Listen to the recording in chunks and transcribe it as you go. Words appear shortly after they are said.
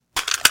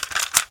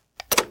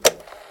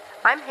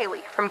I'm Haley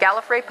from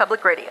Gallifrey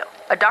Public Radio,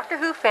 a Doctor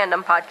Who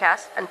fandom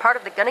podcast and part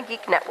of the Gonna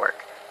Geek Network,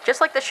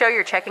 just like the show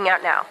you're checking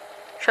out now.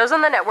 Shows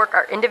on the network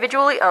are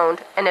individually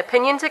owned, and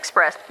opinions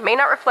expressed may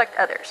not reflect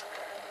others.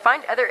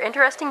 Find other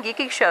interesting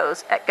geeky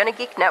shows at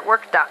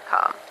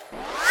GonnaGeekNetwork.com.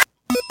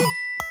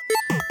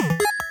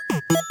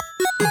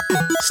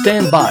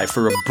 Stand by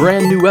for a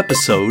brand new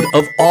episode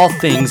of All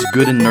Things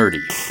Good and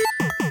Nerdy.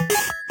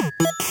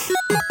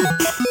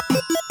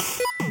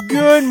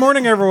 Good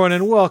morning, everyone,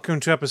 and welcome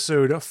to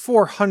episode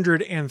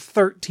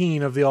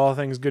 413 of the All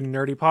Things Good and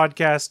Nerdy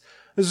podcast.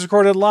 This is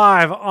recorded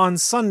live on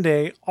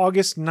Sunday,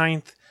 August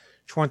 9th,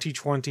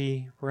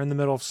 2020. We're in the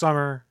middle of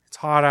summer. It's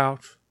hot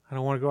out. I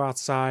don't want to go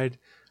outside.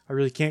 I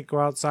really can't go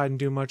outside and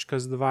do much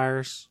because of the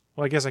virus.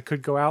 Well, I guess I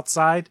could go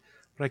outside,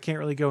 but I can't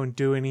really go and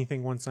do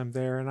anything once I'm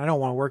there, and I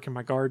don't want to work in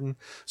my garden.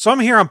 So I'm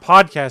here on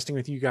podcasting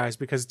with you guys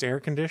because it's air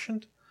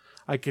conditioned.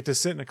 I get to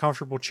sit in a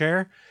comfortable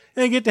chair,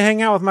 and I get to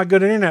hang out with my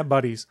good internet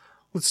buddies.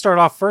 Let's start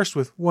off first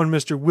with one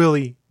Mr.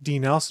 Willie D.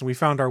 Nelson. We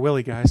found our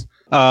Willie, guys.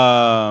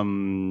 I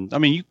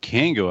mean, you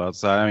can go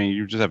outside. I mean,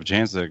 you just have a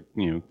chance to,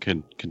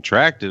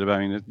 contract it. I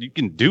mean, you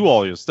can do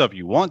all your stuff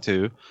you want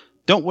to.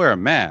 Don't wear a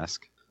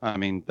mask. I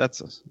mean,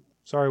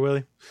 Sorry,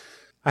 Willie.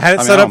 I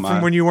had it set up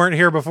from when you weren't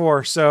here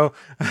before, so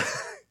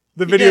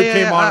the video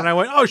came on and I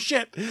went, oh,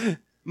 shit.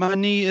 My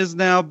knee is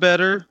now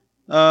better.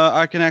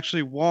 I can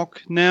actually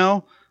walk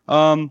now.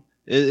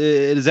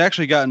 It has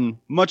actually gotten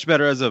much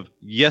better as of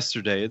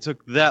yesterday. It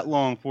took that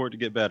long for it to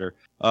get better.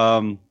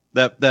 2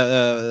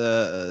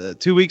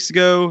 weeks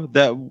ago,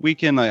 that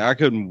weekend, I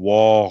couldn't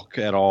walk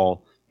at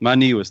all. My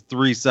knee was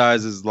 3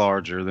 sizes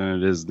larger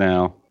than it is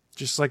now.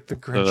 Just like the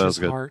Grinch's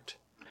heart.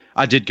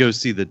 I did go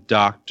see the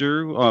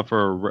doctor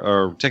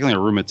for technically a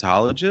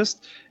rheumatologist,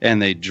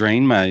 and they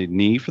drained my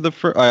knee for the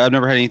first. I've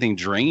never had anything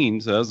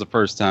drained, so that was the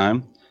first time.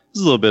 It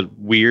was a little bit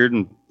weird,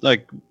 and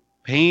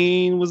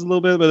pain was a little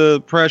bit, but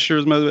the pressure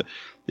was a bit.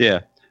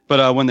 Yeah.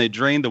 But when they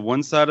drained the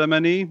one side of my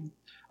knee,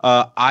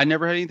 I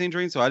never had anything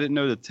drained, so I didn't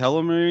know to tell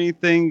them or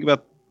anything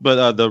about.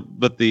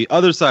 But the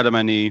other side of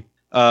my knee,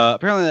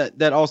 apparently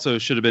that also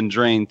should have been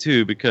drained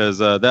too, because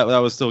that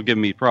was still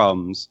giving me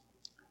problems.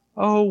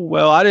 Oh,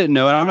 well, I didn't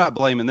know, and I'm not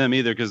blaming them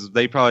either, because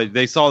they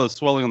saw the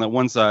swelling on that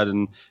one side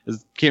and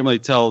can't really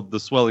tell the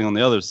swelling on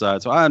the other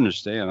side. So I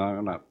understand.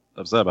 I'm not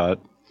upset about it,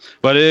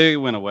 but it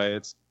went away.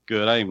 It's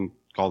good. I even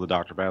called the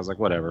doctor back. I was like,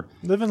 whatever.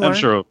 Live and learn. I'm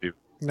sure it'll be.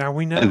 Now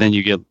we know. And then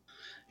you get,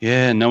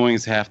 knowing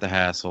is half the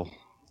hassle.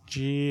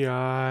 Gee,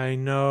 I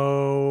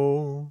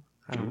know.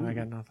 I don't know. I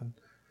got nothing.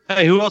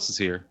 Hey, who else is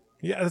here?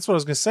 Yeah, that's what I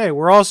was going to say.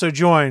 We're also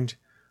joined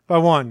by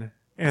one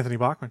Anthony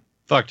Bachman.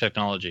 Fuck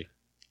technology.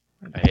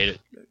 I hate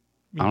it.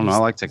 I don't know. I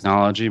like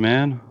technology,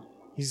 man.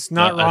 He's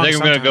not wrong. I think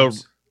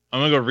sometimes.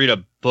 I'm gonna go read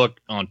a book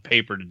on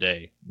paper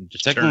today. And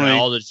just turn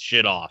all this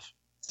shit off.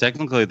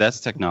 Technically, that's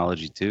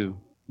technology too.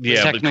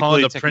 Yeah, but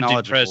calling the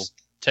printing press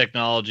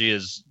technology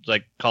is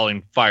like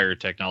calling fire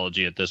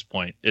technology at this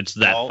point. It's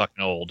that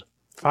fucking old.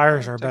 Fire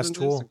is our best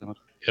tool.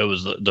 It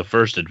was the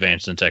first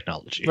advance in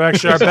technology. But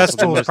actually, our best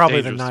tool is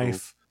probably the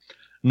knife.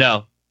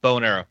 No, bow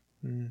and arrow.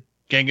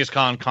 Genghis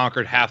Khan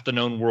conquered half the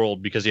known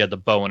world because he had the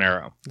bow and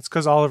arrow. It's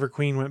because Oliver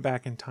Queen went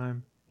back in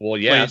time. Well,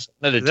 yeah. Wait,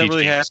 did that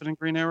really happen in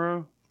Green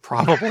Arrow?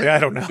 Probably. I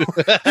don't know.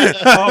 Okay.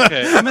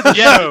 I'm at the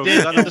show.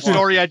 Yeah, the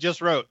story I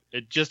just wrote.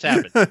 It just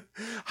happened.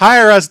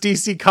 Hire us,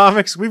 DC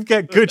Comics. We've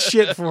got good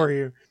shit for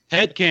you.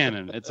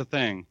 Headcanon. It's a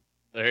thing.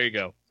 There you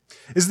go.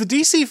 Is the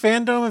DC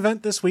Fandom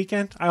event this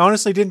weekend? I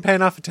honestly didn't pay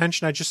enough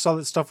attention. I just saw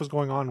that stuff was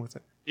going on with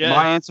it. Yeah.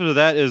 My answer to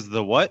that is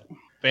the what?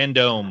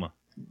 Fandom.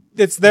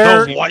 It's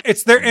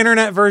their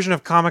internet version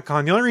of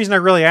Comic-Con. The only reason I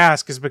really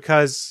ask is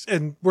because,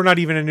 and we're not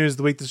even in News of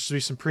the Week, this should be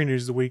some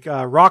pre-News of the Week,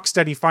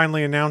 Rocksteady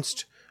finally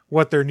announced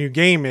what their new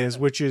game is,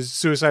 which is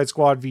Suicide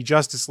Squad v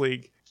Justice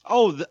League.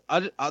 Oh,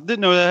 I didn't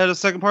know that had a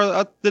second part.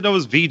 I didn't know it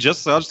was V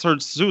Justice. I just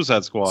heard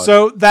Suicide Squad.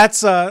 So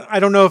that's, I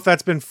don't know if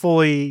that's been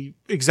fully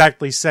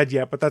exactly said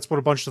yet, but that's what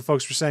a bunch of the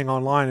folks were saying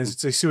online, is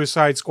it's a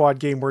Suicide Squad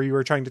game where you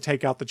are trying to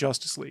take out the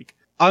Justice League.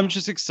 I'm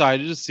just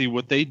excited to see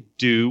what they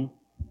do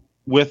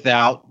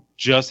without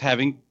just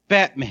having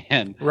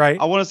Batman. Right.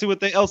 I want to see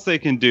what else they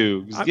can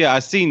do. Yeah,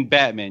 I've seen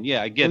Batman.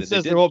 Yeah, I get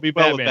it. There won't be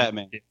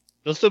Batman.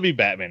 There'll still be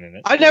Batman in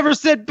it. I never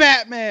said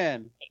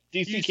Batman.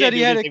 DC you said he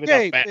had a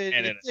cape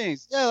and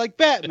things. Yeah, like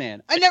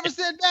Batman. I never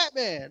said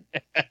Batman.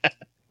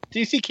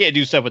 DC can't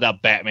do stuff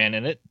without Batman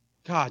in it.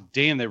 God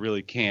damn, they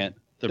really can't.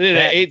 They did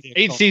an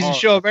eight season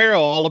show of Arrow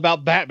all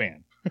about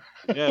Batman.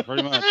 Yeah,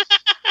 pretty much.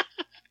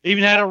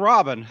 Even had a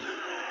Robin.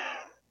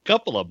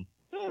 Couple of them.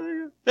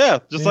 Yeah,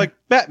 just like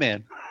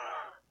Batman.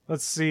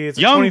 Let's see. It's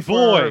a Young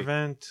 24-hour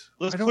event.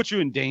 Let's put you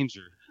in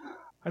danger.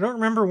 I don't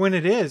remember when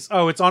it is.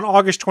 Oh, it's on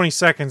August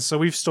 22nd, so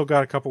we've still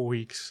got a couple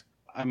weeks.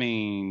 I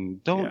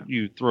mean, don't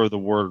you throw the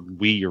word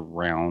we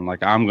around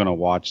like I'm going to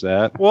watch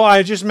that. Well,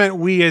 I just meant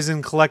we as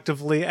in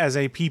collectively as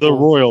a people. The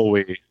royal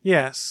we.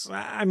 Yes.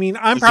 I mean,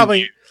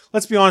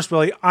 let's be honest,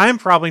 Willie, I'm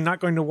probably not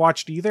going to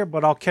watch it either,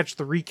 but I'll catch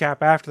the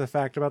recap after the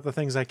fact about the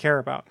things I care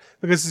about.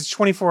 Because it's a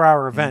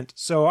 24-hour event,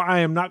 so I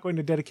am not going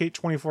to dedicate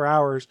 24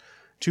 hours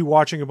to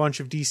watching a bunch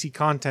of DC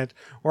content,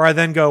 where I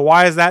then go,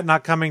 why is that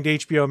not coming to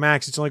HBO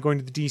Max? It's only going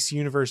to the DC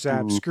Universe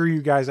app. Screw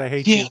you guys, I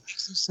hate you.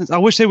 Makes no sense. I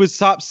wish they would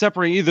stop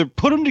separating, either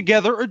put them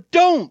together or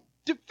don't.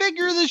 To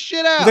figure this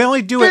shit out. They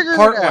only do it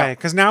part way,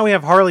 because now we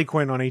have Harley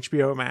Quinn on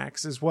HBO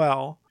Max as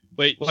well.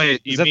 Wait,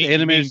 is that the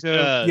animated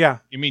show? Yeah.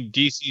 You mean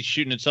DC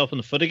shooting itself in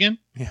the foot again?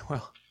 Yeah,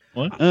 well.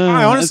 What?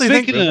 I honestly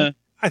think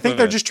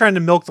they're just trying to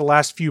milk the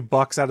last few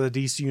bucks out of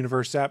the DC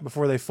Universe app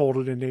before they fold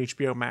it into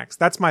HBO Max.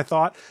 That's my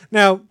thought.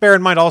 Now, bear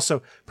in mind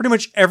also, pretty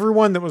much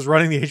everyone that was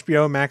running the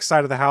HBO Max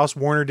side of the house,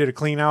 Warner did a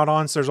clean out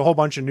on, so there's a whole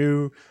bunch of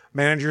new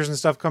managers and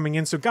stuff coming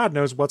in, so God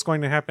knows what's going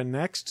to happen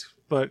next,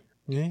 but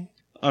yeah.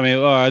 I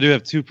mean, I do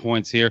have 2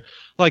 points here.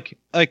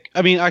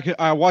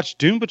 I watched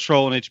Doom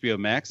Patrol on HBO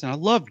Max, and I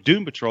love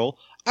Doom Patrol.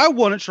 I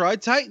want to try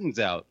Titans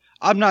out.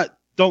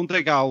 Don't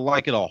think I'll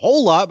like it a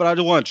whole lot, but I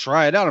do want to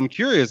try it out. I'm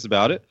curious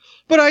about it,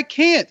 but I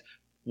can't.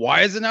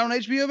 Why is it not on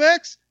HBO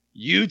Max?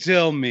 You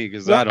tell me,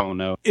 because I don't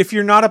know. If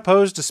you're not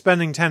opposed to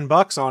spending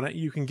 $10 on it,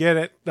 you can get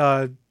it.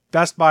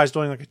 Best Buy is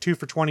doing like a 2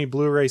 for $20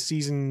 Blu-ray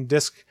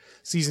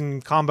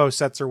season combo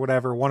sets or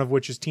whatever, one of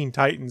which is Teen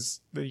Titans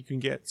that you can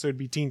get. So it'd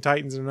be Teen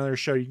Titans and another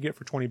show you can get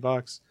for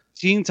 $20.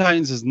 Teen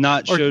Titans has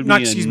not showed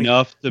me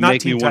enough to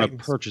make me want to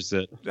purchase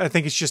it. I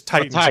think it's just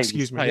Titans,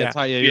 excuse me. Yeah.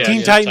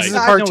 Teen Titans is a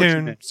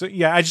cartoon. So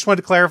yeah, I just wanted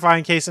to clarify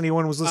in case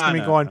anyone was listening to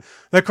me going,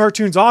 that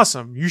cartoon's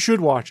awesome. You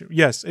should watch it.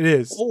 Yes, it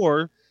is.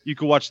 Or you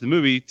could watch the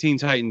movie Teen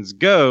Titans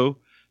Go,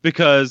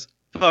 because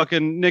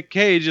fucking Nick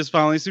Cage is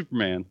finally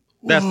Superman.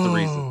 That's the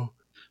reason.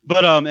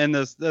 But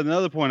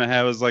another point I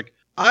have is, like,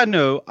 I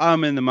know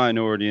I'm in the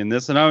minority in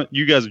this, and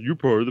you're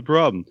part of the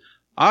problem.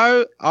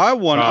 I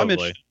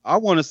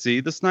want to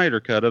see the Snyder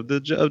cut of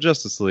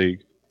Justice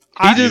League.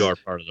 You are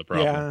part of the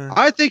problem. Yeah.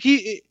 I think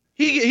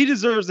he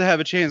deserves to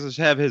have a chance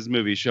to have his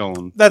movie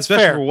shown. That's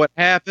especially fair. For what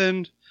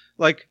happened.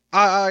 Like,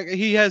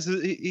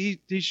 he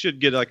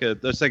should get like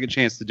a second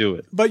chance to do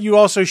it. But you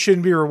also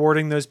shouldn't be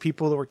rewarding those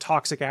people that were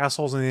toxic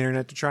assholes on the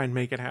internet to try and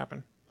make it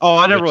happen. Oh,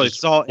 I never really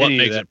saw any of that. What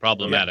makes it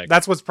problematic? Yeah,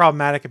 that's what's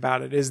problematic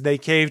about it, is they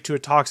caved to a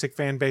toxic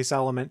fan base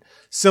element,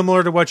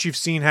 similar to what you've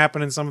seen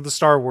happen in some of the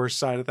Star Wars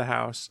side of the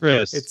house.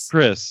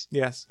 Chris.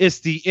 Yes. It's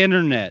the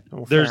internet.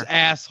 Oh, there's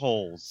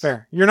assholes.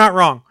 Fair. You're not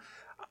wrong.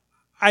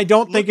 I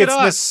don't think it's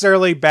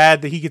necessarily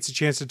bad that he gets a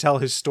chance to tell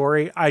his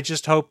story. I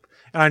just hope,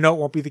 and I know it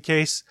won't be the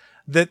case,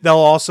 that they'll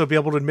also be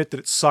able to admit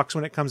that it sucks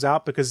when it comes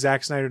out, because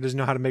Zack Snyder doesn't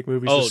know how to make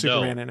movies with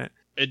Superman in it.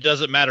 It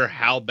doesn't matter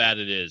how bad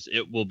it is.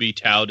 It will be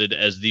touted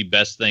as the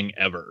best thing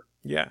ever.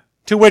 Yeah.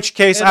 To which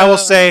case, I will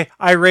say,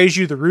 I raise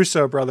you the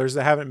Russo brothers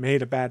that haven't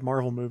made a bad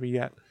Marvel movie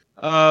yet.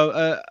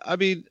 I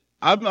mean,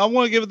 I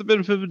want to give it the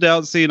benefit of the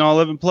doubt, seeing all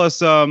of it.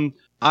 Plus,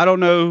 I don't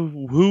know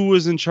who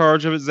was in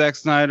charge of it, Zack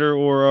Snyder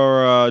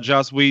or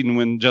Joss Whedon,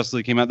 when Justice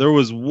League came out. There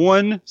was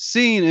one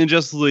scene in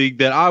Justice League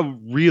that I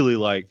really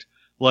liked.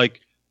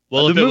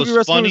 Well, if it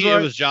was funny,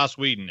 it was Joss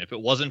Whedon. If it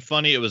wasn't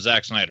funny, it was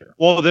Zack Snyder.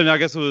 Well, then I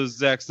guess it was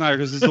Zack Snyder,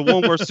 because it's the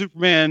one where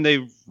Superman,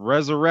 they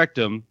resurrect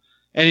him,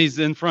 and he's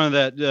in front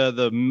of that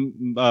the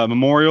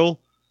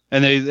memorial,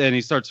 and he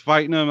starts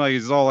fighting him, like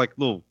he's all like a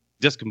little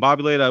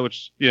discombobulated,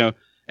 which, you know.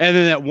 And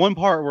then that one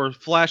part where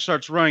Flash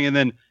starts running, and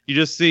then you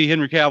just see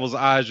Henry Cavill's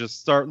eyes just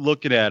start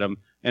looking at him,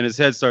 and his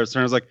head starts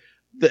turning. It's like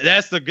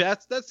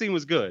that scene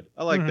was good.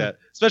 I like that,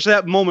 especially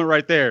that moment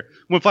right there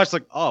when Flash's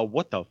like, "Oh,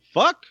 what the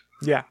fuck?"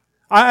 Yeah.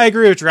 I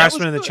agree with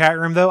Draftsman in the chat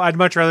room, though. I'd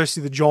much rather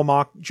see the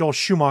Joel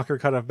Schumacher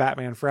cut of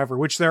Batman Forever,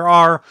 which there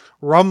are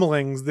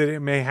rumblings that it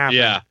may happen.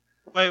 Yeah.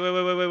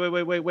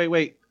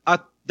 Wait.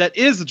 That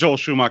is the Joel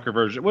Schumacher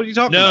version. What are you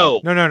talking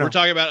about? No. We're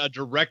talking about a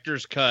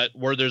director's cut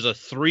where there's a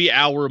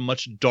 3-hour,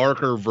 much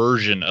darker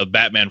version of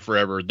Batman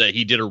Forever that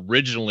he did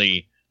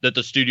originally, that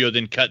the studio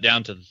then cut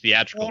down to the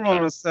theatrical cut. Hold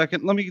on a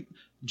second.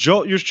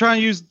 You're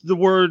trying to use the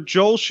word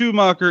Joel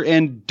Schumacher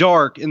and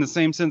dark in the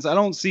same sense. I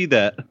don't see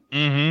that.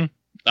 Mm-hmm.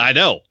 I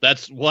know.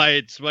 That's why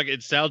it's like,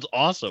 it sounds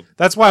awesome.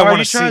 That's why I want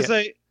to see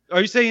it.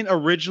 Are you saying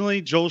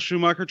originally Joel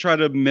Schumacher tried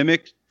to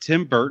mimic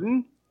Tim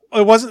Burton?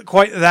 It wasn't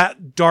quite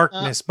that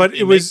darkness, but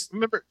it was.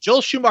 Remember,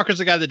 Joel Schumacher's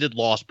the guy that did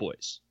Lost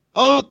Boys.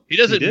 Oh, he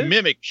doesn't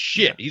mimic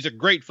shit. Yeah. He's a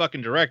great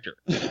fucking director.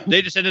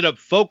 They just ended up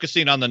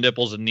focusing on the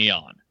nipples and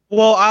neon.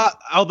 Well,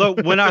 although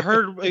when I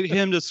heard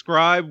him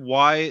describe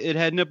why it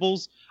had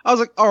nipples, I was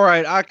like, all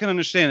right, I can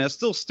understand. It's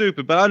still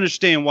stupid, but I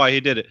understand why he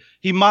did it.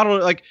 He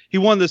modeled it, like, he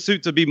wanted the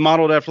suit to be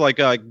modeled after like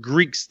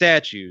Greek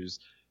statues,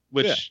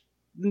 which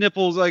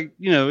nipples, like,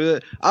 you know,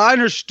 I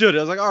understood it.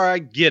 I was like, all right, I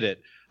get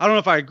it. I don't know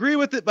if I agree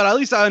with it, but at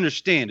least I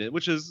understand it,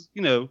 which is,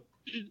 you know,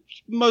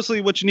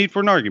 mostly what you need for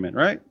an argument,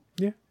 right?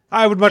 Yeah.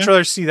 I would much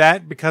rather see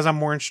that, because I'm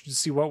more interested to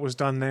see what was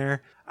done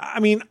there. I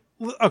mean,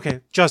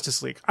 okay,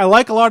 Justice League. I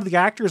like a lot of the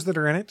actors that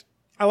are in it.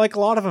 I like a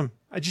lot of them.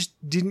 I just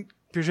didn't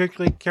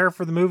particularly care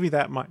for the movie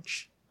that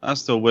much. I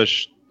still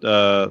wish,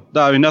 I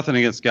mean, nothing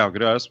against Gal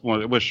Gadot. I just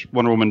wish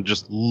Wonder Woman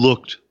just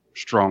looked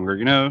stronger,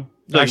 you know?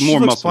 Like, she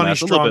looks plenty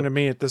strong to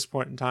me at this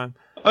point in time.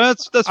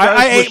 That's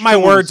I ate my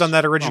words on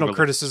that original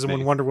criticism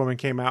when Wonder Woman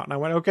came out, and I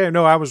went, okay,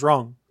 no, I was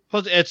wrong.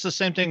 Well, it's the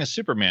same thing as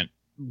Superman.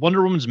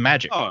 Wonder Woman's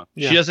magic. Oh,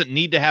 yeah. She doesn't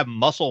need to have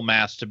muscle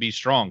mass to be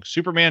strong.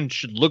 Superman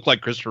should look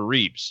like Christopher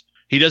Reeves.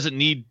 He doesn't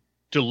need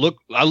to look.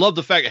 I love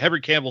the fact that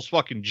Henry Cavill's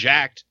fucking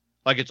jacked.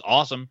 Like, it's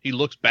awesome. He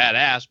looks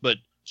badass, but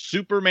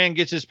Superman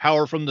gets his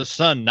power from the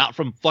sun, not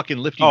from fucking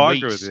lifting weights. I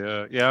agree with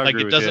you. Yeah, I like,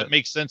 agree it with doesn't you.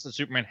 make sense that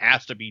Superman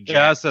has to be jacked.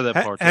 Yeah, I said that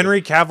part.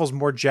 Henry Cavill's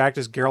more jacked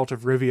as Geralt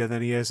of Rivia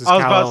than he is as I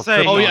was about Kal-El to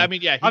say. Krypton. Oh,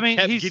 yeah, I mean,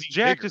 he's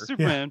jacked as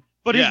Superman,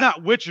 but Yeah. he's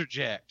not Witcher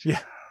jacked. Yeah.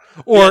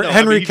 Or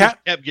Henry he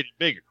just kept getting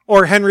bigger.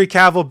 or Henry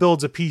Cavill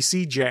builds a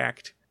PC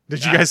jacked.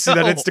 Did you guys see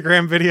that No.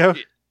 Instagram video?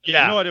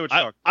 Yeah, No idea what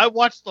you're talking I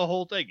watched the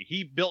whole thing.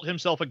 He built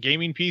himself a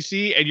gaming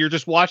PC, and you're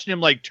just watching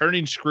him like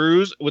turning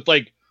screws with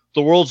like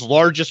the world's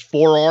largest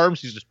forearms.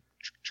 He's just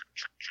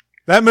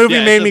That movie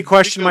Yeah, made it's me a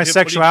question video my of him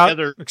putting sexuality.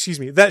 together Excuse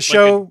me. That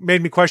show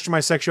made me question my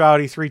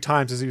sexuality 3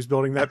 times as he was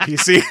building that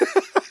PC.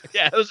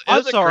 yeah. It was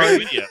I'm a sorry.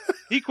 great video.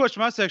 He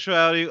questioned my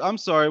sexuality. I'm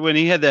sorry when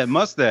he had that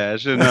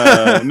mustache in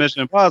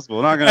Mission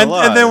Impossible. Not gonna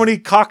lie. and then when he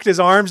cocked his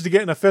arms to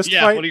get in a fist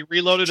Yeah, fight. when he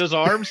reloaded his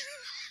arms.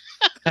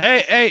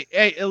 hey,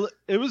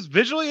 it was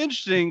visually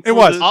interesting. It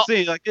was. The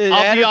scene. Like it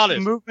I'll be added some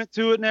honest. movement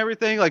to it and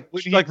everything. Like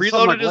When he like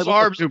reloaded his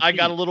arms, boom, I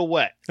got a boom. little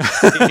wet.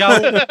 It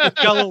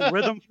got a little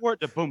rhythm for it.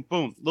 The boom,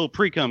 boom, little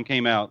pre-cum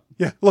came out.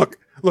 Yeah, look.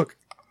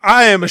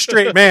 I am a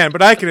straight man,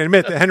 but I can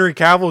admit that Henry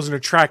Cavill is an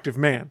attractive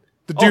man.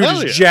 The dude hell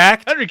is yeah.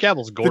 jacked. Henry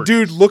Cavill's The gorgeous.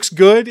 dude looks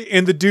good,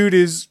 and the dude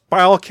is,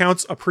 by all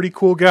accounts, a pretty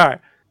cool guy.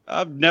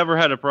 I've never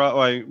had a problem.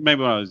 Like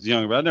maybe when I was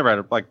younger, but I never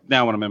had like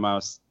now when I'm in my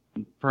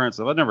parents'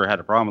 stuff, I've never had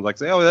a problem with like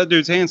say, oh, that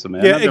dude's handsome,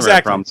 man. Yeah, I've never had a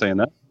exactly. problem saying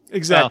that.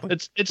 Exactly. Well,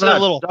 it's I'm a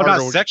not- little I'm harder. not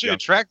when you're sexually young.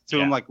 attracted to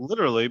him, Yeah. like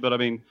literally, but I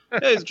mean, hey,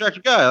 he's an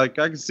attractive guy. Like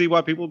I can see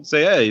why people would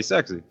say, hey, he's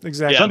sexy.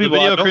 exactly. Yeah, Some the people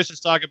video I don't- Chris is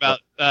talking about,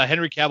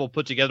 Henry Cavill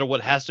put together what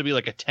has to be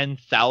like a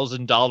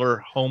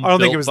 $10,000 home. I don't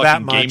think it was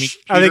that much. Gaming I think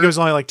it computer. was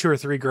only like 2 or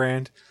 3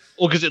 grand.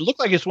 Well, because it looked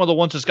like it's one of the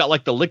ones that's got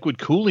like the liquid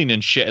cooling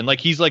and shit, and like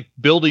he's like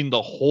building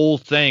the whole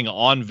thing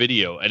on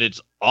video, and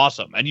it's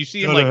awesome. And you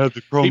see him like have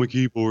the chroma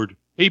keyboard.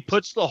 he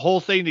puts the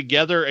whole thing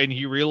together, and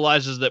he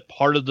realizes that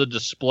part of the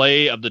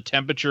display of the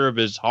temperature of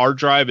his hard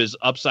drive is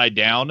upside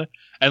down,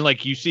 and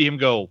like you see him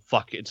go,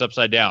 "Fuck, it's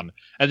upside down,"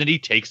 and then he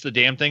takes the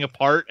damn thing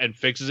apart and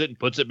fixes it and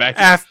puts it back.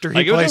 After he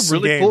Like it plays was a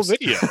some really games.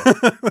 cool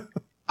video.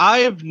 I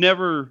have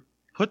never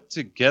put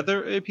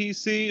together a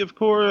PC, of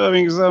course. I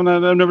mean, because I've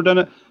never done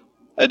it.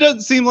 It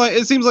doesn't seem like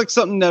it seems like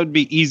something that would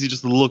be easy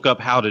just to look up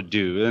how to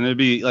do, and it'd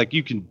be like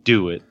you can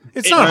do it.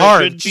 It's It not really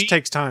hard. should It just be,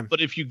 takes time.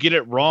 But if you get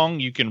it wrong,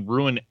 you can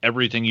ruin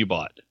everything you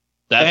bought.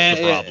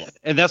 That's the problem.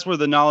 And that's where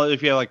the knowledge,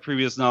 if you have like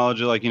previous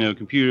knowledge of like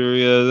computer,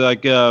 you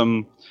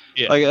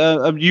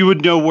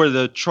would know where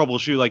the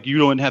troubleshoot. Like you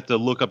don't have to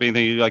look up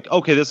anything. You're like,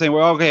 okay, this ain't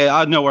where. Okay,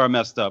 I know where I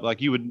messed up.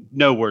 Like you would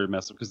know where you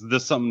messed up because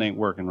this something ain't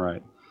working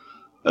right.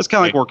 That's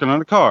kind of like working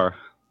on a car.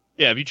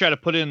 Yeah, if you try to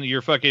put in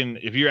your fucking,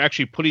 if you're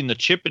actually putting the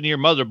chip into your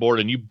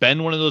motherboard and you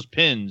bend one of those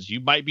pins, you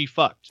might be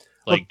fucked.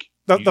 Like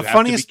the you have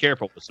funniest- to be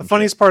careful with The some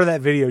funniest part of that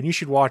video, and you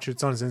should watch it,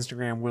 it's on his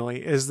Instagram,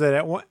 Willie, is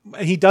that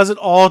he does it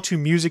all to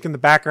music in the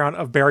background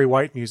of Barry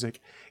White music.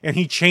 And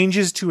he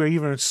changes to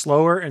even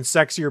slower and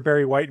sexier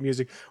Barry White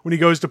music when he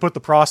goes to put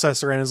the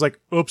processor in. It's like,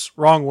 oops,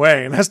 wrong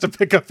way, and has to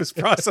pick up his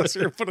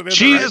processor and put it in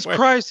Jesus the right way.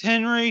 Christ,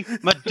 Henry,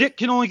 my dick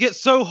can only get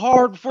so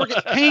hard before it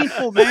gets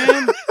painful,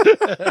 man.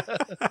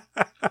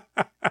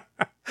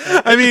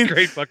 I mean,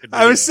 great fucking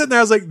I was video. sitting there,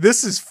 I was like,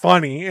 this is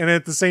funny. And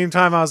at the same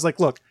time, I was like,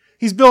 look,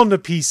 he's building a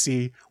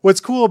PC. What's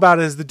cool about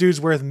it is the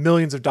dude's worth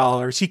millions of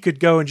dollars. He could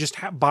go and just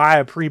buy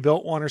a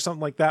pre-built one or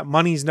something like that.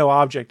 Money's no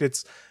object.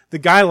 It's the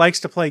guy likes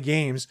to play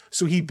games,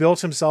 so he built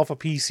himself a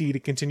PC to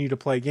continue to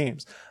play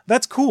games.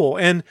 That's cool.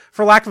 And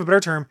for lack of a better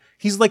term,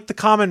 he's like the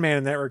common man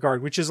in that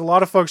regard, which is a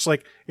lot of folks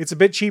like, it's a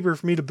bit cheaper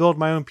for me to build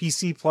my own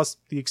PC plus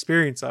the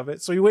experience of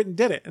it. So he went and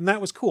did it. And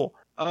that was cool.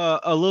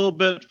 A little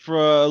bit for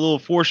a little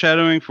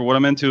foreshadowing for what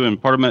I'm into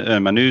and part of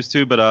my news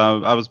too. But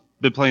I was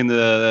been playing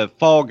the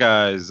Fall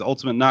Guys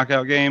Ultimate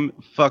Knockout game.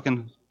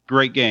 Fucking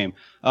great game.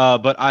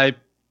 But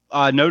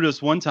I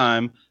noticed one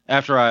time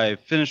after I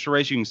finished the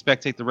race, you can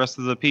spectate the rest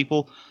of the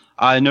people.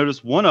 I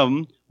noticed one of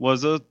them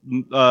was an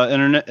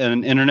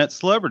internet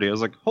celebrity. I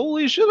was like,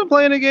 holy shit, I'm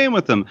playing a game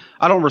with him.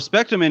 I don't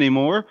respect him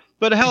anymore,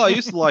 but hell, I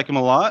used to like him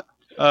a lot.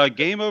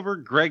 Game Over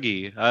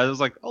Greggy. I was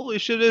like, holy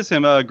shit, it is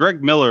him.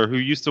 Greg Miller, who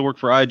used to work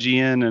for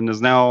IGN and is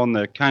now on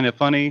the Kind of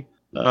Funny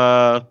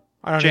I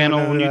don't channel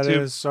even on know who that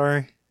YouTube. is,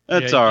 sorry.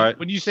 That's Yeah, all right.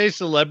 When you say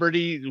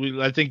celebrity,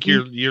 I think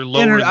you're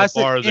lowering I the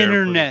said bar there.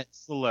 internet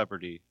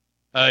celebrity.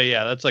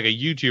 Yeah, that's like a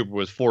YouTuber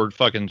with 4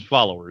 fucking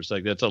followers.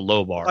 Like that's a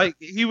low bar. Like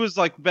he was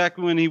like back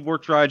when he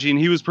worked for IGN,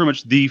 he was pretty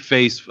much the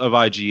face of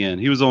IGN.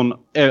 He was on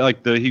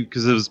like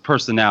because of his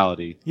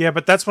personality. Yeah,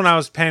 but that's when I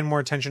was paying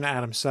more attention to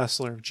Adam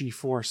Sessler of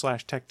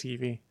G4/Tech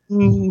TV.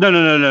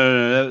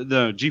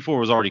 No. G4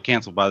 was already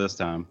canceled by this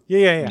time.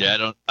 Yeah.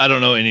 yeah, I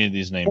don't know any of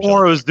these names.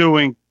 Or was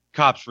doing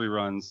cops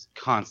reruns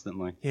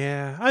constantly.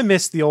 Yeah, I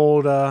miss the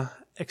old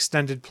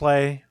extended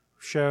play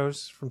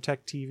shows from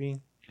Tech TV.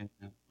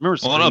 Remember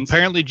Well, Screens?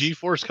 apparently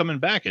G4's coming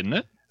back, isn't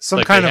it? Some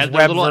Like kind they of had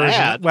that little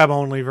ad. web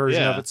only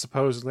version Yeah. of it,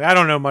 supposedly. I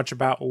don't know much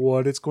about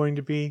what it's going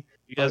to be.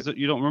 You guys,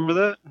 you don't remember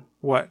that?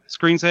 What?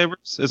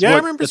 Screensavers? It's Yeah, I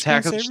what remember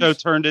Attack of the Screensavers. Show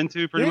turned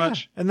into, pretty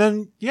much. And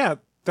then,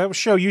 that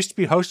show used to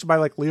be hosted by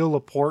like Leo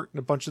Laporte and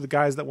a bunch of the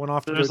guys that went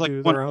off to There's go like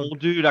do one their own. old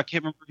dude. I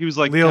can't remember. He was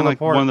like Leo kind of like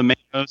Laporte. one of the main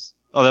hosts.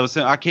 Oh, that was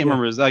him. I can't Yeah.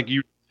 remember. His like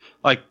you,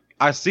 like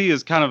I see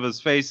his kind of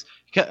his face.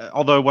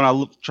 Although when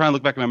I try and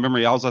look back in my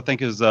memory, I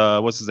think is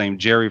what's his name,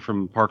 Jerry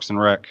from Parks and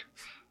Rec.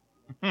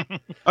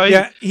 Oh,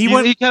 Yeah, he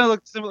went. He kind of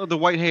looked similar with the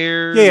white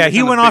hair. Yeah, he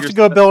kinda went off bigger to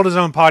go stuff. build his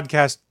own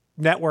podcast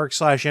network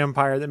 /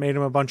 empire that made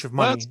him a bunch of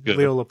money. That's good.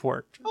 Leo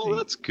Laporte. Oh,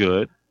 that's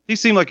good. He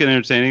seemed like an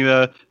entertaining,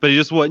 but he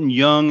just wasn't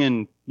young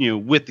and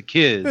with the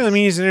kids. I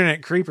mean, he's an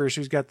internet creeper,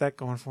 so he's got that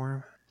going for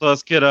him. So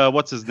let's get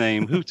what's his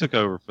name? Who took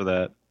over for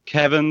that?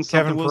 Kevin was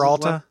his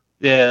Peralta last-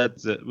 Yeah,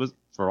 it was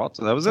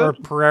Peralta. That was or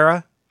it.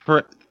 Pereira.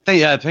 I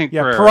think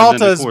Yeah, Pereira. Peralta And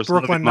then, of is course,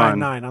 Brooklyn Ludwig Mann.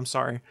 Nine-Nine. I'm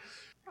sorry,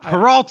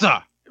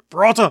 Peralta.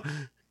 Peralta.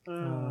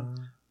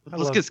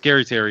 Let's get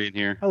Scary Terry in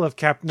here. I love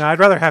Captain. No, I'd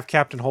rather have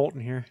Captain Holt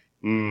in here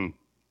Mm.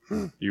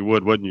 You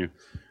would, wouldn't you?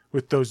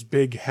 with those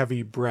big,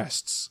 heavy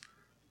breasts.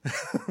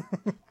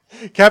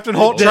 Captain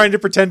Holt trying to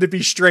pretend to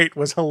be straight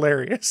was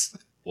hilarious.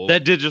 Whoa.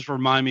 That did just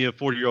remind me of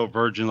 40-Year-Old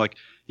Virgin. Like,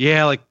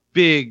 like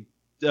big,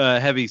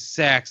 heavy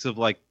sacks of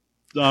like,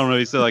 I don't know.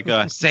 He said like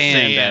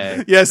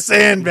sandbag. Yes,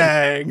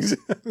 sandbags.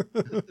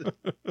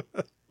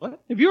 What?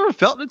 Have you ever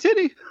felt in a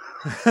titty?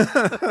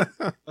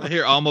 I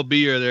hear I'm gonna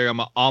be there. I'm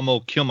gonna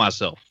kill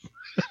myself.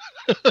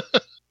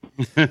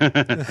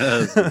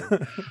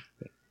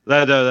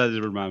 That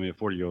did remind me of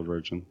 40-Year-Old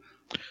Virgin.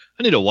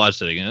 I need to watch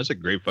that again. That's a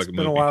great fucking It's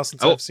been movie. a while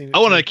since I've seen it. I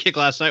went on a too. kick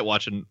last night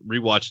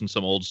rewatching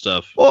some old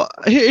stuff. Well,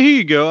 here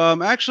you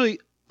go. Actually,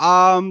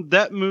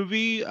 that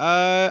movie,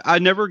 I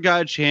never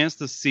got a chance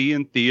to see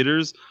in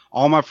theaters.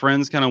 All my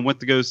friends kind of went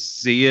to go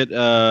see it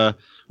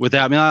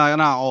without me. Not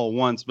all at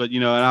once, but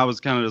and I was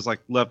kind of just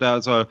like left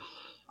out. So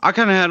I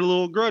kind of had a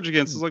little grudge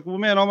against it. It's like, well,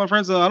 man, all my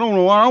friends, I don't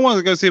know why I wanted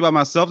to go see it by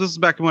myself. This is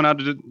back when I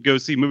did go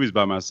see movies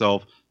by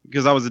myself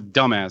because I was a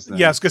dumbass then.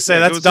 Yeah, I was gonna say,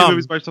 Like, that's go see dumb.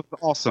 movies by yourself is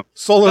awesome.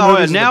 Solo Oh,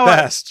 movies and are now the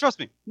best. trust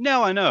me.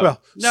 Now I know.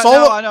 Well,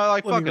 now I know.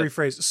 Like, let fuck me it.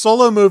 rephrase.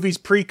 Solo movies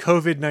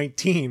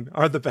pre-COVID-19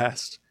 are the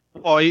best.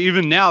 Well,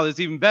 even now,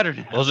 it's even better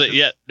now. Was it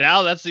yet?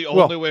 Now that's the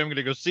only way I'm going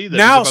to go see them.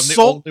 now If I'm the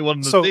sol- only one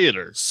in the so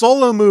theater.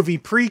 Solo movie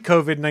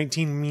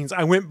pre-COVID-19 means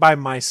I went by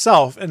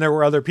myself and there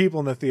were other people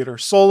in the theater.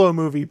 Solo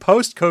movie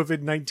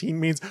post-COVID-19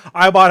 means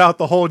I bought out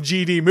the whole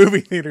GD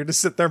movie theater to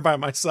sit there by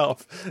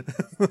myself.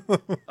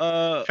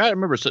 I'm trying to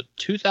remember. So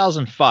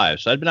 2005.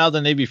 So I'd been out of the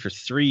Navy for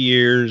 3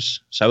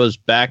 years. So I was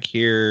back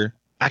here.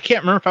 I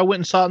can't remember if I went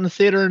and saw it in the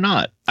theater or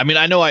not. I mean,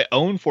 I know I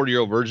own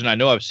 40-Year-Old Virgin. I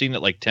know I've seen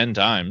it like 10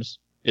 times.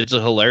 It's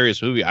a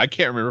hilarious movie. I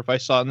can't remember if I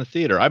saw it in the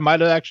theater. I might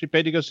have actually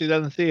paid to go see that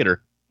in the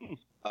theater.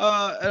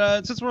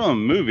 Since we're on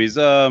movies,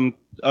 I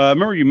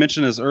remember you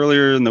mentioned this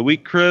earlier in the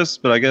week, Chris,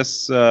 but I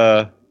guess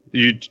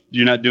you're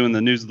not doing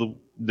the news of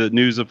the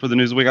news for the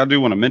news of the week. I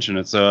do want to mention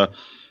it. So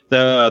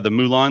the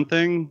Mulan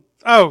thing.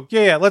 Oh,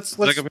 yeah. Let's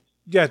Like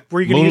yeah. Were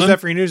you going to use Mulan?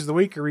 that for your news of the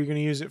week, or were you going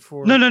to use it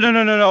for? No. Okay.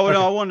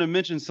 I wanted to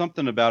mention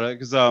something about it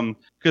because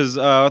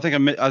I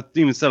think I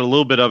even said a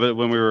little bit of it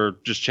when we were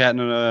just chatting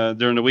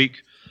during the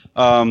week.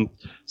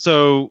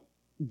 So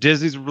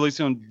Disney's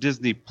releasing on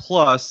Disney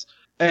Plus,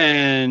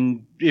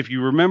 and if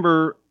you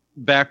remember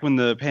back when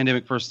the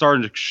pandemic first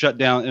started to shut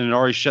down, and it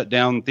already shut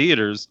down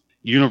theaters,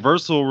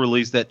 Universal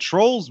released that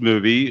Trolls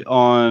movie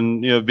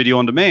on video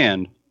on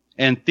demand,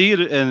 and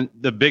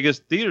the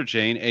biggest theater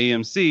chain,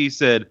 AMC,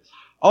 said,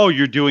 "Oh,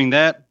 you're doing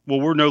that? Well,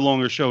 we're no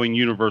longer showing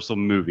Universal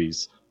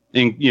movies,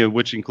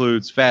 which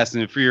includes Fast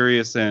and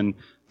Furious, and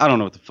I don't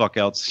know what the fuck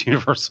else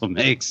Universal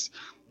makes."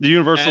 The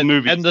Universal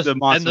movies, and the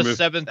monster movie.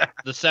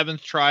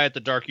 seventh try at the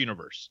Dark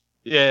Universe.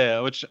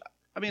 Yeah, which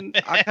I mean,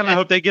 I kind of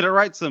hope they get it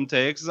right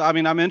someday. Because I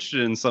mean, I'm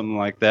interested in something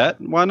like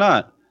that. Why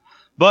not?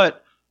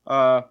 But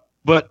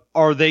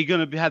are they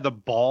going to have the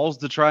balls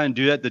to try and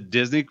do that to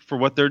Disney for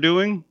what they're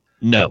doing?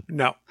 No.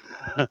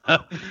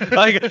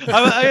 It's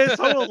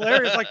so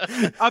hilarious. Like,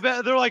 I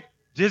bet they're like,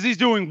 Disney's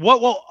doing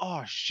what? Well,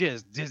 oh shit,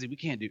 it's Disney. We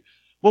can't do.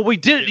 Well, we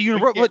did it to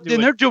Universal. Then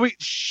they're doing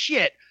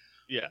shit.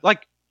 Yeah.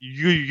 Like,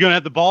 you're gonna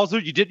have the balls.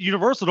 You did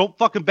Universal. Don't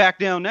fucking back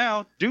down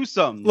now. Do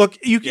something. Look,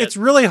 it's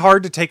really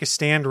hard to take a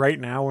stand right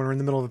now when we're in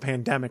the middle of a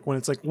pandemic, when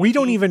it's like we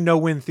don't even know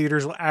when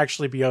theaters will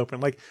actually be open.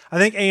 Like, I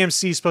think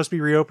AMC is supposed to be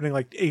reopening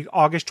like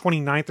August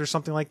 29th or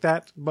something like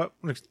that, but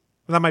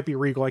that might be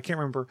Regal. I can't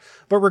remember.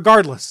 But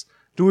regardless,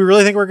 do we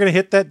really think we're going to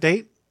hit that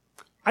date?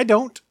 I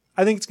don't.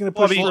 I think it's going to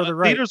push further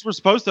right. Theaters were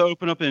supposed to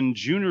open up in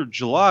June or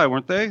July,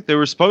 weren't they? They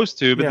were supposed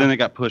to, but then they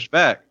got pushed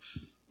back.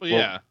 Well,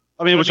 yeah.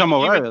 I mean, which I'm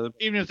alright.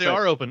 Even if they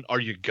are open, are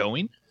you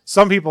going?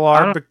 Some people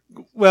are, but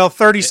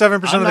 37%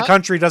 of the not-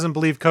 country doesn't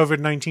believe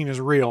COVID-19 is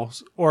real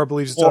or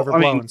believes it's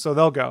overblown, so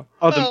they'll go.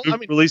 Oh, Well,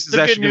 the release is the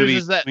good actually going to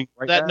news be is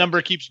that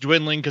number keeps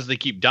dwindling because they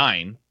keep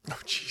dying. Oh,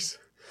 jeez.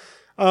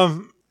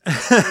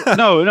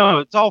 No,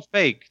 it's all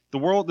fake. The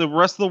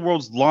rest of the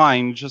world's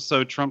lying just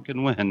so Trump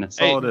can win. That's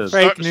all it is.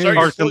 Fake Start news. your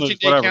Whatever, 14-day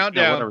yeah,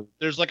 countdown. whatever.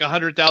 There's like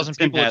 100,000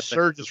 people at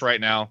Surges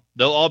right now.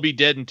 They'll all be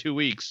dead in 2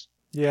 weeks.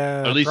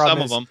 Yeah. Or at least problem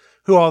some of is them.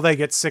 Who all they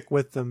get sick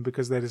with them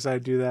because they decide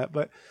to do that.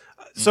 But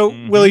So,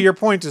 Willie, your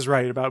point is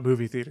right about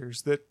movie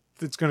theaters, that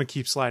it's going to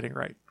keep sliding,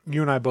 right?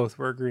 You and I both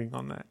were agreeing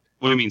on that.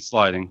 What do you mean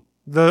sliding?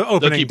 The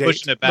opening keep date.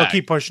 pushing it back. They'll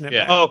keep pushing it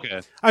back. Oh,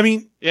 okay. I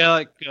mean, Yeah,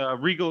 like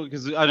Regal,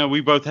 because I know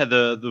we both had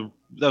the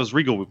that was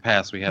Regal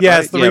Pass we had. yeah,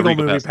 right? it's the Regal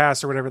Movie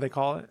Pass or whatever they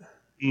call it.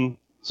 Mm.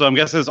 So I'm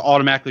guessing it's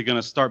automatically going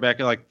to start back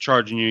like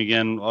charging you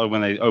again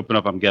when they open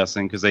up. I'm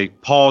guessing because they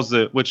paused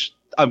it, which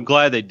I'm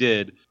glad they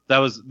did. That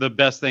was the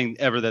best thing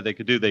ever that they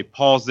could do. They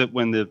paused it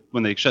when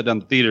they shut down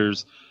the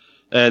theaters,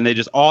 and they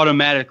just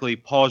automatically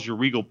pause your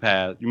Regal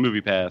Pass, your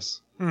Movie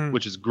Pass,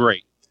 which is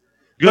great.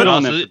 Good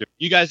on them.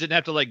 You guys didn't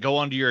have to like go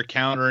onto your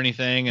account or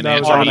anything and No,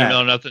 answer all an that.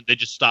 email or nothing. They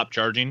just stopped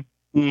charging.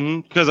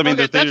 Because I mean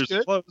Okay, the theaters that's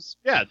good. closed.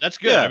 Yeah, that's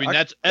good. Yeah, I mean,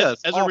 it's as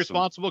a awesome.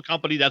 responsible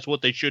company, that's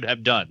what they should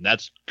have done.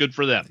 That's good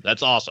for them.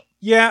 That's awesome.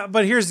 Yeah,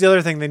 but here's the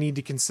other thing they need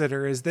to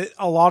consider is that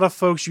a lot of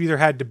folks, you either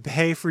had to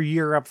pay for a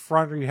year up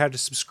front or you had to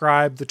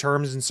subscribe. The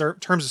terms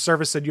of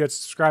service said you had to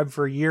subscribe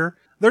for a year.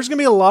 There's going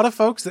to be a lot of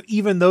folks that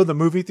even though the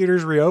movie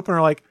theaters reopen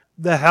are like,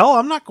 the hell,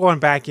 I'm not going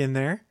back in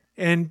there.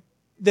 And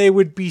they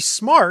would be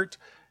smart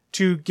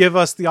to give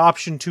us the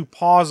option to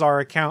pause our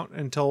account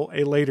until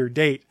a later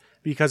date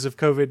because of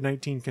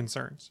COVID-19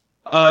 concerns.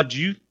 Do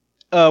you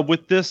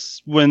with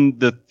this when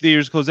the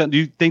theaters close down? Do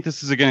you think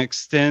this is going to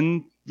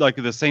extend like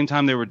at the same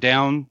time they were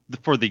down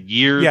for the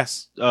year?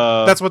 Yes,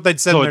 that's what they'd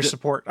said in their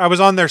support. I was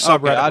on their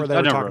subreddit where they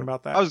were talking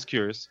about that. I was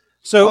curious.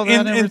 So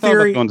in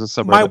theory, going to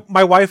subreddit.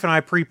 my wife and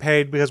I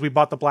prepaid because we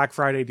bought the Black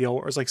Friday deal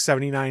where it was like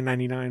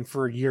 $79.99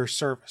 for a year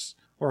service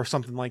or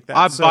something like that.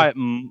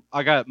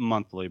 I got it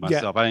monthly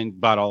myself. I didn't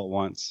buy it all at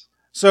once.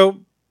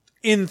 So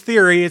in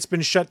theory, it's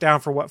been shut down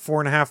for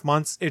 4.5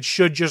 months. It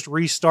should just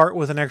restart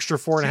with an extra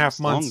 4.5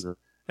 months. Longer.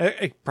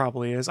 It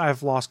probably is.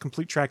 I've lost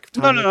complete track of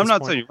time. No, I'm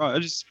not saying you're wrong.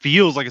 It just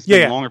feels like it's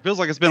been longer. It feels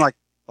like it's been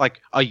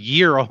like a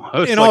year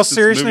almost. In all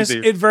seriousness,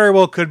 it very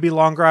well could be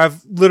longer.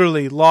 I've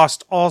literally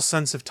lost all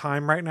sense of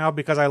time right now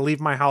because I leave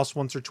my house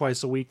once or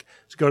twice a week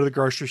to go to the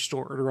grocery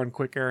store or to run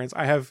quick errands.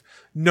 I have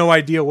no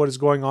idea what is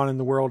going on in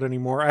the world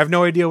anymore. I have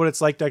no idea what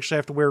it's like to actually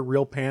have to wear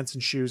real pants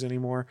and shoes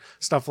anymore.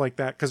 Stuff like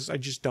that, because I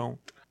just don't.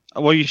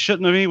 Well, you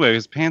shouldn't have anyway,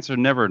 because pants are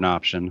never an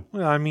option.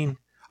 Well, I mean,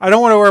 I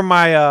don't want to wear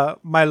my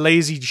my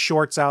lazy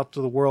shorts out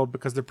to the world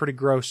because they're pretty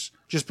gross,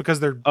 just because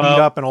they're beat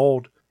up and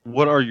old.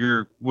 What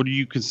do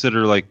you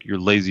consider like your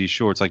lazy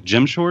shorts? Like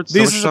gym shorts?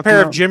 This is a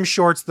pair of gym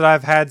shorts that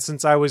I've had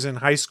since I was in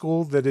high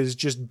school that is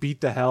just beat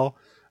to hell.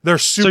 They're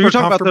super So you're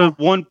talking comfortable. about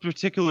the one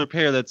particular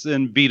pair that's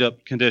in beat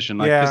up condition.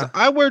 Like, Yeah. 'cause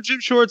I wear gym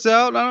shorts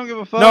out and I don't give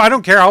a fuck. No, I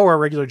don't care. I'll wear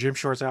regular gym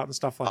shorts out and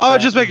stuff like that. Oh,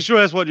 just making sure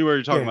that's what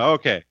you're talking about.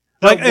 Okay.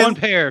 Like That one and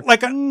pair.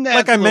 like that's I a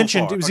little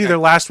mentioned, far. it was Okay. either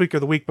last week or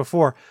the week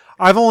before.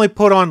 I've only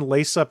put on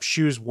lace-up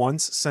shoes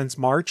once since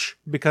March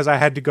because I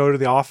had to go to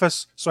the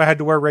office, so I had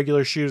to wear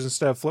regular shoes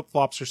instead of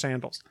flip-flops or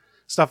sandals,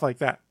 stuff like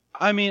that.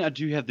 I mean, I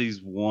do have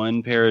these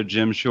one pair of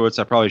gym shorts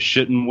I probably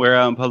shouldn't wear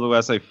out in public. I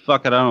say,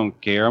 fuck it, I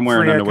don't care. I'm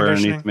wearing Free air underwear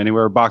conditioning. underneath them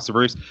anywhere, boxer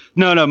briefs.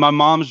 No, my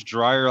mom's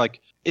dryer, I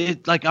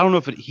don't know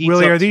if it heats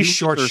Willie, up are these too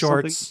short much or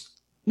shorts?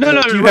 No, Do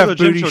you regular have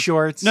gym booty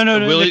shorts? No,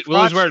 Willie's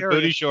crotch wearing area.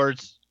 booty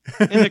shorts.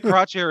 In the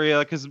crotch area,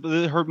 because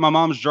my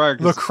mom's dryer.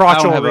 The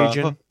crotchal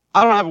region.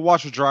 I don't have a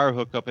washer dryer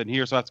hook up in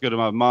here, so I have to go to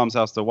my mom's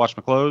house to wash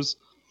my clothes.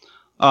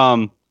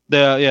 I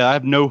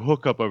have no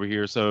hookup over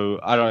here, so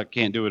I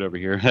can't do it over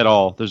here at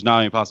all. There's not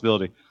any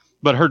possibility.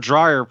 But her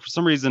dryer, for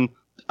some reason,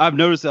 I've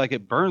noticed that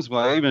it burns.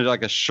 Like even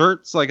like a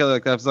shirt's like I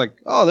was like,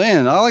 oh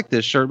man, I like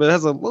this shirt, but it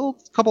has a little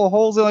couple of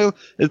holes in it.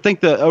 I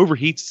think that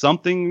overheats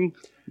something.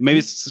 Maybe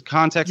it's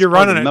context. You're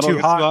running the it metal too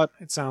gets hot,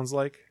 it sounds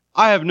like.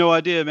 I have no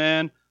idea,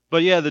 man.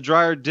 But yeah, the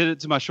dryer did it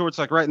to my shorts,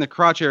 like right in the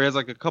crotch area. It has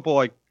like a couple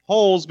like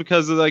holes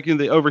because of like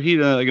the overheat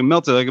and like it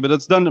melted. Like, but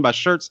it's done to my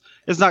shirts.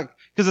 It's not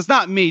because it's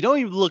not me. Don't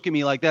even look at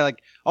me like that.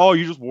 Like, oh,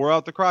 you just wore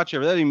out the crotch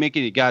area. That didn't make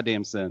any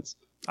goddamn sense.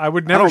 I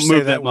would never don't say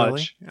move that, that Willie.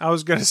 much. I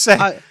was going to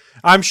say,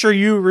 I'm sure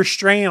you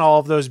restrain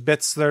all of those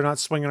bits so they're not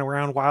swinging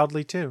around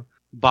wildly too.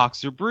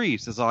 Boxer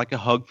briefs is like a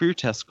hug for your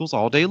testicles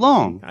all day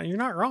long. You're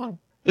not wrong.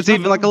 It's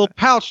even like a little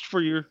pouch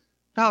for you.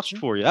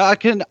 I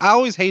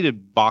always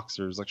hated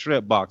boxers, like straight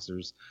up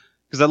boxers,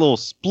 because that little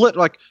split,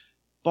 like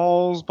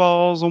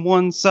balls on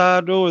one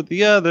side or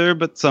the other,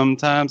 but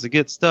sometimes it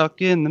gets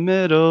stuck in the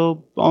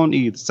middle on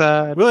either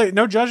side. Really,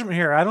 no judgment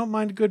here. I don't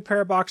mind a good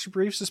pair of boxer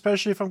briefs,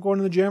 especially if I'm going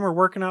to the gym or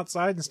working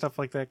outside and stuff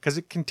like that, because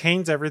it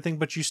contains everything,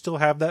 but you still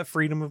have that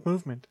freedom of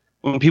movement.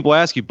 When people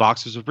ask you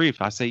boxers or briefs,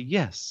 I say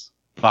yes,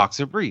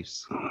 boxer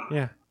briefs.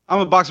 Yeah, I'm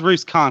a boxer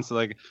briefs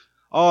constantly. Like,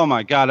 oh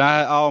my god,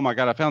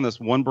 I found this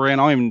one brand.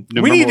 I don't even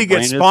remember. We need to what get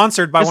brand it is.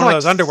 sponsored by It's one like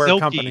of those underwear silky.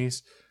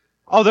 companies.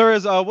 Oh, there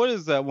is. What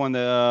is that one?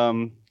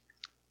 That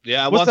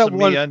Yeah, I What's want that some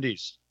one-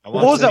 MeUndies.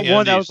 what was that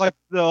one that was like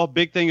the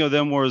big thing of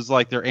them was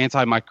like they're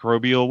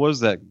antimicrobial? What was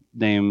that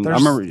name? I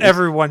remember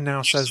Everyone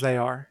now says they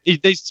are.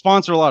 they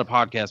sponsor a lot of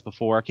podcasts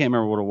before. I can't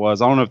remember what it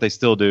was. I don't know if they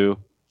still do.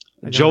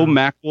 I don't Joe know.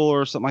 Mackle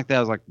or something like that. I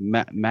was like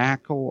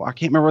Mackle. I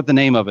can't remember what the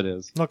name of it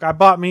is. Look, I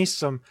bought me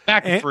some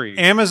Mac-free.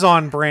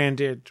 Amazon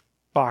branded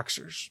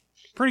boxers.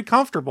 Pretty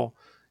comfortable.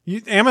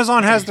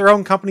 Amazon has their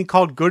own company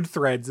called Good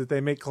Threads that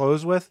they make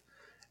clothes with,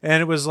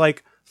 and it was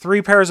like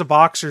 3 pairs of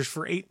boxers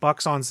for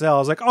 $8 on sale. I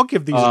was like, I'll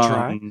give these a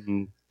try.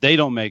 They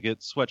don't make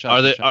it.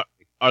 Sweatshop.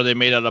 Are they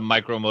made out of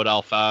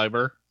micromodal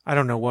fiber? I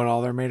don't know what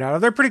all they're made out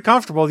of. They're pretty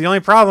comfortable. The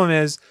only problem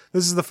is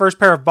this is the first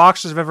pair of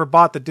boxers I've ever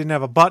bought that didn't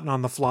have a button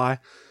on the fly.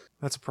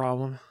 That's a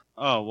problem.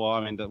 Oh, well,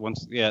 I mean, that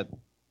once, yeah.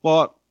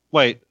 Well,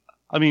 wait.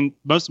 I mean,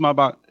 most of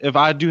my if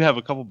I do have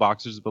a couple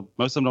boxers, but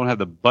most of them don't have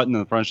the button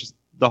in the front. It's just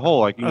the hole.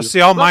 Like,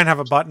 all mine have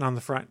a button on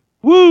the front.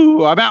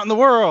 Woo! I'm out in the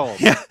world.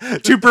 Yeah,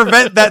 to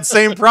prevent that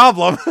same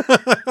problem.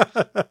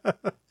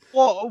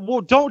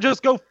 Well, don't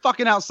just go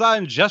fucking outside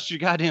and adjust your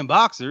goddamn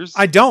boxers.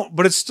 I don't,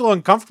 but it's still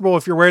uncomfortable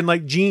if you're wearing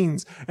like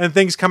jeans and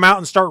things come out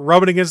and start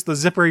rubbing against the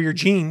zipper of your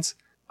jeans.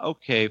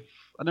 Okay,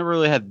 I never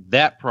really had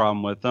that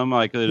problem with them.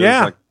 Like,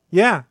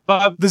 yeah.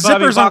 But the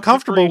zipper's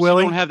uncomfortable, briefs,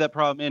 Willie. You don't have that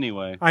problem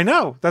anyway. I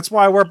know. That's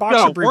why I wear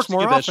boxer briefs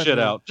more often. Get that shit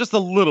out. Just a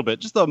little bit.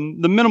 Just the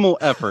minimal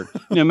effort.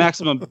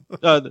 Maximum.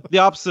 The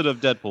opposite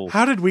of Deadpool.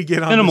 How did we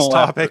get on minimal this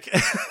topic?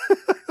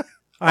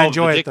 I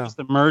enjoy it though. Just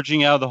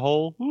emerging out of the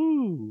hole.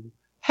 Woo.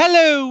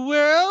 Hello,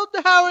 world.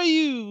 How are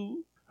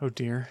you? Oh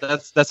dear.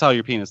 That's how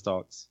your penis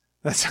talks.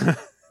 That's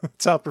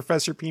how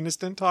Professor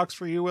Peniston talks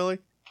for you, Willie.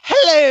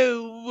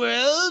 Hello,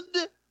 world.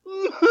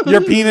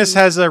 Your penis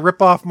has a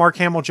rip-off Mark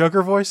Hamill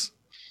Joker voice.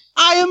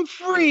 I am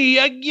free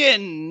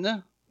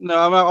again. No,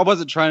 I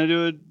wasn't trying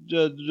to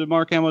do a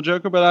Mark Hamill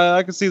Joker, but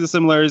I can see the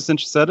similarities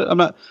since you said it. I'm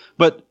not,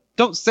 but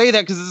don't say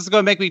that because this is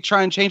going to make me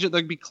try and change it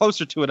to be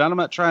closer to it. I'm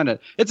not trying to.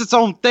 It's its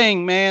own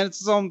thing, man.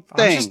 It's its own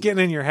thing. I'm just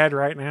getting in your head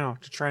right now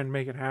to try and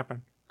make it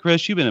happen.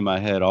 Chris, you've been in my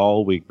head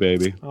all week,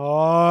 baby.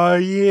 Oh,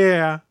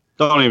 yeah.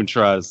 Don't even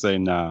try to say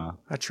nah.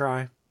 I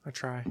try.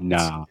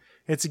 Nah.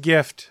 It's a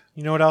gift.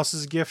 You know what else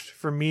is a gift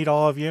from me to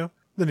all of you?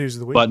 The news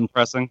of the week. Button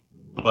pressing.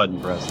 Live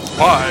from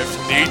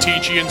the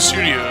ATGN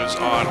studios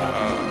on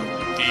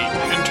the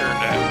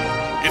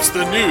internet. It's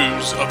the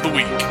news of the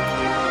week.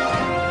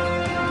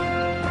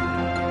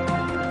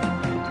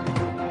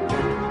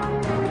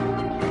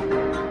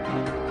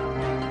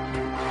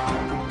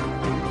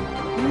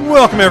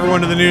 Welcome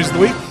everyone to the news of the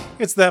week.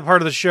 It's that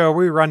part of the show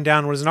where we run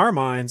down what is in our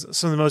minds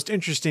some of the most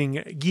interesting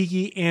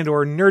geeky and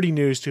or nerdy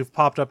news to have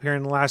popped up here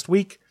in the last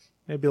week,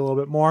 maybe a little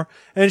bit more,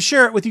 and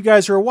share it with you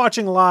guys who are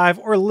watching live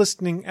or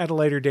listening at a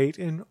later date,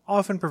 and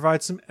often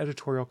provide some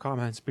editorial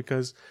comments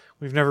because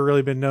we've never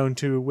really been known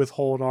to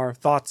withhold our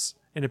thoughts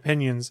and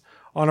opinions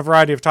on a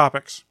variety of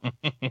topics. I'm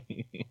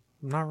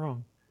not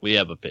wrong. We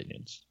have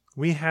opinions.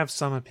 We have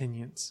some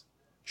opinions.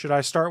 Should I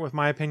start with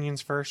my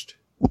opinions first?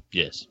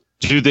 Yes.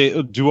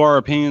 Do our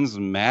opinions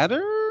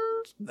matter?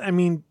 I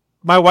mean,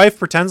 my wife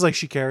pretends like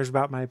she cares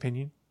about my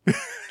opinion.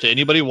 To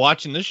anybody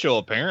watching this show,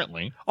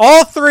 apparently.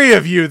 All 3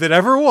 of you that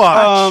ever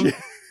watch.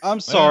 I'm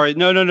sorry.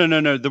 No.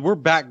 We're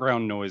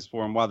background noise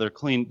for them while they're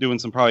doing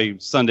some probably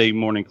Sunday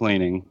morning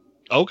cleaning.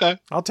 Okay.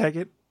 I'll take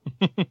it.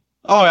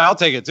 Oh, yeah, I'll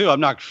take it too. I'm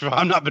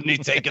not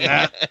beneath taking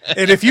that.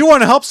 And if you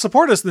want to help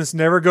support us in this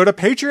endeavor, go to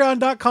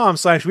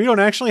patreon.com/ we don't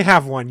actually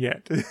have one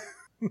yet.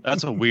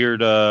 That's a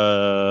weird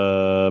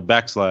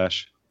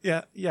backslash.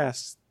 Yeah,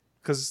 yes.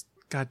 Because,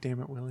 God damn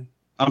it, Willie.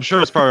 I'm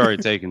sure it's probably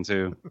already taken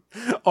too.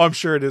 Oh, I'm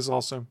sure it is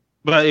also.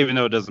 But even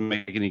though it doesn't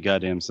make any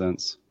goddamn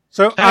sense.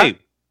 So, hey,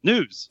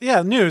 news.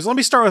 Yeah, news. Let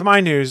me start with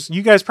my news.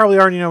 You guys probably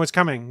already know what's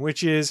coming,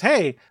 which is,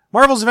 hey,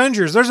 Marvel's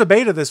Avengers, there's a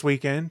beta this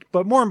weekend,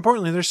 but more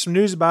importantly, there's some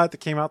news about it that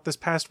came out this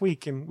past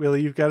week, and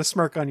Willie, you've got a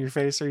smirk on your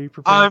face. Are you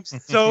prepared? I'm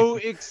so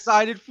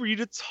excited for you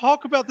to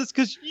talk about this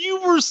because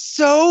you were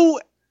so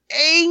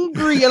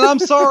angry, and I'm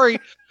sorry.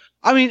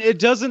 I mean, it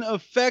doesn't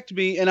affect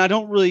me, and I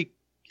don't really,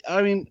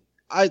 I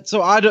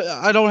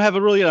don't have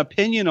really an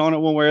opinion on it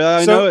one way.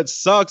 I know it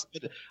sucks,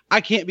 but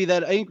I can't be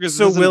that angry because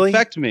it doesn't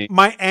affect me.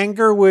 My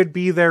anger would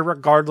be there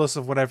regardless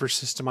of whatever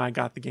system I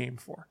got the game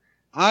for.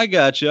 I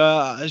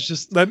gotcha. It's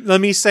just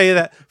let me say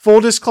that, full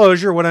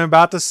disclosure, what I'm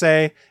about to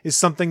say is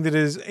something that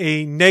is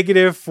a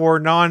negative for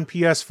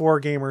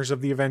non-PS4 gamers of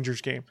the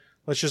Avengers game.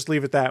 Let's just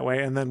leave it that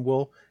way, and then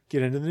we'll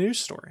get into the news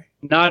story.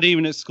 Not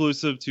even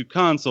exclusive to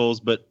consoles,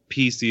 but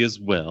PC as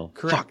well.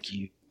 Correct. Fuck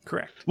you.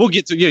 Correct. We'll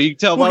get to you can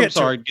tell. I'm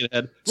sorry. Get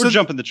ahead. We're So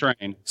jumping the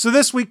train. So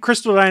this week,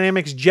 Crystal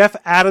Dynamics' Jeff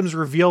Adams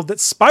revealed that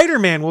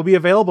Spider-Man will be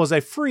available as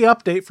a free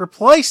update for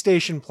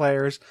PlayStation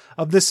players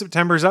of this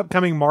September's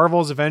upcoming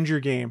Marvel's Avenger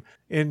game,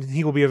 and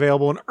he will be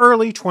available in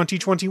early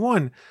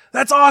 2021.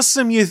 That's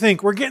awesome, you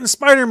think? We're getting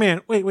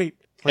Spider-Man. Wait.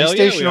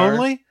 PlayStation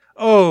only?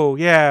 Oh,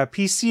 yeah.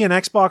 PC and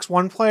Xbox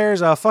One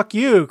players? Fuck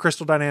you,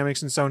 Crystal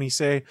Dynamics and Sony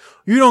say.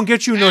 You don't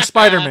get you no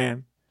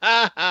Spider-Man.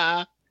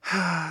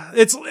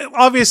 It's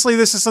obviously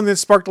this is something that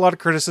sparked a lot of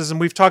criticism.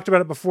 We've talked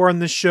about it before on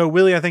this show.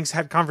 Willie, I think, has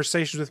had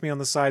conversations with me on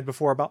the side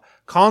before about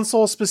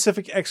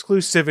console-specific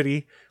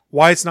exclusivity,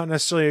 why it's not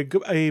necessarily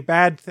a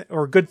bad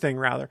or good thing,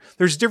 rather.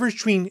 There's a difference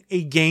between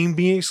a game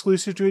being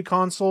exclusive to a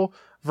console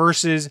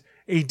versus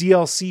a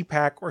DLC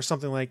pack or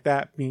something like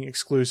that being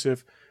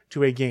exclusive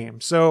to a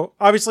game. So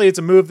obviously it's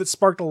a move that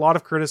sparked a lot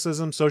of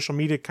criticism. Social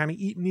media kind of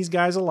eating these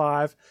guys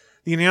alive.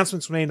 The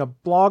announcements were made in a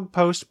blog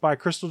post by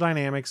Crystal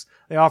Dynamics.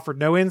 They offered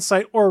no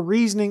insight or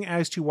reasoning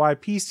as to why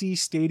PC,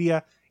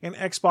 Stadia, and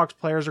Xbox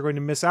players are going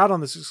to miss out on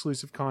this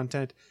exclusive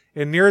content.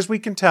 And near as we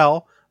can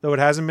tell, though it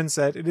hasn't been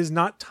said, it is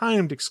not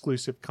timed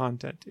exclusive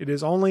content. It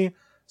is only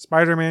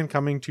Spider-Man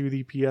coming to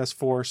the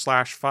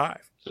PS4/5.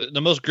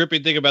 The most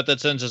gripping thing about that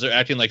sentence is they're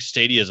acting like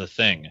Stadia is a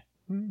thing.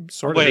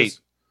 Sort of. Wait,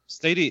 Is.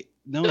 Stadia?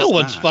 No, No it's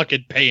one's not.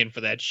 fucking paying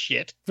for that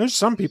shit. There's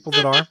some people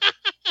that are.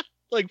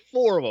 Like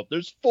 4 of them.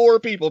 There's 4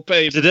 people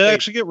paying. Did it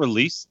actually get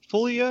released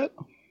fully yet?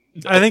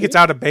 I think it's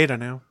out of beta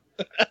now.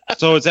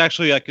 So it's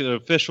actually like an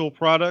official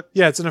product.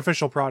 Yeah, it's an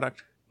official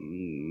product.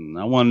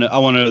 I want to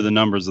know the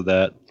numbers of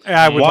that.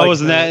 Yeah, I would Why like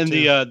wasn't to know that in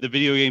too. the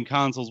video game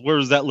consoles? Where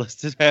is that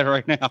listed at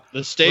right now?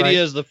 The Stadia Right.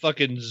 is the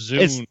fucking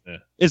Zoom.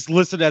 It's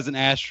listed as an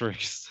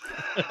asterisk.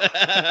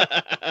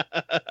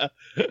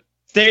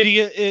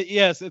 Stadia,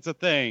 yes, it's a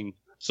thing.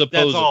 That's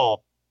Supposedly.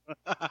 all.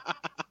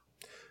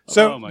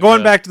 So Oh my going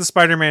God. back to the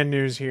Spider-Man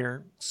news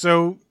here.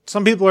 So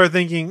some people are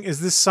thinking, is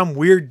this some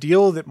weird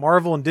deal that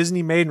Marvel and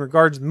Disney made in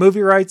regards to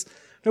movie rights?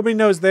 Nobody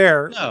knows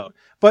there. No.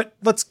 But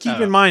let's keep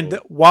in mind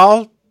that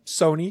while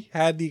Sony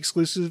had the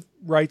exclusive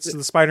rights to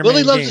the Spider-Man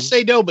Willie loves game, to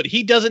say no, but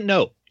he doesn't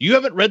know. You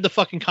haven't read the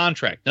fucking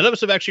contract. None of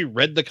us have actually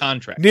read the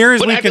contract. Near as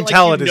Quit we acting can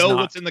tell, you it is know not.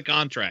 what's in the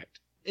contract.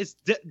 It's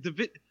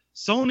the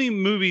Sony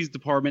movies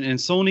department and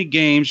Sony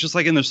games, just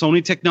like in the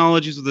Sony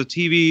technologies with the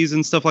TVs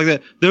and stuff like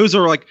that. Those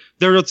are like,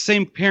 they're the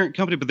same parent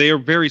company, but they are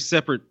very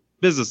separate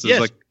businesses.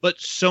 Yes, Like but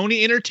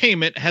Sony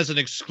Entertainment has an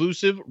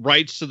exclusive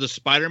rights to the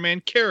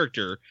Spider-Man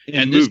character, in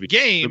and movies, this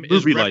game the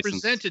is movie license.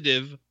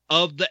 representative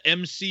of the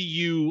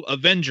MCU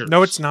Avengers.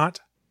 no, it's not.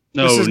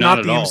 No, This is not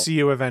at the all.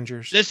 MCU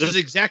Avengers. This is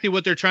exactly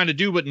what they're trying to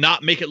do, but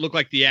not make it look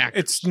like the actors.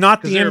 It's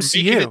not the 'Cause they're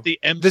MCU. making it the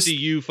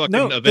MCU fucking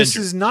No, Avengers. this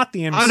is not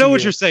the MCU. I know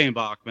what you're saying,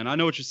 Bachman. I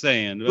know what you're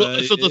saying. Well,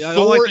 so the I don't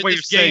Thor like the in way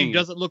this you're game saying it.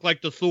 doesn't look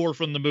like the Thor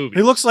from the movie.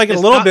 It looks like it a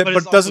It's little not, bit, but but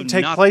it's it doesn't also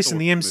take not place Thor in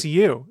the movie.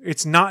 MCU.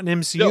 It's not an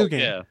MCU No, game.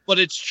 Yeah. But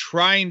it's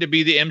trying to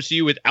be the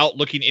MCU without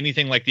looking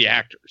anything like the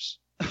actors.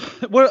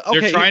 Well, okay,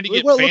 They're trying to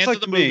get well, it looks fans like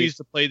of the to me- movies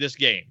to play this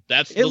game.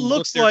 That's It the look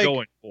looks they're like-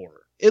 going for.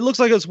 It looks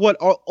like it's what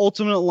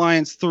Ultimate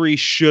Alliance 3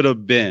 should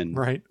have been.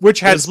 Right.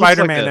 Which had This looks like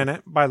Spider-Man a- in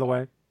it, by the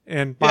way.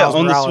 And Yeah, Miles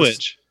on Morales. the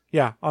Switch.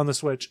 Yeah, on the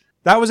Switch.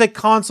 That was a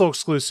console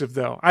exclusive,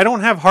 though. I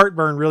don't have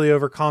heartburn really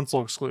over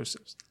console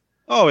exclusives.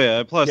 Oh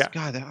yeah. Plus, Yeah.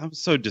 God, I'm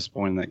so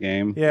disappointed in that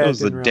game. Yeah, it it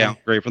was a didn't really.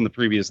 downgrade from the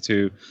previous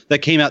 2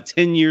 that came out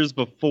 10 years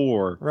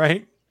before.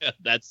 Right?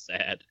 That's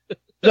sad.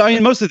 I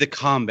mean, mostly the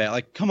combat.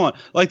 Like, come on.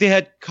 Like they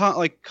had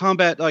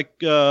combat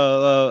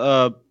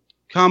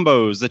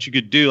combos that you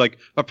could do, like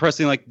by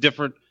pressing like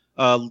different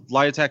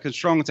light attack and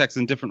strong attacks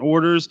in different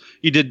orders.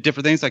 You did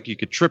different things, like you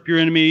could trip your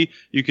enemy,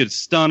 you could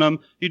stun them,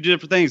 you did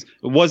different things.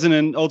 It wasn't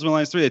in Ultimate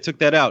Alliance 3. They took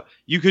that out.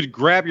 You could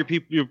grab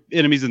your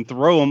enemies and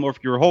throw them, or if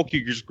you're Hulk,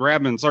 you could just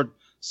grab them and start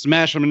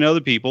smashing them into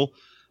other people.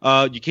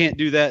 You can't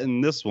do that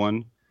in this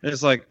one.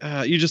 It's like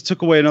you just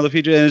took away another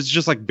feature, and it's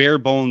just like bare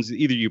bones.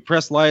 Either you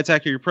press light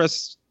attack or you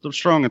press the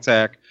strong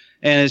attack,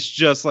 and it's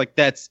just like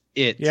that's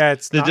it. Yeah,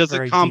 it's It not doesn't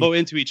very combo deep.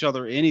 into each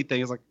other or anything.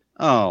 It's like,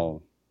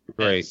 oh,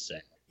 great. That's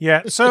sad.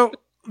 Yeah, so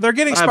they're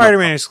getting I have no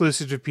Spider-Man problem.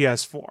 exclusive to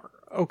PS4.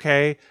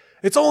 Okay.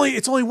 It's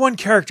only one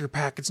character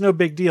pack. It's no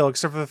big deal,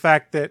 except for the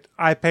fact that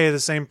I pay the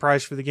same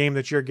price for the game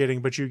that you're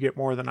getting, but you get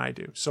more than I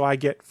do. So I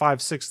get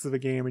 5/6 of the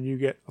game and you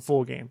get a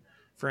full game,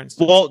 for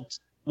instance.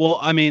 Well,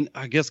 I mean,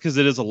 I guess because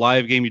it is a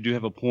live game, you do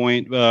have a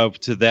point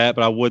to that.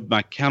 But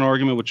my counter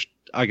argument, which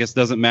I guess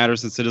doesn't matter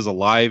since it is a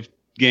live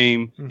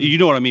game. Mhm. You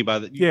know what I mean by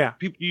that. Yeah.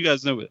 You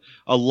guys know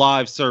a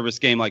live service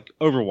game like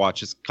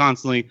Overwatch is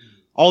constantly,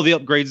 all the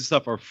upgrades and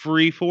stuff are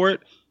free for it,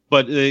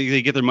 but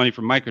they get their money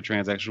from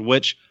microtransactions,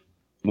 which,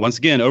 once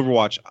again,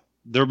 Overwatch,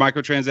 their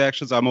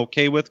microtransactions I'm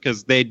okay with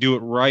because they do it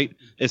right.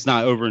 It's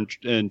not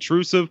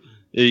intrusive.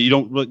 You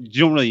don't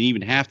really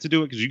even have to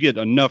do it because you get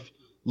enough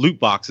loot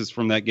boxes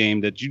from that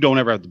game that you don't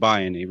ever have to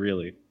buy any,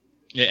 really.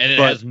 Yeah, and it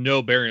But- has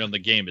no bearing on the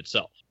game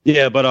itself.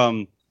 Yeah, but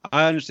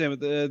I understand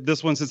with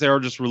this one, since they are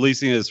just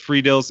releasing it as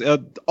free DLC.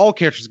 All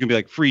characters can be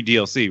like free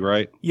DLC,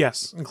 right?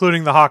 Yes,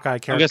 including the Hawkeye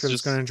character that's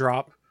just- going to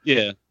drop.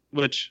 Yeah,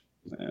 which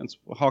it's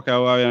Hawkeye.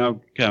 I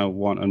kind of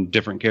want a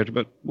different character,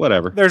 but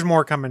whatever. There's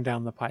more coming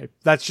down the pipe.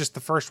 That's just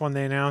the first one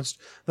they announced.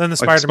 Then the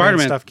Like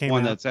Spider-Man stuff came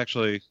one out. that's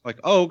actually like,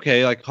 oh,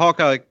 okay, like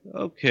Hawkeye, like,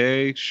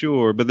 okay,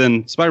 sure, but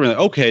then Spider-Man, like,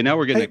 okay, now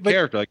we're getting Hey, a but-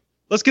 character. Like,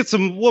 let's get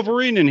some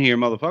Wolverine in here,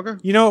 motherfucker.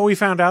 You know what we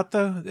found out,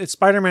 though?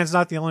 Spider-Man's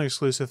not the only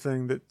exclusive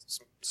thing that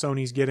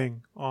Sony's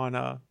getting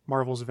on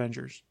Marvel's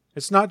Avengers.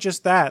 It's not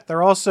just that.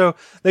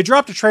 They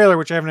dropped a trailer,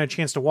 which I haven't had a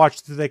chance to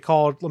watch, that they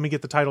called, let me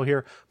get the title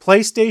here,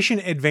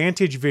 PlayStation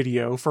Advantage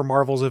Video for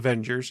Marvel's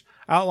Avengers,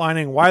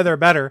 outlining why they're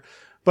better.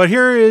 But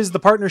here is the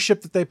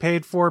partnership that they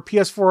paid for.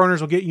 PS4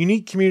 owners will get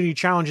unique community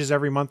challenges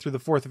every month through the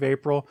 4th of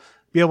April.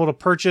 Be able to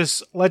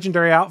purchase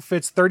legendary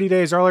outfits 30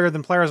 days earlier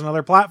than players on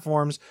other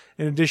platforms,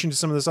 in addition to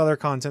some of this other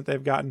content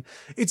they've gotten.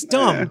 It's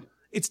dumb. Yeah.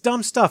 It's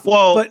dumb stuff.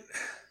 Well, but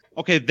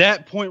Okay,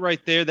 that point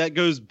right there, that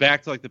goes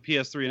back to like the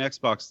PS3 and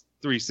Xbox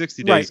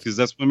 360 Right. days, because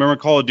that's, remember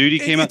Call of Duty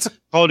came out. it's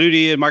Call of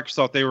Duty and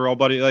Microsoft, they were all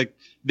buddy, like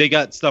they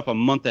got stuff a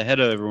month ahead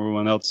of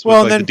everyone else.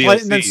 Well, with, and like, then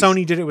the and then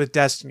DLCs. Sony did it with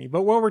Destiny.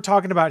 But what we're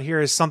talking about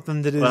here is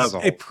something that Well, is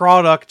that's a all.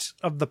 product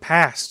of the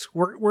past.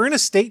 We're in a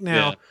state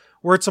now Yeah.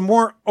 where it's a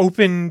more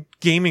open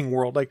gaming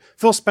world. Like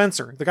Phil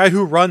Spencer, the guy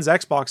who runs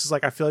Xbox, is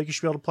like, I feel like you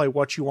should be able to play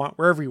what you want,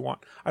 wherever you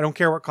want. I don't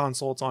care what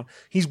console it's on.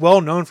 He's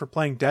well known for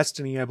playing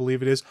Destiny, I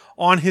believe it is,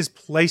 on his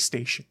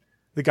PlayStation.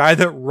 The guy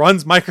that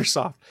runs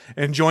Microsoft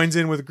and joins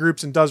in with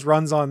groups and does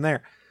runs on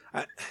there.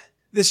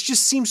 This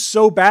just seems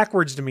so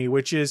backwards to me,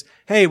 which is,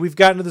 hey, we've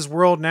gotten to this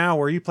world now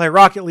where you play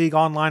Rocket League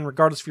online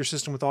regardless of your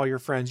system with all your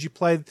friends. You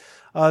play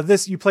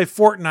you play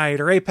Fortnite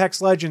or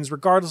Apex Legends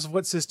regardless of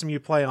what system you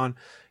play on.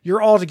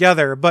 You're all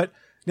together. But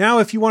now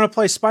if you want to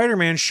play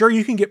Spider-Man, sure,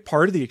 you can get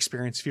part of the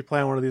experience if you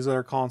play on one of these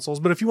other consoles.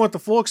 But if you want the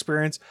full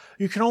experience,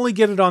 you can only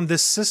get it on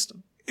this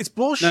system. It's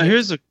bullshit. Now,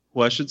 here's a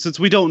question. Since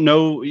we don't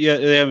know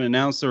yet, they haven't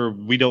announced, or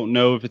we don't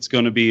know if it's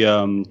going to be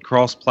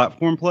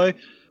cross-platform play,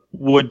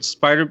 would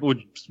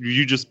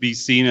you just be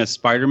seen as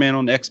Spider-Man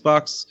on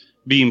Xbox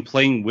being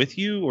playing with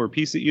you or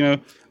PC? You know,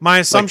 my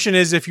assumption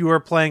is if you were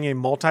playing a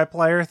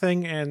multiplayer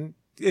thing and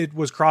it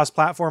was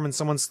cross-platform and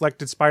someone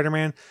selected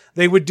Spider-Man,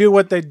 they would do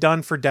what they'd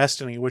done for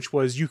Destiny, which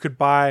was you could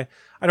buy,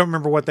 I don't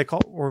remember what they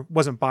called, or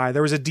wasn't buy,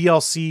 there was a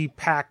DLC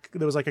pack,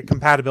 there was like a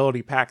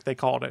compatibility pack, they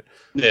called it.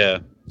 Yeah.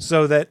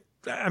 So that,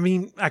 I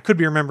mean, I could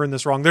be remembering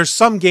this wrong. There's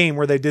some game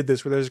where they did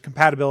this, where there's a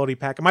compatibility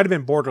pack. It might have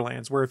been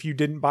Borderlands, where if you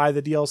didn't buy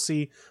the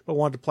DLC but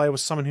wanted to play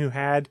with someone who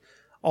had,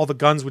 all the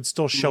guns would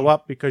still show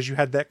up because you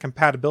had that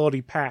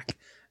compatibility pack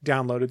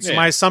downloaded. So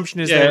my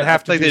assumption is they would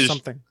have to do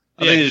something.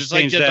 I think it's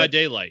like Dead by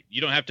Daylight.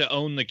 You don't have to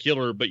own the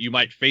killer, but you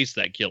might face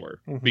that killer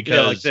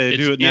because like they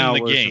do it now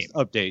in the game. It's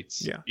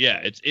updates. Yeah,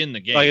 it's in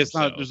the game. Like it's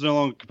not. There's no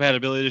longer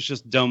compatibility. It's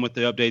just done with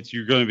the updates.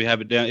 You're going to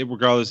have it down,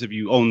 regardless if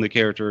you own the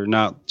character or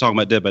not. Talking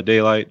about Dead by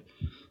Daylight,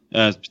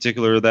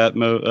 particular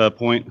that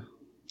point.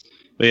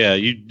 But yeah,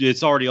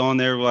 it's already on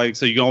there. Like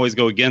so, you can always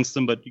go against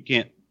them, but you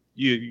can't.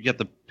 You get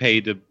to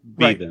pay to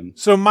be them.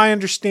 So my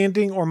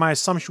understanding or my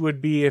assumption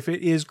would be if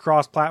it is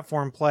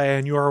cross-platform play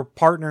and you are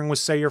partnering with,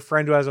 say, your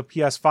friend who has a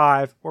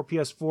PS5 or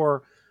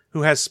PS4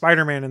 who has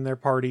Spider-Man in their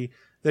party,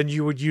 then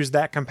you would use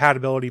that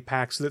compatibility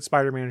pack so that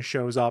Spider-Man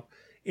shows up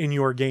in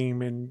your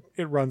game and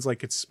it runs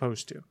like it's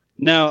supposed to.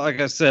 Now, like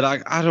I said,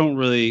 I don't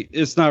really,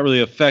 it's not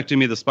really affecting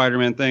me, the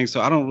Spider-Man thing, so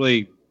I don't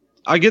really,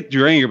 I get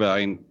your anger,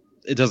 but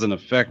it doesn't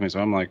affect me, so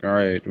I'm like, all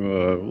right,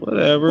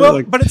 whatever.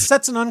 Well, but it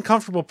sets an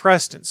uncomfortable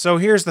precedent. So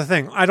here's the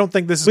thing. I don't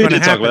think this is going to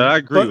happen. I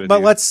agree with you.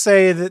 But let's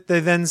say that they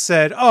then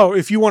said, oh,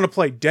 if you want to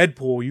play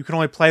Deadpool, you can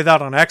only play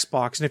that on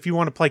Xbox. And if you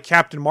want to play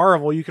Captain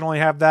Marvel, you can only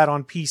have that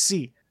on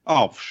PC.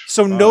 Oh,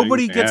 so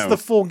nobody gets the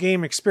full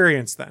game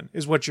experience then,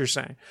 is what you're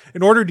saying.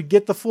 In order to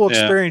get the full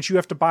experience, you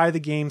have to buy the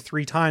game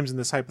 3 times in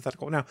this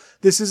hypothetical. Now,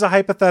 this is a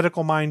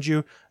hypothetical, mind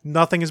you.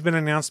 Nothing has been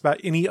announced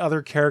about any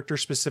other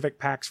character-specific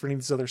packs for any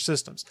of these other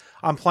systems.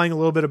 I'm playing a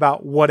little bit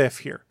about what if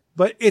here.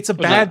 But it's a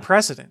bad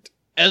precedent.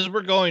 As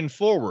we're going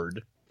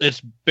forward, it's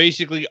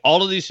basically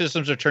all of these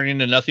systems are turning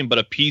into nothing but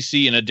a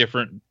PC in a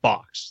different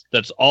box.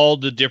 That's all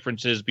the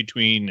differences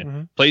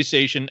between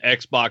PlayStation,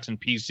 Xbox, and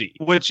PC.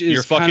 Which is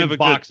your fucking kind of a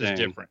box good thing. Is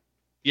different.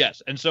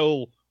 Yes, and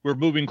so we're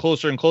moving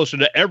closer and closer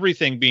to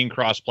everything being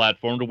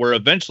cross-platform, to where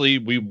eventually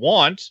we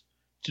want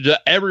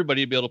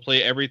everybody to be able to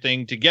play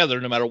everything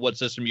together, no matter what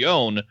system you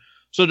own.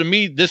 So to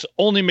me, this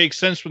only makes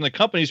sense from the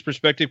company's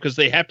perspective because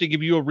they have to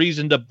give you a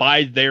reason to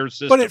buy their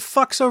system. But it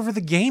fucks over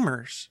the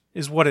gamers,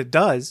 is what it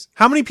does.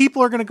 How many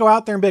people are going to go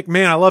out there and be like,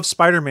 man, I love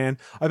Spider-Man.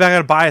 I got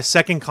to buy a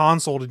second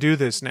console to do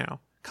this now.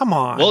 Come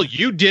on. Well,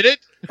 you did it.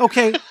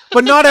 Okay,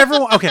 but not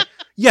everyone. Okay,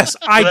 yes,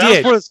 I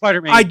did. For the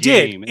Spider-Man I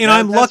did, game. and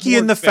I'm lucky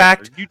in the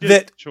fact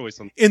that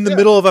in the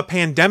middle of a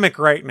pandemic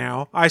right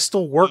now, I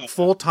still work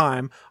full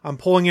time. I'm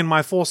pulling in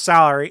my full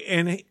salary,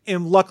 and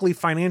am luckily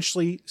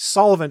financially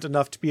solvent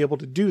enough to be able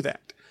to do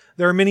that.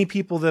 There are many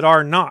people that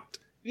are not.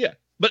 Yeah,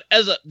 but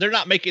they're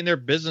not making their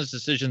business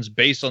decisions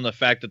based on the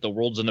fact that the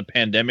world's in a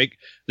pandemic.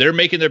 They're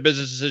making their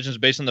business decisions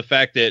based on the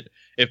fact that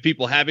if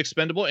people have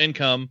expendable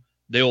income,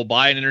 they will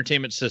buy an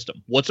entertainment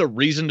system. What's a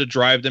reason to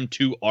drive them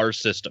to our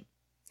system?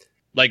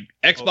 Like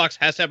Xbox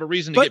has to have a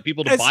reason to get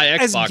people to buy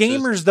Xboxes. As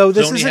gamers, though,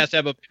 this Sony has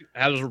to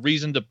have a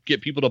reason to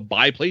get people to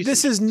buy PlayStation.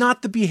 This is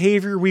not the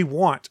behavior we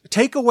want.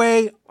 Take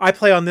away, I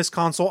play on this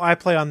console, I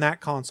play on that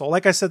console.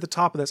 Like I said at the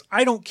top of this,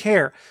 I don't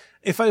care.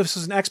 If this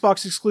was an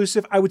Xbox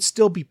exclusive, I would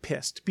still be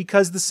pissed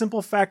because the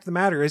simple fact of the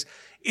matter is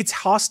it's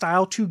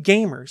hostile to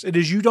gamers. It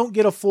is you don't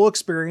get a full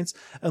experience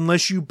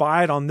unless you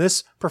buy it on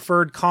this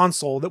preferred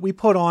console that we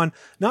put on,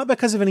 not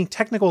because of any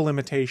technical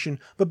limitation,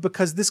 but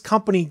because this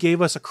company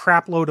gave us a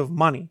crap load of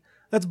money.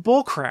 That's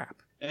bullcrap.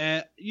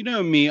 You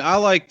know me, I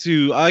like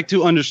to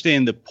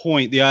understand the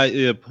point,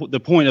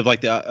 the point of like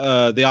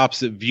the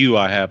opposite view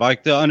I have. I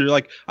like to I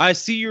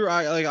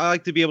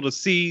like to be able to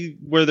see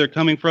where they're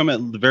coming from at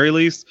the very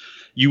least.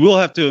 You will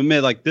have to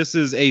admit, like, this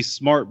is a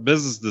smart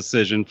business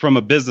decision from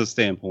a business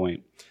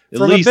standpoint.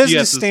 From a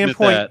business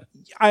standpoint,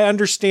 I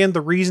understand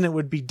the reason it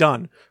would be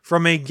done.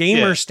 From a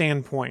gamer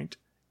standpoint,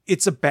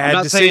 it's a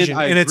bad decision,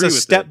 and it's a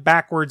step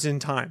backwards in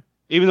time.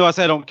 Even though I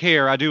say I don't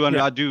care, I do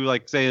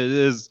like say it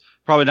is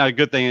probably not a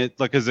good thing,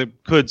 because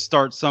it could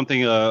start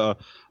something, a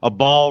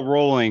ball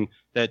rolling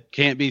that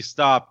can't be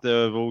stopped.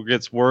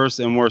 Gets worse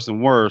and worse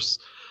and worse.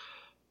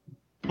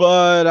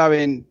 But I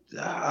mean,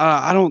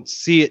 I don't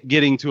see it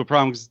getting to a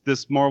problem because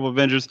this Marvel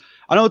Avengers.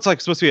 I know it's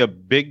like supposed to be a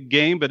big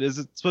game, but is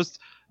it supposed?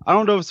 I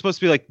don't know if it's supposed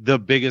to be like the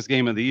biggest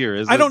game of the year.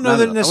 Is I don't know it?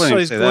 that it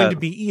necessarily is going that. to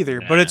be either,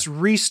 but it's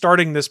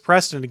restarting this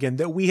precedent again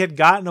that we had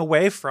gotten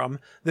away from,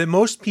 that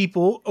most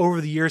people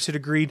over the years had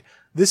agreed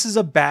this is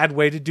a bad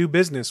way to do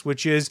business,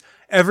 which is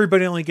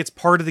everybody only gets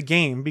part of the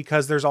game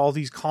because there's all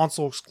these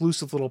console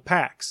exclusive little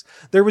packs.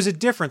 There was a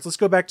difference. Let's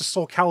go back to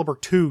Soul Calibur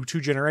 2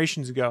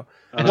 generations ago.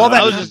 I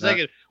was just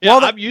thinking,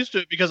 I'm used to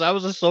it because I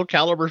was a Soul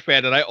Calibur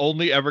fan and I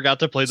only ever got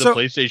to play the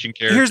PlayStation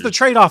characters. Here's the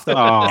trade-off,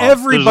 though.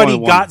 Everybody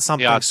got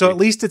something, so at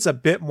least it's a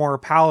bit more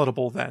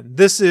palatable then.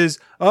 This is,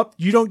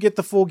 you don't get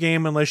the full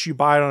game unless you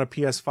buy it on a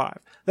PS5.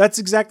 That's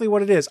exactly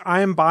what it is.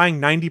 I am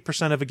buying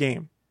 90% of a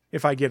game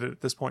if I get it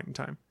at this point in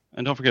time.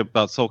 And don't forget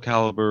about Soul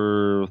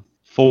Calibur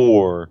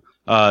 4,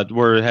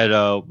 where it had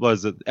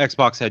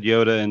Xbox had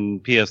Yoda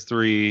and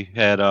PS3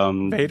 had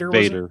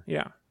Vader.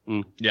 Yeah.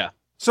 Yeah.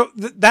 So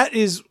that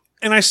is,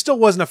 and I still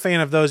wasn't a fan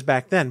of those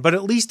back then, but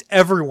at least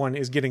everyone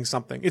is getting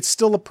something. It's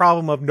still a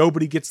problem of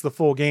nobody gets the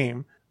full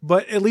game,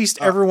 but at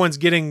least everyone's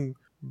getting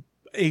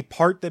a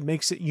part that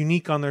makes it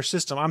unique on their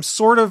system.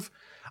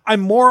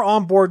 I'm more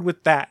on board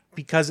with that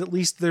because at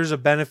least there's a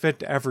benefit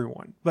to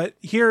everyone. But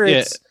here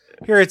it's,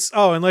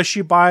 unless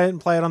you buy it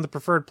and play it on the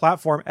preferred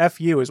platform, F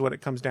you is what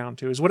it comes down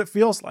to, is what it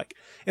feels like.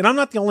 And I'm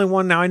not the only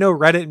one. Now, I know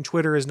Reddit and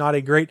Twitter is not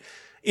a great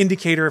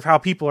indicator of how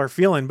people are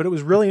feeling, but it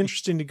was really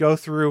interesting to go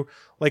through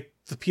like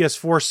the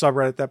PS4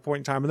 subreddit at that point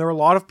in time. And there were a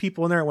lot of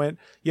people in there that went,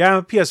 yeah, I'm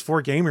a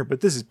PS4 gamer, but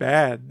this is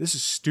bad. This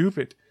is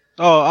stupid.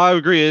 Oh, I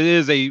agree.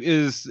 It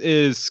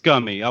is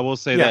scummy. I will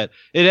say that.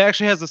 It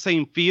actually has the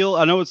same feel.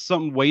 I know it's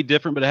something way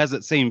different, but it has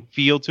that same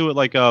feel to it.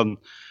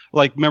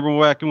 Like remember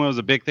back when it was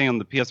a big thing on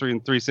the PS3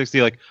 and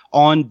 360, like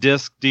on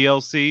disc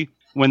DLC,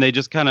 when they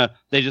just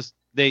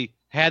they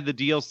had the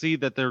DLC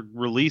that they're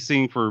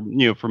releasing for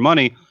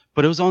money,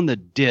 but it was on the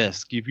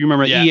disc. If you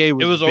remember, EA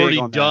was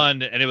already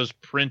done and it was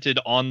printed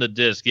on the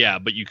disc. Yeah,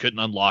 but you couldn't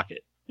unlock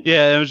it.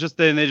 Yeah, it was just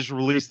then they just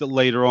released it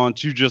later on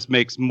to just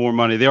make more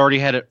money. They already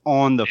had it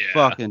on the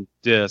fucking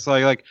disc.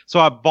 So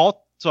I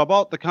bought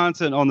the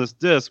content on this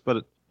disc,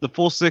 but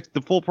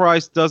the full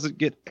price doesn't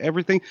get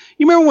everything.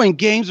 You remember when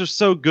games are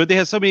so good? They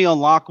had so many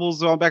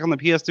unlockables back on the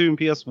PS2 and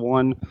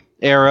PS1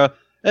 era.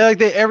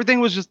 Everything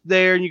was just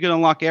there, and you could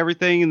unlock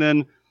everything. And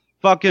then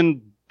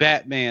fucking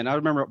Batman. I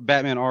remember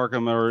Batman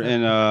Arkham,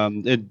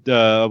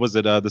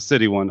 the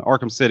city one,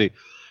 Arkham City.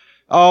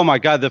 Oh my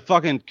god, the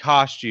fucking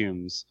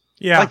costumes.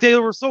 Yeah, like they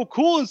were so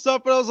cool and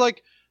stuff. But I was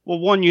like, well,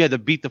 one, you had to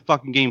beat the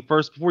fucking game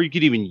first before you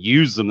could even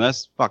use them.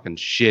 That's fucking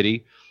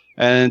shitty.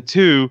 And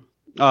two,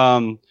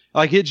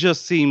 it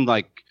just seemed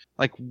like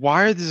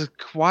why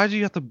do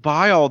you have to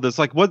buy all this?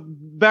 Like, what,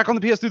 back on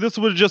the PS2, this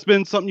would have just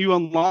been something you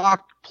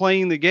unlock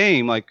playing the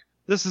game. Like,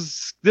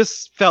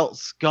 this felt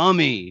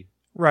scummy.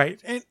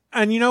 Right.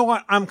 And you know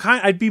what?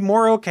 I'd be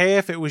more okay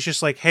if it was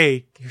just like,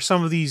 hey, here's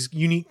some of these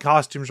unique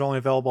costumes are only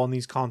available on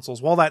these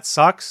consoles. While that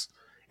sucks,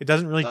 it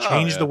doesn't really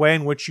change the way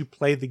in which you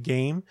play the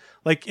game.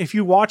 Like, if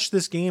you watch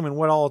this game and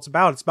what all it's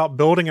about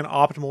building an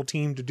optimal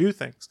team to do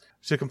things,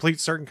 to complete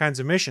certain kinds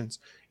of missions.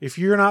 If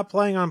you're not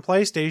playing on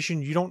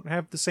PlayStation, you don't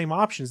have the same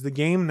options. The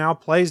game now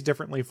plays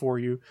differently for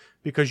you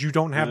because you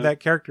don't have that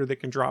character that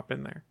can drop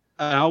in there.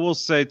 And I will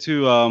say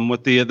too,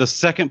 with the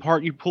second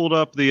part you brought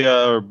up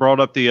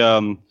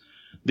the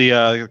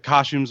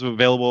costumes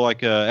available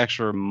like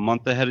extra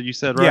month ahead of, you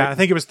said, right? Yeah, I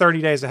think it was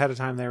 30 days ahead of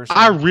time they were saying.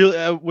 I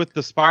really with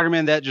the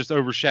Spider-Man, that just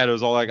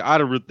overshadows all. Like I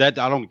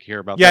don't care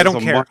about that. Yeah, I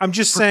don't care. I'm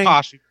just saying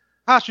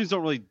costumes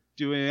don't really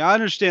do anything. I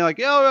understand,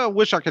 like, I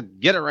wish I could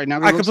get it right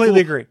now. I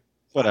completely agree.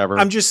 Whatever.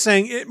 I'm just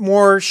saying it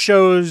more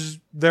shows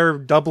they're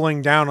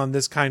doubling down on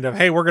this kind of,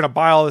 hey, we're going to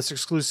buy all this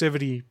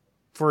exclusivity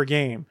for a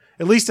game.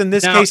 At least in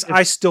this case,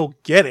 I still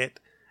get it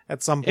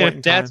at some point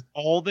in time. If that's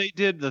all they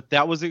did,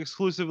 that was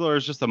exclusive, or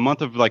it's just a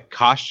month of like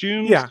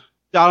costumes. Yeah.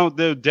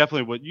 They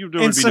definitely would. You would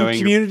and be some knowing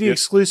community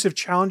exclusive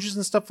challenges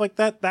and stuff like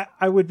that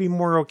I would be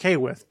more okay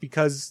with,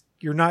 because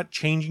you're not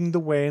changing the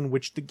way in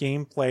which the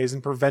game plays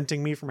and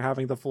preventing me from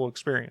having the full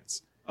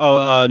experience.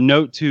 Oh,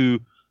 note to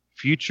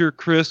future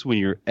Chris, when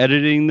you're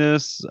editing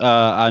this,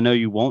 I know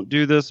you won't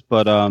do this,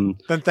 but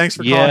then thanks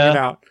for calling it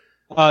out.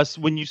 So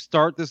when you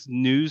start this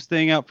news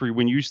thing out,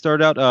 when you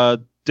start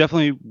out,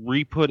 definitely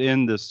re-put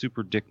in the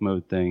super dick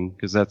mode thing,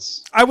 because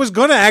that's. I was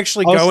gonna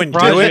actually go and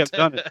do it.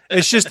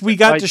 It's just we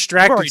got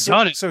distracted.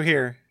 So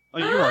here. Oh,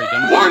 you've already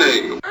done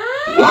it.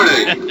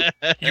 Warning!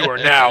 You are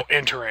now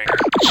entering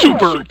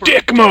super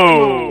dick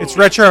mode. It's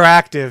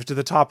retroactive to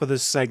the top of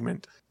this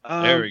segment.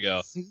 There we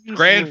go.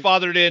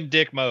 Grandfathered in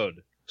dick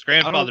mode. It's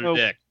grandfathered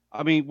dick.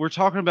 I mean, we're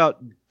talking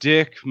about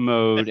dick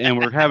mode, and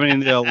we're having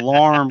the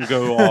alarm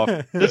go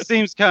off. This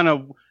seems kind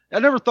of. I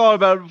never thought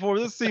about it before.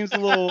 This seems a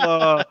little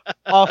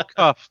off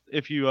cuff,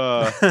 if you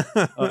know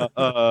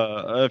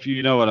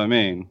what I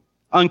mean.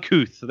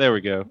 Uncouth. There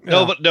we go.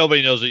 No, but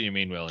nobody knows what you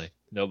mean, Willie.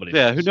 Nobody.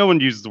 Yeah, knows. no one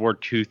uses the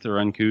word couth or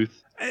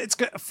uncouth. It's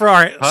good for all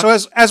right. Huh?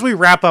 So as we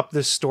wrap up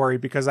this story,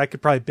 because I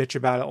could probably bitch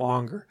about it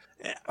longer.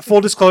 Full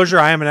disclosure: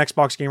 I am an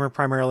Xbox gamer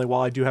primarily,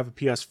 while I do have a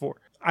PS4.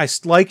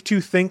 like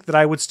to think that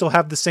I would still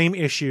have the same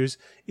issues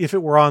if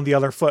it were on the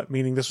other foot,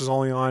 meaning this was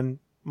only on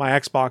my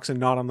Xbox and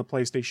not on the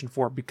PlayStation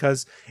 4,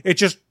 because it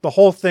just, the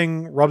whole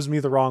thing rubs me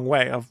the wrong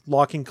way of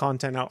locking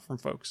content out from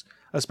folks,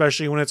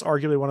 especially when it's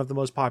arguably one of the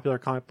most popular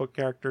comic book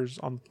characters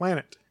on the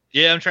planet.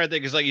 Yeah, I'm trying to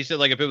think, because like you said,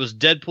 like if it was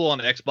Deadpool on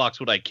Xbox,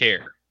 would I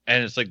care?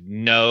 And it's like,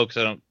 no,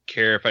 because I don't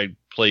care if I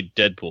played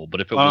Deadpool.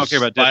 But if it was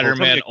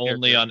Spider-Man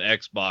only on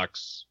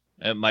Xbox,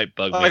 it might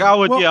bug me. Like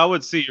I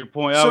would see your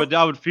point. So,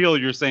 I would feel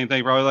your same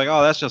thing. Probably like,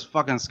 oh, that's just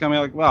fucking scummy.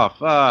 Like, wow,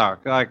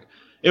 fuck. Like,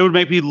 it would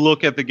make me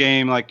look at the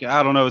game like,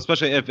 I don't know.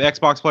 Especially if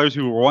Xbox players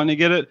who were wanting to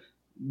get it,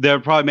 they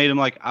would probably made him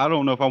like, I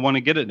don't know if I want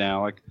to get it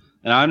now. Like,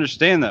 and I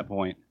understand that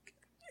point.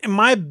 And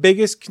my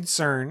biggest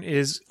concern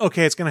is,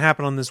 okay, it's going to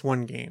happen on this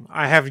one game.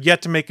 I have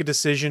yet to make a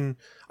decision.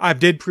 I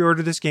did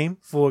pre-order this game,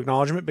 full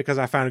acknowledgement, because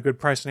I found a good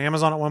price on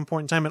Amazon at one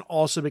point in time, and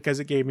also because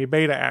it gave me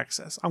beta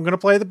access. I'm going to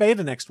play the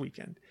beta next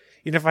weekend.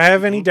 And if I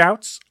have any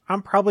doubts,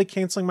 I'm probably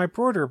canceling my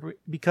pre-order,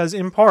 because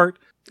in part,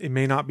 it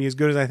may not be as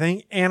good as I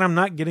think, and I'm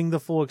not getting the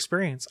full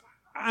experience.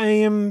 I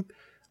am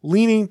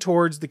leaning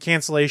towards the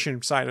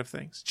cancellation side of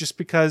things, just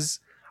because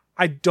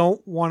I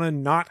don't want to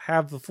not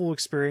have the full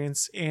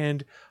experience,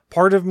 and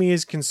part of me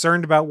is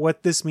concerned about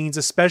what this means,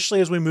 especially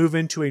as we move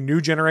into a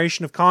new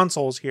generation of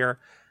consoles here,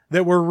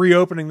 that we're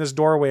reopening this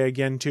doorway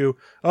again to,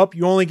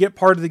 you only get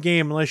part of the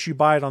game unless you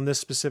buy it on this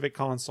specific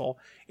console.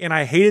 And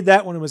I hated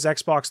that when it was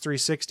Xbox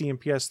 360 and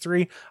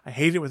PS3. I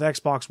hate it with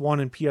Xbox One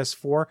and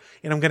PS4.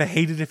 And I'm going to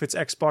hate it if it's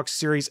Xbox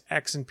Series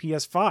X and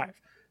PS5.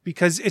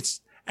 Because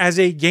it's, as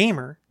a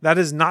gamer, that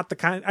is not the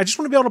kind... I just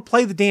want to be able to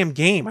play the damn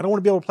game. I don't want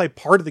to be able to play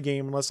part of the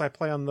game unless I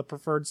play on the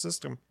preferred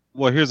system.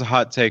 Well, here's a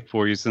hot take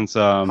for you since...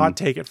 hot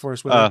take it for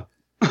us, Willie.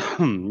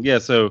 Yeah,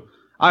 so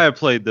I have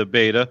played the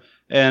beta,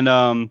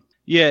 and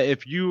yeah,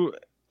 if you...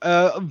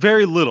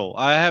 very little.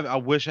 I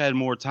wish I had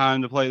more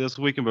time to play this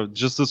weekend, but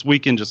just this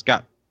weekend just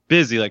got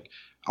busy. Like,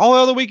 all the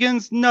other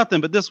weekends,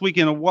 nothing. But this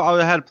weekend,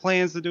 I had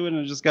plans to do it, and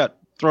it just got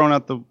thrown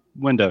out the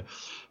window.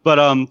 But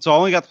so I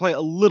only got to play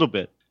a little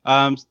bit.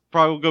 Probably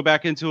will go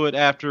back into it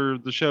after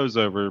the show's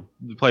over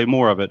to play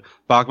more of it.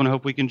 Bachman, I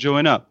hope we can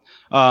join up.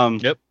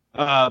 Yep.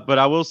 But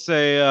I will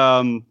say,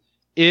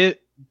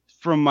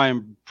 from my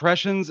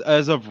impressions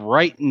as of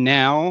right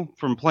now,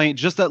 from playing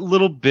just that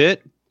little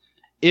bit,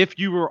 if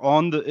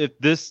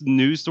this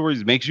news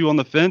story makes you on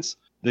the fence,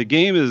 the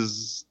game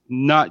is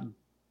not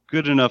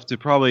good enough to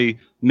probably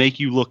make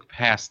you look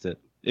past it.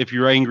 If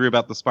you're angry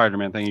about the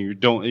Spider-Man thing,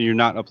 you're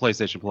not a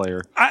PlayStation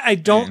player. I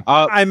don't.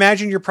 I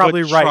imagine you're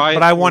probably right,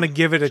 but I want to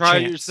give it a chance. Try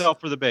it yourself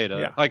for the beta.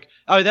 Yeah. Like,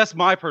 that's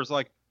my personal.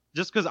 Like,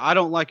 just because I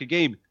don't like a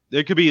game,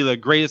 it could be the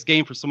greatest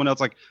game for someone else.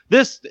 Like,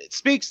 this it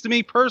speaks to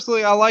me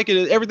personally. I like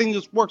it. Everything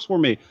just works for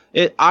me.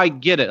 I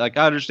get it. Like,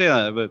 I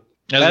understand that.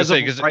 But as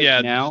of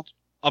right now,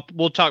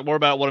 we'll talk more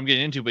about what I'm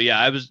getting into. But yeah,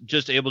 I was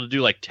just able to do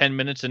like 10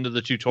 minutes into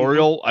the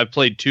tutorial. Mm-hmm.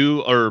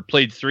 I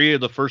played 3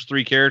 of the first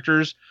 3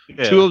 characters.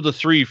 Yeah. 2 of the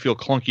 3 feel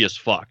clunky as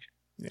fuck.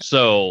 Yeah.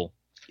 So,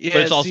 yeah,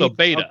 but it's also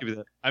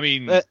beta. I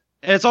mean,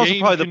 it's also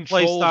probably the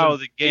play style of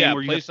the game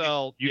where you used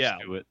to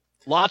it.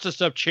 Lots of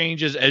stuff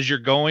changes as you're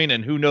going,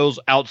 and who knows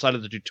outside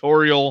of the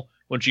tutorial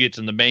once you get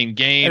to the main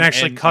game. And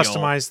actually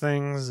customize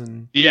things.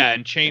 And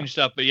change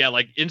stuff. But yeah,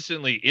 like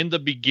instantly in the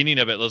beginning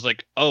of it, I was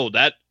like, oh,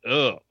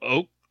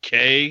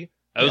 okay.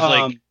 I was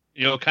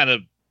like, kind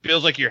of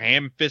feels like you're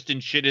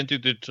ham-fisting shit into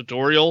the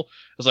tutorial.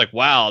 I was like,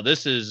 wow,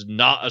 this is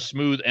not a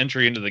smooth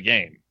entry into the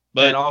game.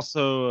 But and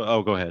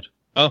also, go ahead.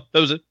 Oh, that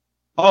was it.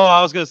 Oh,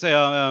 I was going to say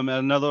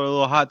another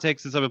little hot take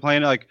since I've been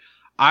playing it. Like,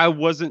 I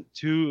wasn't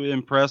too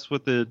impressed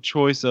with the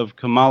choice of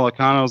Kamala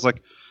Khan. I was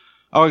like,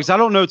 because I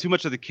don't know too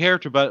much of the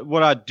character, but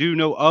what I do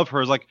know of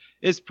her is like,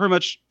 it's pretty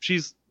much,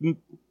 she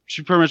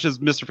pretty much is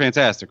Mr.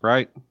 Fantastic,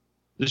 right?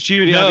 Does she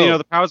have any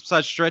other powers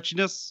besides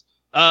stretchiness?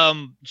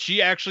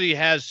 She actually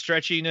has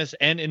stretchiness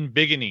and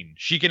embiggening.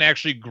 She can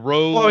actually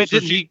grow. Oh, so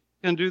she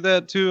can do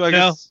that too. I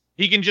guess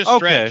he can just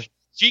stretch.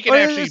 She can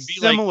actually be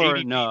similar like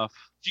 80 enough.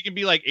 She can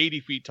be like 80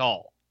 feet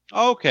tall.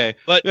 Okay,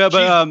 but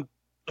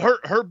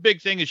her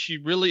big thing is she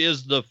really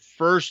is the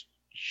first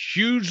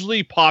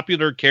hugely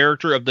popular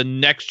character of the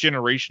next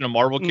generation of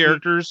Marvel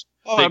characters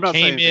that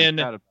came in.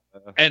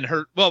 And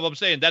I'm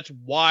saying that's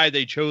why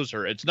they chose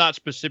her. It's not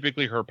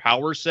specifically her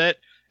power set.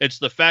 It's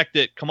the fact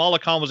that Kamala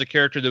Khan was a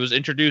character that was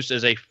introduced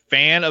as a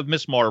fan of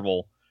Miss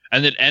Marvel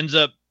and then ends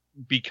up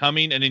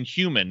becoming an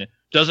Inhuman,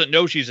 doesn't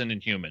know she's an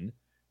Inhuman.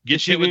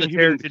 Gets hit with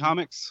the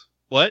comics?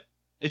 What?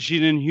 Is she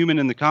an Inhuman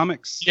in the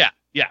comics? Yeah.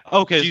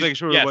 Okay, just making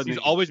sure. Yeah, she's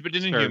always been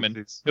an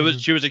Inhuman.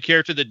 She was a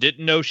character that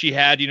didn't know she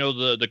had,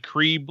 the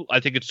Kree, I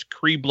think it's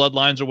Kree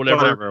bloodlines or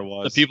whatever it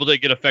was. The people that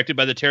get affected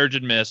by the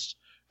Terrigen Mist,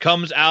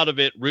 comes out of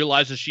it,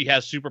 realizes she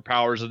has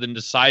superpowers, and then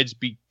decides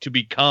to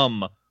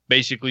become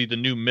basically the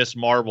new Miss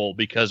Marvel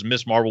because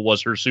Miss Marvel was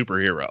her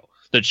superhero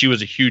that she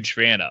was a huge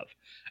fan of.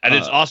 And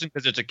it's awesome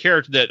because it's a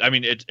character that, I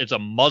mean, it's a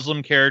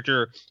Muslim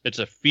character. It's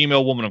a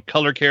female woman of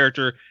color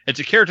character. It's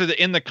a character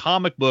that in the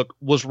comic book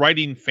was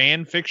writing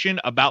fan fiction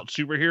about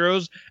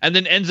superheroes and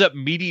then ends up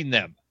meeting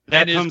them.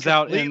 That comes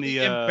out in the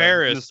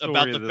embarrassed in the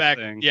about the fact.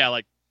 thing. Yeah,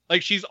 like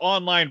Like she's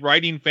online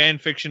writing fan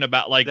fiction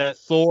about like That-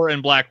 Thor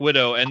and Black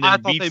Widow, and I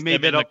then thought beats they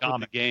made them in that the up for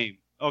the comic. game.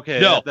 Okay,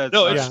 No, that's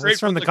no, it's Yeah, straight it's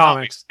from the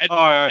comics. comics. And, all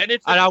right. and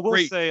it's And a I will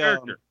great say,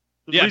 character.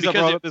 the Yeah, reason I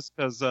because brought up is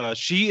because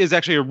she is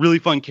actually a really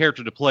fun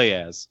character to play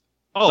as.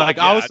 Oh, Like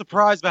yeah, I was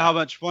surprised by how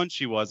much fun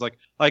she was.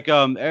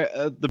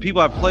 The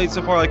people I've played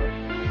so far, like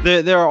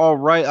they're all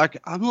right. Like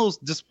I'm a little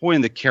disappointed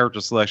in the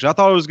character selection. I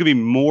thought it was gonna be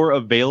more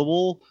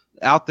available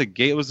out the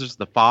gate. It was just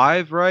the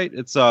 5, right?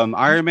 It's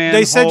Iron Man.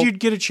 They said Hulk, you'd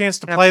get a chance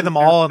to play Captain them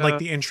all in America, like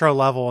the intro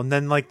level, and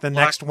then like the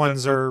next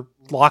ones are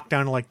locked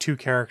down to like 2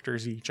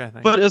 characters each, I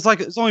think. but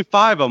it's only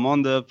 5 of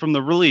them from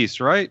the release,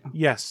 right?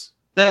 Yes.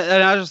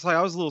 And I was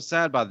a little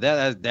sad about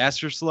that.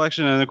 That's your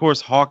selection, and of course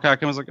Hawkeye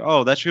comes like,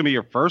 oh, that's gonna be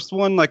your first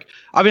one. Like,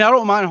 I mean, I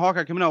don't mind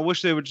Hawkeye coming out. I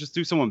wish they would just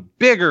do someone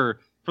bigger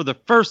for the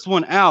first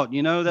one out.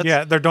 You know,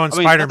 Yeah, they're doing I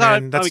mean, I thought-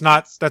 Spider-Man. I That's mean,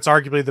 that's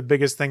arguably the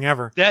biggest thing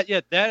ever. that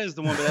is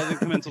the one, but that didn't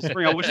come until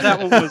spring. I wish that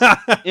one was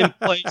in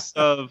place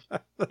of,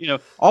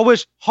 I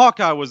wish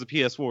Hawkeye was a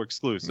PS4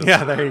 exclusive.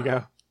 Yeah, there you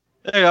go.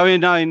 Hey, I mean,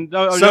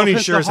 no Sony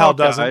offense sure to as hell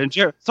Hawkeye. doesn't.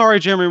 And sorry,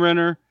 Jeremy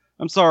Renner.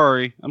 I'm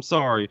sorry.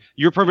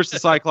 You're pretty much the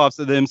Cyclops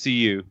of the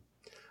MCU.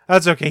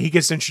 That's okay. He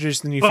gets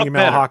introduced to the new Well,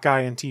 female better.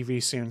 Hawkeye in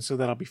TV soon, so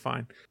that'll be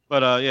fine.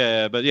 But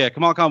yeah,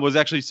 Kamala Khan was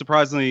actually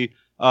surprisingly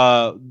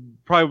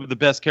probably the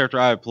best character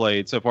I've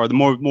played so far. The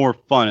more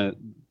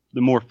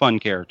fun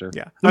character.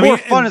 Yeah. The I more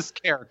mean,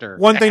 funnest character.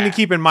 One thing to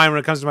keep in mind when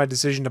it comes to my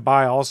decision to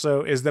buy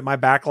also is that my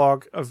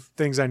backlog of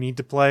things I need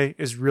to play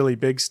is really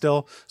big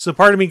still. So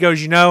part of me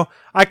goes,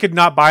 I could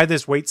not buy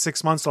this, wait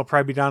 6 months, it'll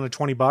probably be down to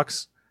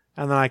 $20,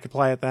 and then I could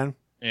play it then.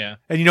 Yeah.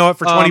 And you know what?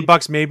 For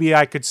 $20, maybe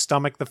I could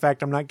stomach the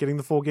fact I'm not getting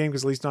the full game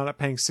because at least I'm not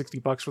paying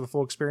 $60 for the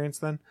full experience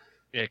then.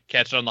 Yeah,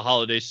 catch it on the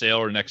holiday sale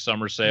or next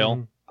summer sale.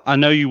 Mhm. I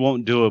know you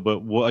won't do it,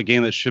 but a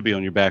game that should be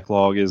on your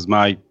backlog is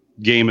my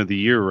game of the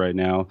year right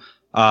now.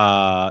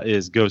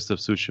 Is Ghost of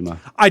Tsushima.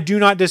 I do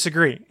not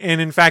disagree. And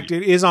in fact,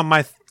 it is on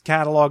my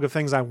catalog of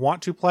things I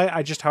want to play.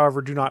 I just,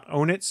 however, do not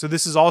own it. So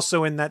this is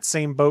also in that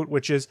same boat,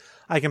 which is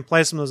I can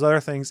play some of those other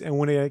things. And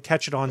when I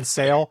catch it on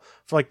sale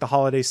for like the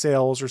holiday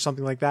sales or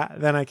something like that,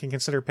 then I can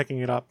consider picking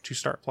it up to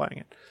start playing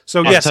it.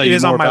 So I'll yes, tell it you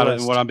is more on my about it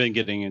list. and what I've been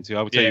getting into.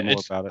 I will tell you more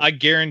about it. I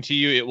guarantee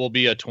you it will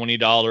be a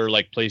 $20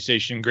 like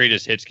PlayStation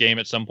greatest hits game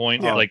at some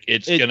point. Yeah. Like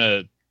it's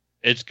gonna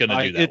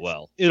do that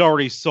well. It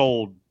already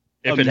sold.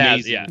 If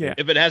amazing. it has, Yeah.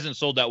 If it hasn't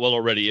sold that well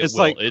already, It's will.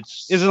 like-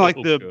 It's Isn't like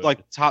so the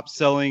good. top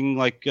selling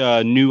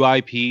new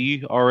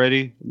IP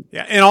already?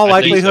 Yeah, in all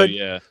I think so, likelihood,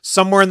 yeah.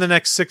 somewhere in the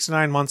next 6 to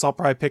 9 months, I'll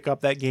probably pick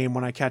up that game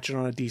when I catch it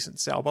on a decent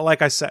sale. But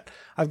like I said,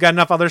 I've got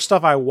enough other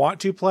stuff I want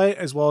to play,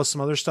 as well as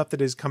some other stuff that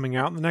is coming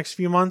out in the next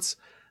few months,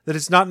 that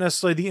it's not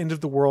necessarily the end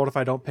of the world if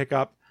I don't pick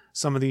up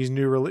some of these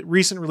new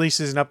recent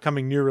releases and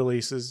upcoming new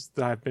releases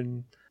that I've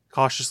been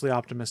cautiously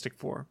optimistic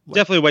for.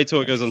 Definitely wait till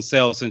it goes on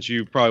sale, since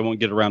you probably won't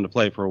get around to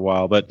play for a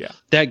while. But Yeah.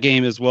 that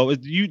game as well.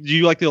 Do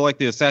you like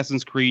the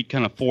Assassin's Creed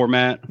kind of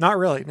format? Not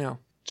really, no.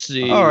 Let's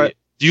see. All right.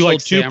 Do you Sold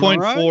like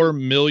Samurai? 2.4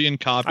 million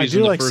copies I do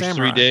in the like first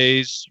Samurai. 3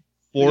 days.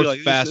 You Fourth like- this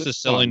is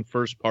fastest selling fun.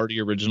 first party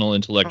original How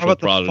intellectual about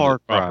the Far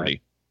Cry?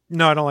 property.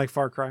 No, I don't like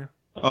Far Cry.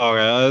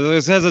 Okay,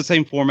 it has the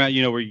same format,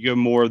 where you go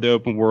more of the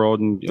open world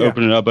and Yeah.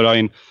 open it up. But I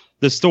mean,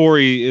 the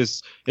story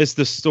it's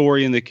the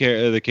story and the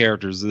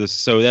characters.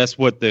 So that's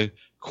what the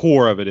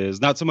core of it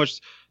is. Not so much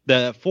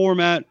that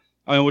format,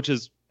 which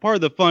is part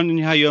of the fun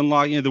and how you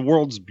unlock. The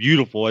world's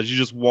beautiful as you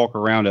just walk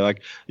around it.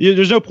 Like,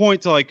 there's no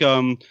point to like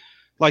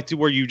to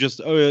where you just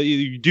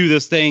you do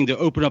this thing to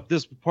open up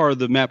this part of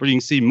the map where you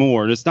can see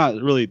more. And it's not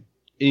really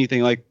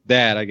anything like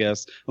that, I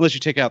guess, unless you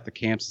take out the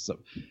camps and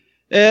stuff.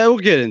 We'll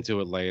get into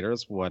it later.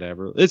 It's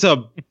whatever. It's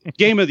a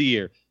game of the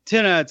year.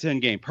 10 out of 10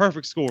 game.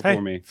 Perfect score Hey,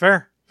 for me.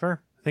 fair.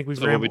 I think we've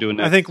So what are we doing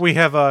I next? think we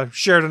have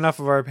shared enough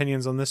of our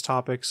opinions on this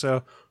topic.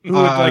 So who would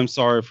I'm like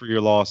sorry for your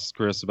loss,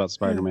 Chris, about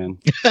Spider-Man.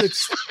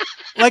 it's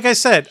like I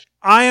said,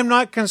 I am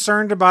not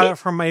concerned about it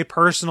from a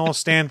personal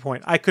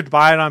standpoint. I could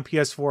buy it on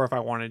PS4 if I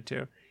wanted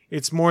to.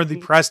 It's more the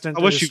precedent I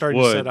that wish is you starting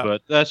to would, set up.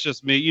 but that's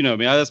just me. You know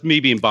me. That's me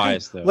being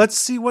biased, though. Let's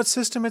see what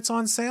system it's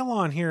on sale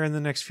on here in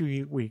the next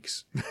few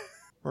weeks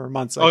or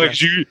months. I Okay,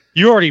 guess. 'cause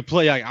you already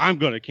play. Like, I'm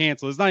going to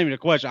cancel. It's not even a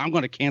question. I'm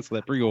going to cancel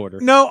that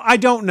pre-order. No, I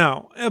don't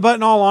know. But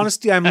in all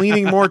honesty, I'm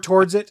leaning more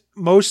towards it,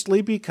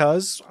 mostly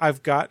because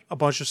I've got a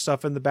bunch of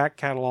stuff in the back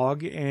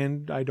catalog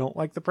and I don't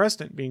like the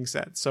precedent being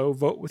set. So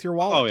vote with your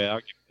wallet. Oh yeah. I'll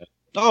give you that.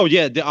 Oh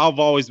yeah. I've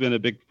always been a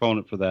big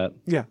proponent for that.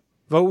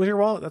 Vote with your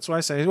wallet. That's what I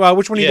say. Well,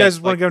 which one of you Yeah, guys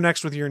want like- to go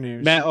next with your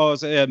news?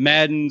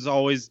 Madden's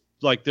always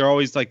like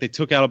they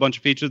took out a bunch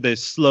of features. They're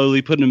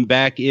slowly putting them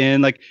back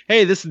in. Like,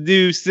 hey, this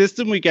new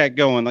system we got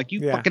going. Like, you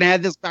Yeah. fucking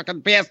had this back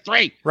on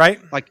PS3. Right?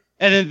 Like,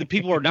 and then the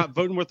people are not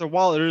voting with their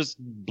wallet. They're just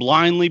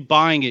blindly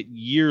buying it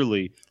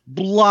yearly.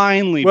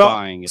 Blindly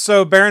buying it.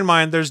 So bear in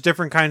mind, there's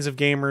different kinds of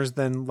gamers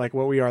than like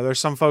what we are. There's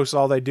some folks,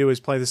 all they do is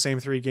play the same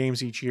 3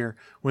 games each year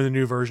when the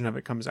new version of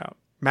it comes out.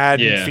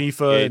 Madden, Yeah.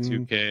 FIFA, and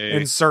 2K.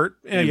 insert,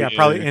 yeah, NBA.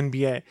 probably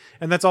NBA.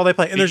 And that's all they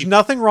play. And there's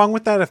nothing wrong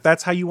with that. If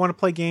that's how you want to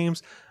play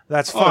games,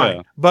 that's Oh, fine.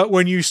 yeah. But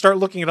when you start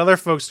looking at other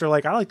folks, they're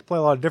like, I like to play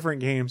a lot of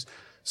different games.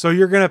 So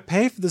you're going to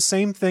pay for the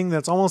same thing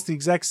that's almost the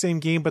exact same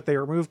game, but they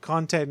remove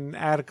content and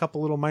add a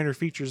couple little minor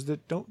features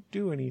that don't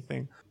do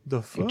anything.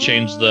 The fuck?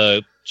 Change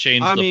the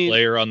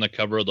player on the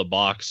cover of the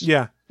box.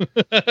 Yeah.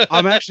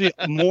 I'm actually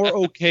more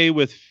okay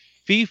with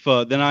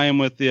FIFA than I am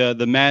with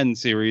the Madden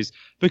series,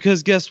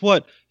 because guess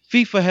what?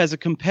 FIFA has a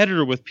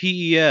competitor with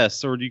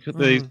PES, or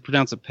they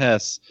pronounce it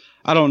PES.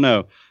 I don't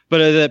know. But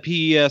that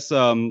PES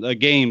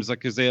games, like,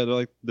 because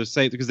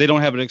they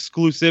don't have an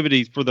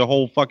exclusivity for the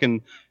whole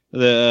fucking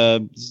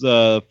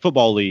the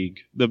football league,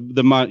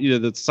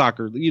 the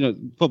soccer,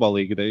 football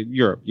league,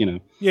 Europe,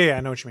 Yeah, I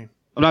know what you mean.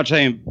 I'm not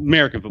saying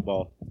American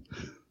football.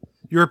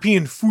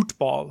 European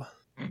football.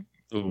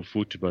 Oh,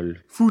 football.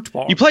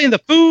 Football. You playing the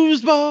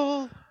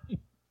foosball?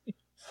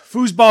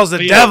 Foosball's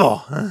the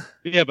devil.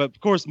 Yeah, but of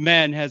course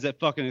Madden has that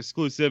fucking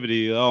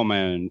exclusivity. Oh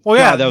man. Well,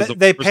 yeah, God,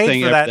 they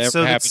paid for that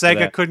so that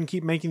Sega couldn't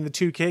keep making the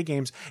 2K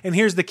games. And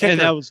here's the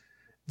kicker.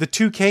 The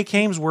 2K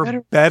games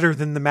were better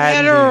than the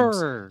Madden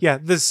games. Yeah,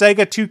 the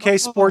Sega 2K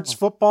Sports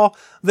Football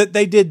that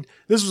they did.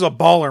 This was a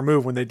baller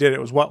move when they did it.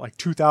 It was like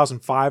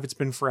 2005. It's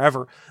been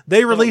forever.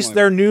 They released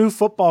their new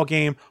football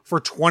game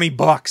for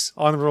 $20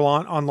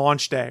 on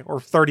launch day, or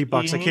 $30.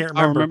 I can't remember.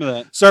 I remember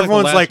that. So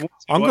everyone's like,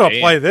 I'm going to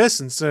play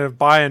this instead of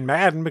buying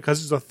Madden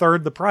because it's a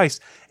third the price.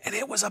 And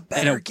it was a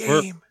better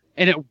game.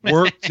 And it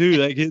worked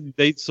too.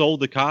 They sold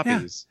the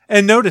copies. Yeah.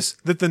 And notice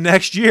that the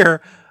next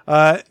year,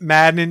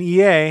 Madden and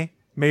EA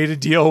made a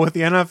deal with the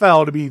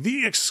NFL to be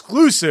the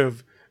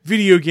exclusive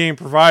video game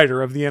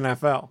provider of the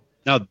NFL.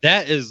 Now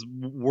that is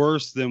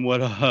worse than what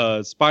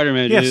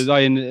Spider-Man is.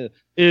 It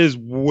is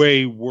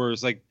way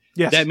worse. Like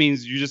that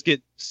means you just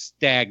get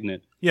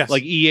stagnant. Yes.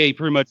 Like EA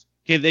pretty much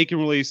they can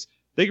release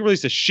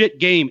a shit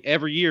game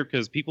every year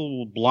because people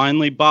will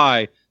blindly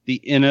buy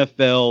the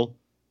NFL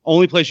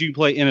only place you can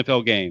play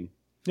NFL game.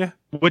 Yeah.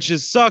 Which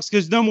sucks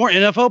because no more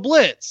NFL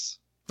Blitz.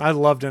 I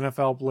loved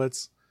NFL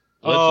Blitz.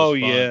 Oh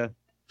yeah.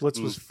 Blitz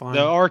was fun.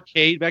 The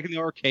arcade, back in the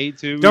arcade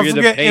too. Don't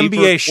forget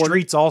NBA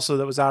Streets also,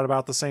 that was out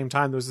about the same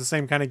time. It was the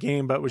same kind of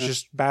game, but it was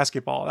just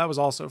basketball. That was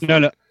also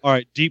fun. No. All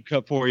right, deep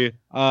cut for you.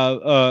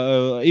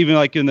 Even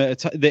like in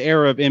the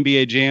era of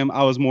NBA Jam,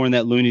 I was more in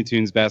that Looney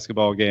Tunes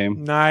basketball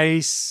game.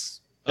 Nice.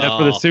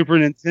 For the Super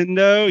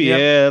Nintendo,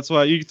 yeah, that's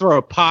why you can throw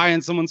a pie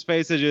in someone's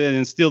face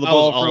and steal the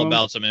ball from them. All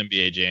about some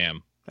NBA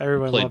Jam.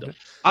 Everyone loved it.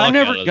 I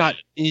never got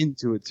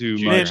into it too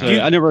much.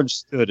 I never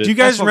understood it. Do you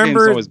guys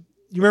remember?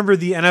 You remember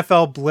the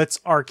NFL Blitz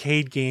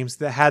arcade games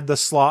that had the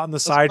slot on the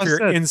side for your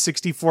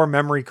N64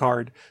 memory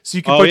card, so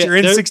you could put your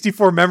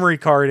N64 memory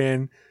card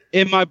in.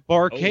 In my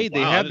barcade,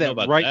 they have that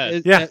right.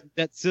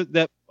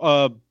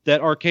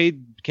 That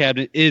arcade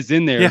cabinet is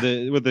in there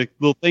with the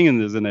little thing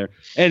in there.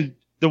 And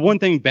the one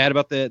thing bad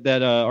about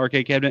that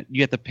arcade cabinet,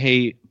 you have to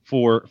pay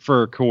for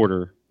a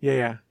quarter.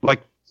 Yeah.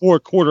 Like for a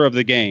quarter of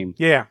the game.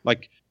 Yeah.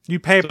 Like you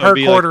pay per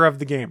quarter of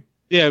the game.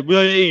 Yeah,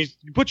 really.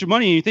 You put your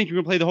money and you think you're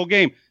gonna play the whole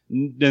game.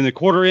 Then the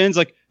quarter ends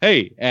like,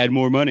 hey, add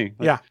more money.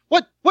 Like, yeah.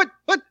 What?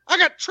 I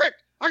got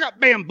tricked. I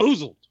got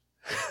bamboozled.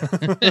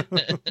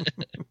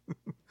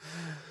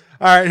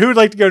 All right. Who would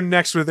like to go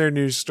next with their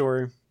news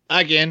story?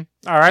 I can.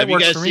 All right. Have you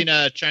guys seen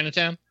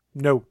Chinatown?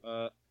 No.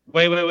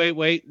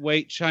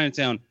 Wait.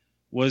 Chinatown.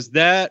 Was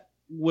that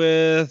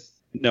with...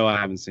 No, I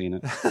haven't seen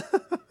it.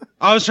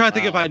 I was trying to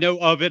think if I know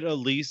of it at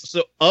least.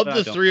 So of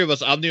the three of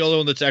us, I'm the only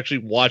one that's actually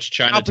watched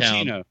Chinatown.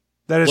 Al Pacino.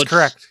 That is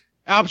correct.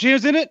 Al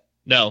Pacino's in it?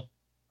 No.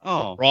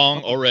 Oh,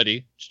 wrong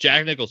already. It's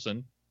Jack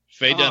Nicholson,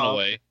 Faye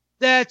Dunaway.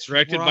 That's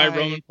directed by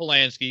Roman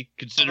Polanski,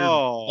 considered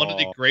one of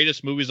the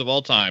greatest movies of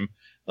all time.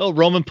 Oh,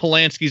 Roman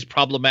Polanski's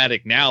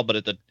problematic now, but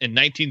in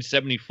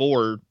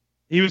 1974,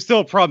 he was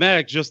still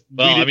problematic. He was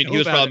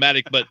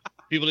problematic, but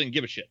people didn't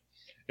give a shit.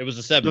 It was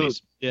the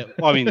 70s. Yeah,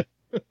 well, I mean,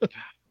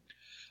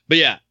 but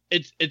yeah,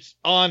 it's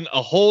on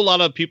a whole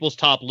lot of people's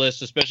top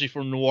lists, especially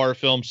for noir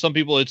films. Some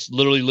people, it's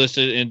literally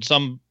listed in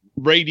some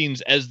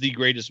ratings as the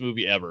greatest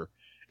movie ever.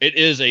 It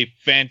is a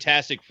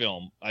fantastic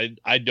film.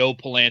 I know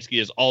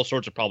Polanski is all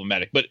sorts of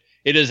problematic, but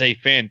it is a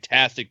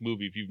fantastic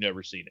movie if you've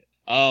never seen it.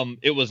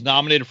 It was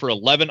nominated for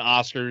 11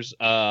 Oscars.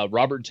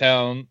 Robert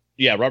Towne,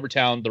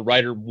 the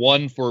writer,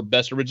 won for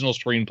Best Original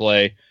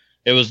Screenplay.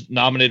 It was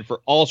nominated for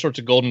all sorts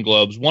of Golden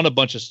Globes, won a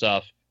bunch of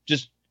stuff.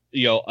 Just,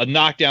 a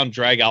knockdown,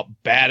 drag-out,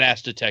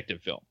 badass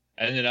detective film.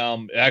 And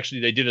then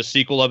actually they did a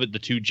sequel of it, The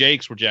Two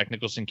Jakes, where Jack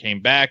Nicholson came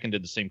back and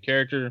did the same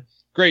character.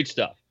 Great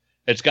stuff.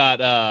 It's got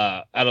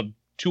out of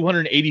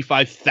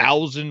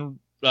 285,000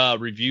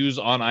 reviews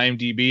on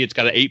IMDb. It's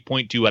got an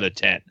 8.2 out of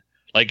 10.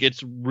 Like,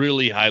 it's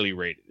really highly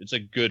rated. It's a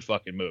good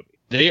fucking movie.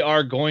 They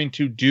are going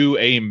to do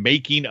a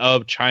making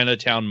of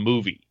Chinatown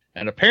movie.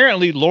 And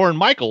apparently Lorne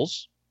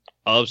Michaels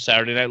of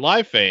Saturday Night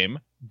Live fame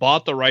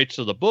bought the rights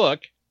to the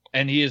book,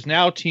 and he is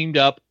now teamed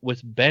up with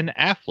Ben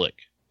Affleck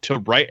to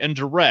write and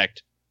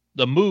direct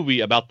the movie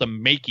about the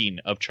making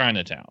of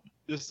Chinatown.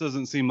 This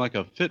doesn't seem like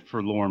a fit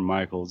for Lorne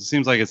Michaels. It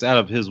seems like it's out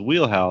of his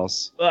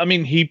wheelhouse. I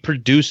mean, he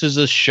produces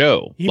a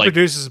show. He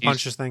produces a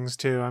bunch of things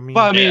too.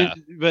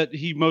 But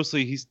he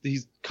mostly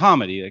he's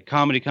comedy,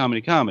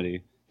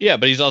 comedy. Yeah,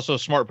 but he's also a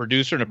smart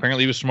producer, and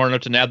apparently he was smart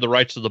enough to nab the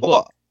rights to the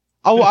book.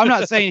 Oh, I'm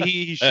not saying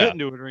he shouldn't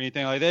do it or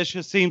anything like that. It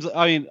just seems.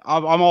 I mean,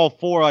 I'm all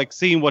for like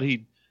seeing what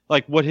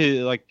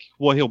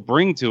he'll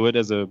bring to it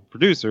as a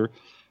producer.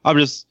 I'm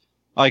just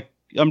like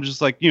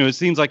it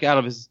seems like out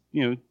of his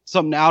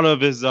something out of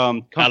his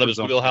comfort out of his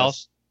zone.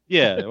 wheelhouse.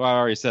 Yeah, well, I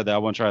already said that. I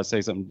want to try to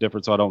say something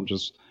different so I don't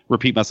just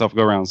repeat myself,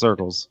 go around in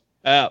circles.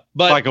 But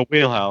like a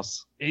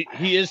wheelhouse.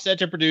 He is set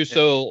to produce.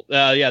 So,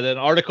 an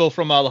article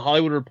from the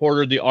Hollywood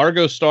Reporter, the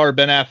Argo star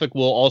Ben Affleck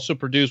will also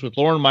produce with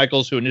Lorne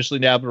Michaels, who initially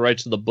nabbed the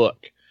rights to the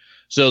book.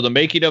 So the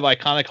making of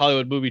iconic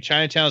Hollywood movie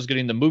Chinatown is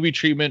getting the movie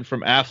treatment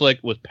from Affleck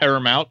with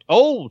Paramount.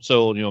 Oh,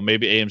 so,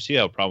 maybe AMC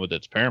have a problem with it.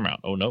 It's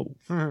Paramount. Oh, no.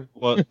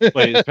 What?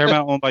 Wait, is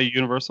Paramount owned by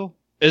Universal?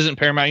 Isn't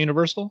Paramount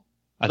Universal?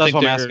 That's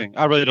what I'm asking.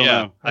 I really don't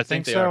know. I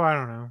think so. I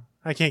don't know.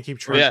 I can't keep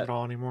track of it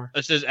all anymore.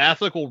 It says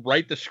Affleck will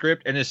write the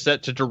script and is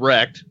set to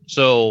direct.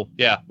 So,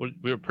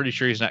 we're pretty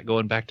sure he's not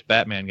going back to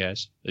Batman,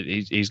 guys.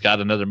 He's got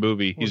another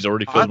movie. He's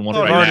already filming one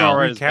right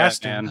now.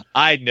 Batman.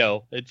 I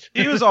know.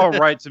 He was all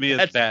right to me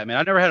as Batman.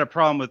 I never had a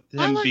problem with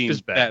him being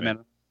Batman.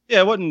 Yeah,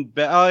 it wasn't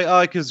bad. I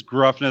like his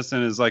gruffness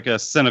and his like a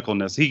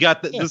cynicalness. He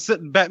got the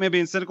Batman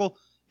being cynical.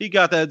 He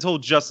got that until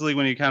Justice League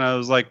when he kind of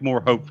was like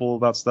more hopeful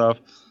about stuff.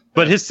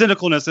 But his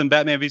cynicalness in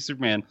Batman v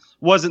Superman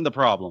wasn't the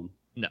problem.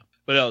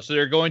 But no, so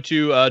they're going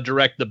to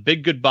direct The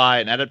Big Goodbye,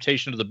 an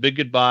adaptation of The Big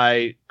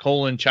Goodbye,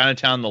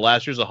 Chinatown, The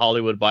Last Years of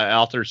Hollywood by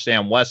author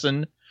Sam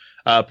Wesson,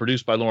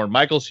 produced by Lorne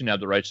Michaels, who now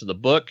have the rights to the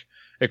book.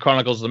 It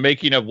chronicles the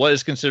making of what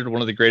is considered one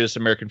of the greatest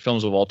American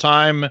films of all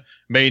time,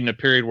 made in a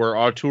period where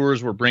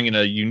auteurs were bringing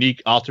a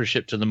unique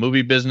authorship to the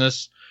movie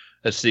business.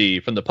 Let's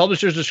see. From the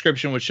publisher's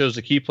description, which shows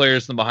the key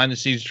players in the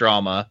behind-the-scenes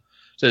drama,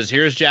 says,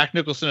 here's Jack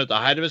Nicholson at the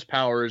height of his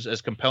powers,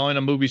 as compelling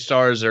a movie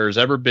star as there has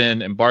ever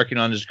been, embarking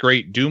on his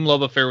great doom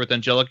love affair with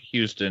Angelica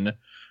Houston.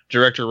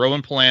 Director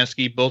Roman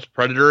Polanski, both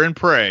Predator and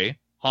Prey,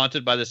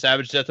 haunted by the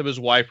savage death of his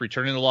wife,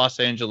 returning to Los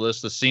Angeles,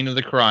 the scene of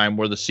the crime,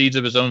 where the seeds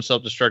of his own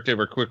self-destructive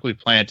are quickly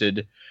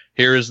planted.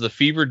 Here is the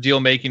fevered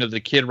deal-making of the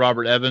kid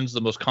Robert Evans,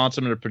 the most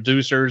consummate of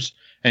producers,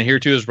 and here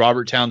too is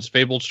Robert Towne's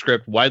fabled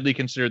script, widely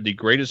considered the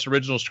greatest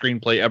original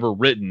screenplay ever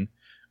written.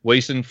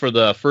 Wasting for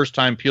the first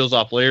time peels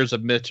off layers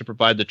of myth to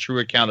provide the true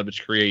account of its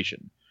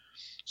creation.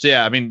 So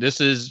yeah, I mean, this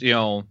is,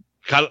 kind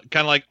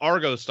of like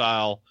Argo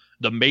style,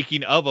 the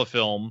making of a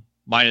film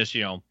minus,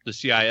 the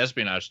CIA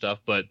espionage stuff,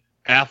 but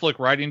Affleck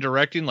writing,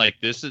 directing, like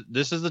this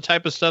is the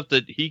type of stuff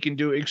that he can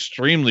do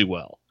extremely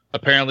well.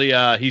 Apparently,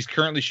 he's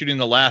currently shooting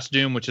The Last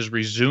Doom, which has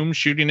resumed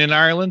shooting in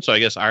Ireland. So I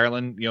guess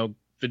Ireland,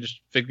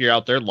 figure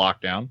out their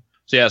lockdown.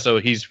 So yeah, so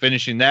he's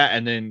finishing that,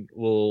 and then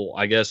we'll,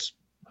 I guess,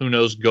 who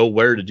knows, go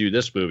where to do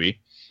this movie.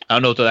 I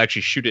don't know if they'll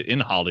actually shoot it in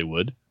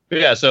Hollywood. But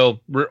yeah, so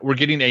we're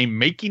getting a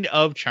making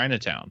of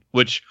Chinatown,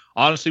 which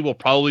honestly will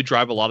probably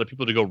drive a lot of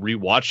people to go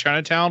rewatch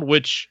Chinatown,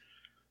 which,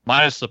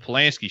 minus the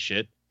Polanski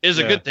shit, is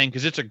a good thing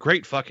because it's a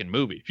great fucking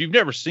movie. If you've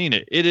never seen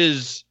it, it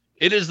is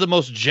the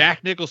most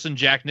Jack Nicholson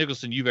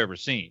you've ever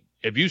seen.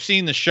 If you've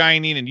seen The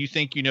Shining and you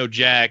think you know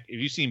Jack, if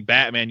you've seen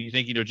Batman, you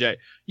think you know Jack,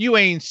 you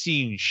ain't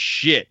seen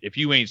shit if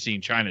you ain't seen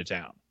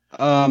Chinatown.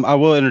 I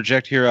will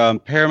interject here.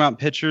 Paramount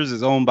Pictures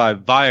is owned by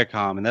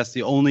Viacom, and that's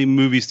the only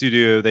movie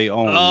studio they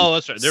own. Oh,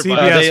 that's right. They're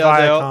CBS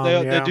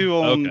Viacom, they do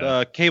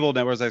own cable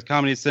networks like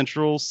Comedy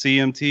Central,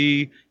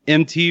 CMT,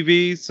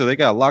 MTV, so they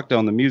got locked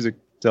on the music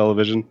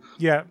television.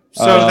 Yeah,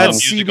 so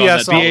that's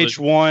CBS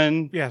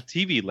VH1,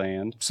 TV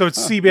Land. So it's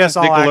CBS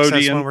All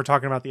Access when we're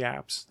talking about the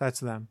apps.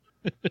 That's them.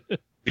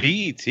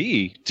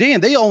 BT.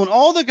 Damn, they own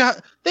all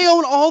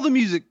the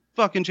music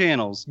fucking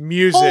channels.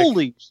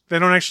 Holy, they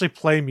don't actually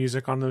play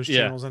music on those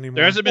channels anymore.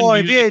 There hasn't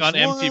been music on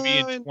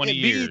MTV in 20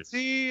 years.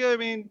 BT,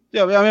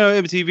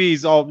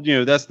 MTV's all,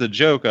 that's the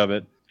joke of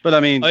it. But I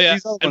mean,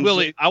 and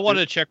Willie, I want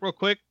to check real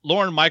quick.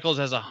 Lorne Michaels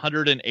has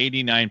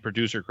 189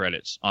 producer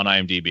credits on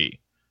IMDb.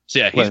 So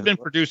yeah, he's been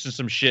producing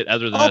some shit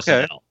other than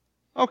SNL.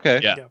 Okay.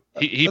 Yeah.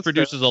 He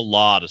produces a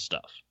lot of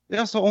stuff. They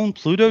also own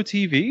Pluto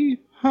TV?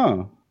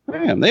 Huh.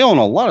 Damn, they own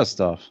a lot of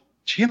stuff.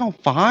 Channel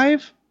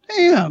 5?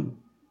 Damn.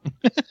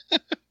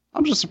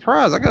 I'm just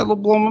surprised. I got a little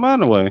blown my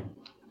mind away.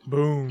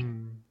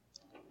 Boom.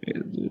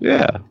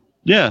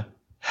 Yeah.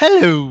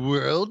 Hello,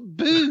 world.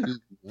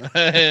 Boom.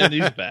 And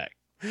he's back.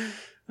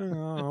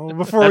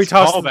 Before we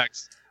toss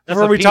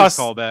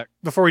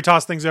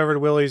things over to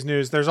Willie's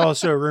news, there's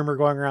also a rumor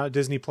going around that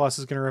Disney Plus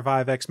is going to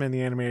revive X-Men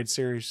the animated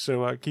series.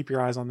 So keep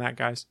your eyes on that,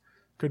 guys.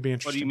 Could be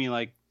interesting. What do you mean,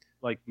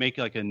 like make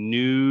like a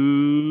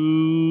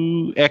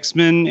new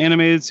X-Men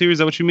animated series? Is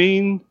that what you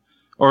mean?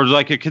 Or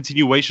like a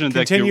continuation of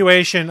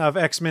of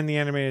X-Men the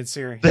animated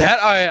series.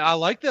 That I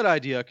like that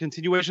idea. A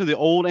continuation of the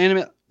old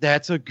anime.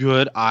 That's a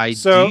good idea.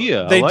 So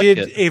they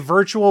did a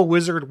virtual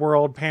Wizard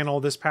World panel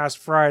this past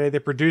Friday. The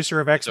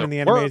producer of X-Men the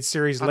animated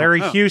series,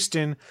 Larry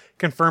Houston,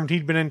 confirmed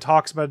he'd been in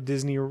talks about a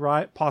Disney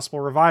possible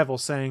revival,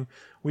 saying,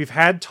 "We've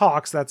had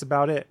talks, that's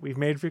about it. We've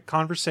made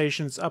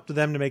conversations, up to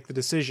them to make the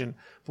decision.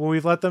 But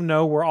we've let them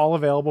know we're all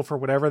available for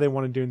whatever they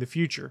want to do in the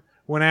future."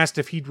 When asked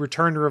if he'd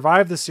return to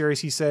revive the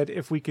series, he said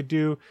if we could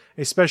do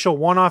a special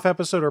one-off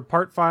episode or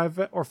part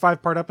 5 or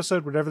 5-part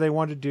episode, whatever they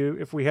wanted to do,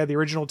 if we had the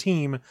original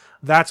team,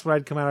 that's what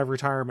I'd come out of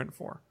retirement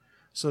for.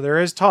 So there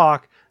is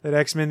talk that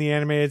X-Men the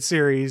Animated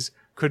Series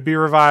could be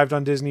revived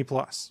on Disney+.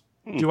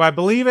 Do I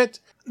believe it?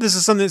 This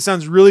is something that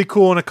sounds really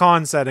cool in a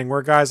con setting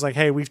where guys like,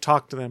 hey, we've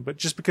talked to them. But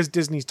just because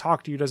Disney's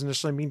talked to you doesn't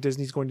necessarily mean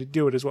Disney's going to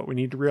do it, is what we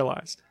need to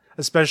realize.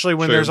 Especially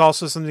when there's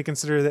also something to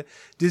consider that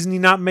Disney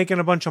not making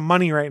a bunch of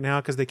money right now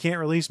because they can't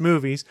release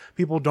movies.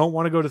 People don't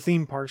want to go to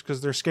theme parks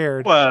because they're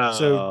scared. Wow.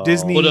 So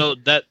Disney... Well, no,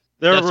 that's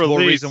the whole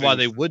reason why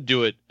they would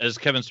do it, as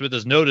Kevin Smith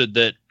has noted,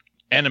 that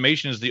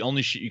animation is the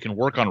only shit you can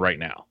work on right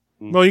now.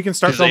 Well, you can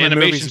start filming the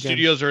animation movies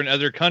studios are in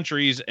other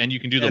countries, and you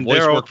can do the and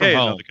voice work okay from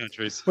home. in other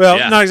countries. Well,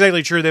 not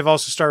exactly true. They've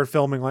also started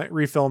filming, like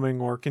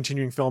refilming or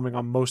continuing filming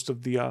on most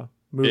of the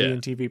movie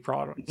and TV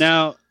products.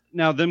 Now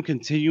them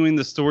continuing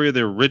the story of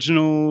the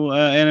original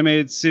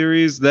animated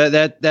series,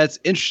 that's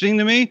interesting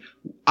to me.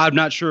 I'm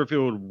not sure if it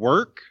would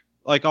work,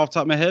 like off the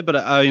top of my head, but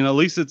at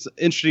least it's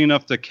interesting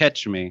enough to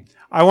catch me.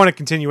 I want a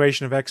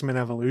continuation of X-Men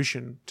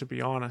Evolution, to be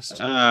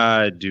honest.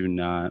 I do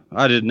not.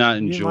 I did not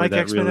enjoy like that.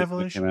 X-Men really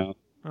Evolution? When it came out.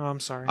 Oh,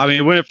 I'm sorry. I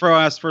mean, when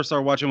I first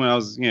started watching, when I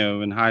was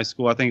in high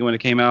school, I think when it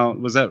came out,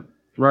 was that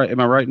right? Am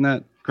I right in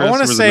that, Chris? I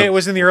want to say it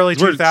was in the early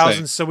What did it 2000s,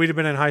 say? so we'd have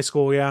been in high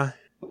school, yeah.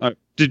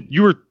 Did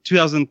you were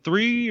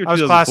 2003 or I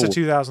was 2004? class of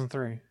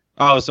 2003.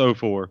 I was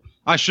 04.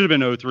 I should have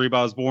been 03, but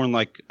I was born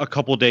like a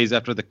couple days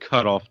after the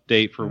cutoff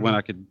date for when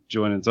I could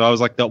join it. So I was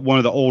like one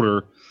of the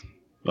older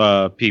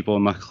people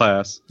in my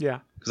class. Yeah.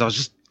 Because I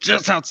was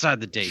just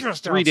outside the date.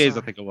 Just 3 days, I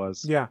outside. think it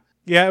was. Yeah.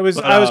 Yeah, it was.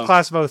 But, I was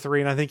class of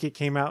 03, and I think it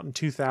came out in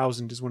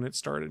 2000 is when it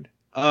started.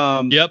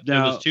 Yep,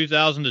 now, it was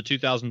 2000 to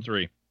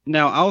 2003.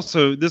 Now,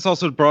 this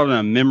also brought in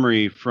a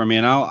memory for me,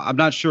 and I'm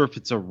not sure if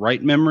it's a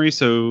right memory,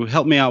 so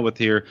help me out with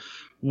here.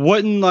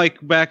 Wasn't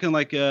back in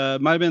might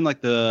have been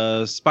like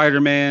the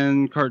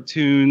Spider-Man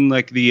cartoon,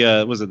 like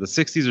the was it the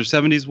 60s or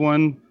 70s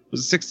one? Was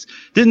it six?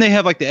 Didn't they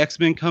have like the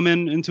X-Men come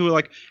into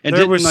it and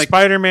there was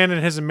Spider-Man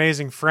and His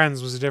Amazing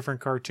Friends was a different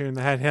cartoon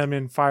that had him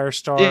in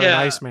Firestar and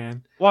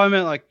Iceman. Well, I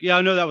meant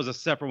I know that was a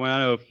separate one. I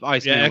know if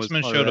Iceman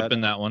X-Men showed up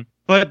in that one.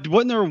 But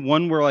wasn't there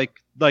one where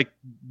like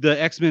the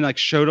X-Men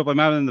showed up? I'm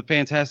out in the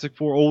Fantastic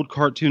Four old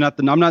cartoon.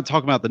 I'm not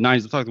talking about the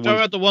 90s. I'm talking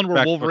about the one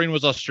where Wolverine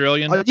was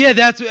Australian. Yeah,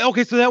 that's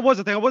okay. So that was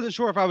a thing. I wasn't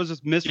sure if I was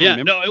just misremembering.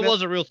 Yeah, no, it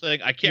was a real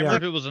thing. I can't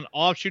remember if it was an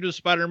offshoot of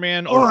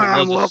Spider-Man or if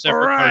it was a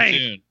separate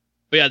cartoon.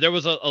 But yeah, there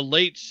was a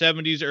late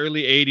 70s,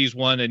 early 80s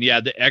one, and yeah,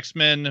 the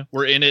X-Men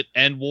were in it,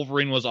 and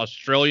Wolverine was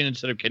Australian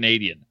instead of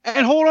Canadian.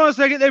 And hold on a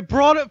second, they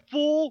brought it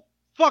full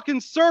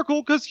fucking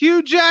circle because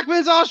Hugh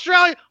Jackman's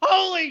Australian.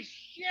 Holy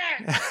shit!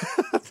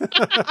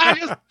 I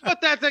just put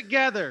that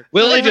together.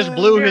 Willie just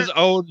blew his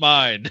own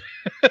mind.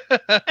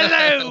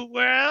 Hello,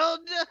 world.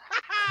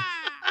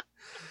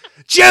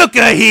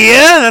 Joker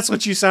here. That's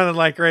what you sounded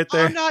like right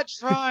there. I'm not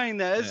trying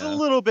that. It's a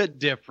little bit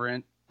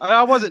different.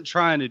 I wasn't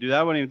trying to do that.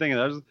 I wasn't even thinking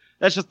that.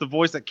 That's just the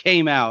voice that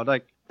came out.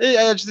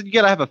 You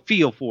gotta have a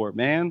feel for it,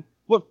 man.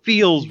 What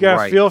feels right? You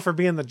got a feel for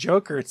being the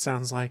Joker, it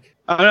sounds like.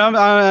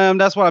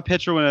 That's what I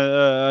picture when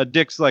a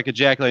dick's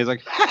ejaculates.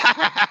 Like,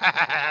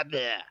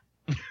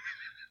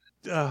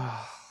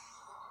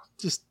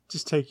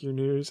 just take your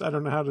news. I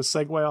don't know how to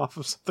segue off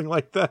of something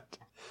like that.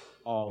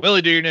 Oh,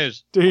 Willie, do your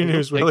news. Do your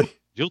news, Willie.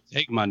 You'll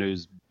take my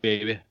news,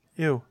 baby.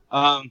 Ew.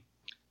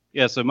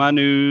 Yeah. So my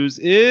news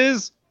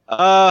is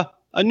a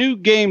new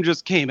game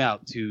just came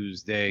out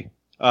Tuesday.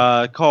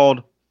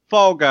 Called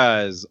Fall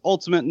Guys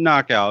Ultimate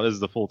Knockout is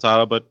the full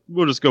title, but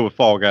we'll just go with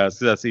Fall Guys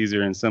because that's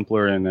easier and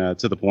simpler and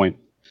to the point.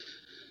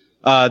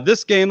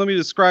 This game, let me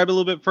describe it a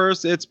little bit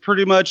first. It's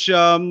pretty much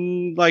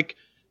like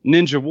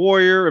Ninja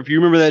Warrior. If you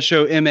remember that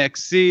show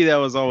MXC, that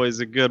was always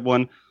a good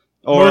one.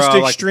 Or, Most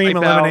Extreme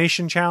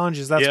Elimination Challenge,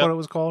 is that what it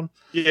was called?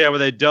 Yeah, where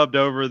they dubbed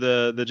over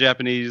the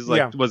Japanese,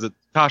 was it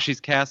Tashi's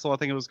Castle, I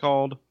think it was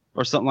called,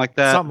 or something like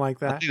that. Something like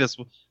that. I think that's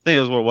what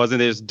it was, and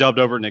they just dubbed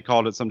over it and they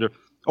called it something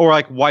different. Or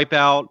like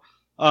Wipeout.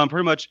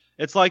 Pretty much,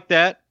 it's like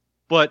that,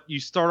 but you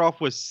start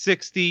off with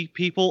 60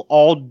 people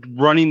all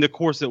running the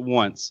course at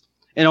once,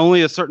 and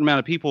only a certain amount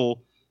of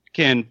people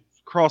can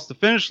cross the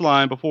finish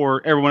line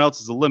before everyone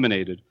else is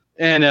eliminated.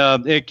 And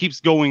it keeps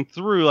going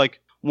through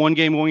one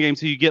game,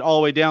 so you get all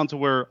the way down to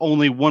where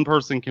only one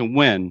person can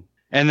win.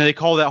 And then they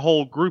call that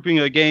whole grouping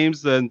of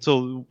games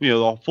until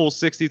the full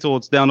 60 till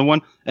it's down to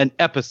one, an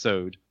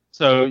episode.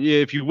 So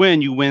if you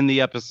win the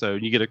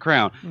episode, you get a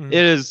crown. Mm-hmm.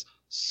 It is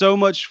so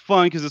much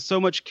fun because it's so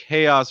much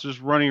chaos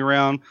just running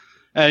around,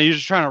 and you're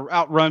just trying to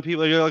outrun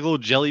people. You're like little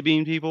jelly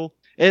bean people.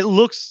 It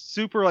looks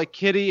super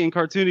kiddie and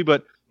cartoony,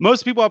 but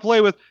most people I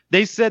play with,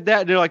 they said that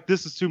and they're like,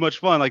 "This is too much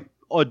fun." Like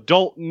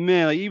adult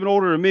men, even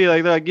older than me,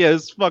 they're like, "Yeah,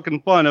 it's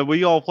fucking fun." And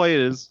we all play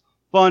it. It's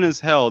fun as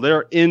hell.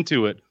 They're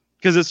into it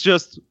because it's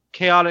just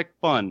chaotic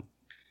fun.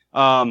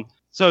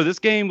 So this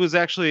game was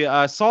actually,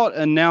 I saw it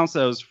announced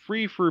that it was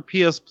free for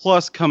PS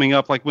Plus coming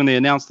up, when they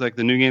announced the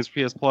new games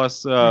for PS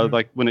Plus,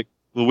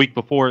 the week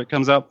before it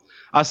comes out.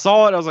 I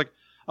saw it. I was like,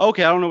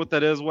 okay, I don't know what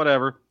that is,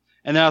 whatever.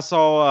 And then I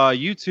saw a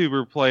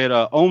YouTuber play it,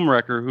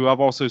 Omewrecker, who I've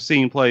also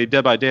seen play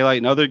Dead by Daylight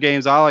and other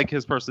games. I like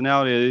his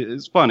personality.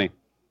 It's funny.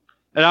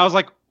 And I was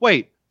like,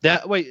 wait,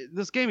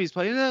 This game he's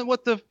playing, isn't that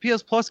what the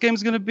PS Plus game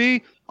is going to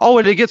be? Oh,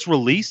 and it gets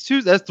released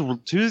Tuesday. That's the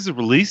Tuesday's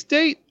release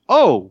date?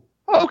 Oh,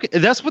 okay.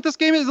 That's what this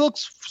game is. It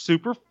looks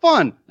super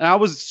fun. And I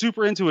was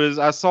super into it.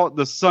 I saw it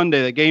the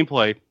Sunday, that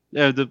gameplay,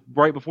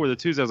 right before the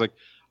Tuesday. I was like,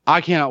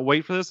 I cannot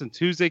wait for this. And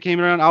Tuesday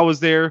came around. I was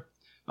there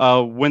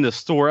when the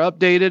store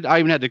updated. I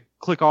even had to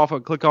click off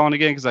and click on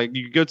again because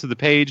you could go to the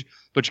page,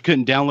 but you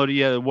couldn't download it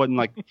yet. It wasn't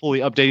like fully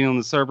updating on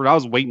the server. I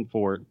was waiting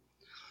for it.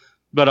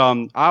 But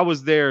I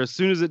was there as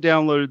soon as it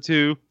downloaded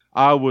too.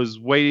 I was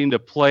waiting to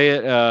play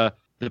it.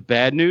 The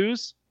bad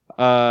news,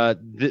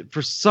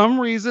 for some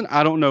reason,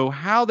 I don't know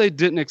how they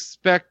didn't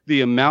expect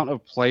the amount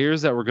of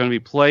players that were going to be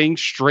playing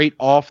straight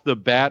off the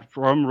bat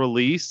from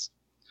release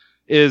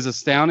is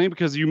astounding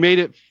because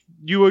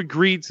you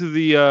agreed to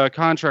the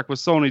contract with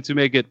Sony to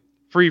make it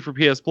free for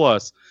PS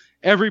Plus.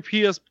 Every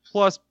PS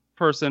Plus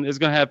person is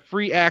going to have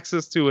free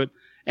access to it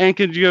and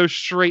can go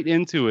straight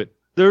into it.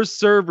 Their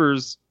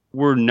servers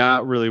were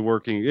not really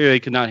working. They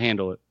could not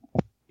handle it.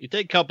 You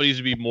think companies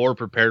would be more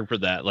prepared for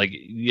that? Like,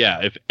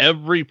 yeah, if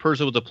every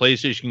person with a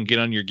PlayStation can get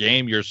on your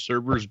game, your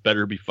servers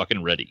better be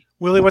fucking ready.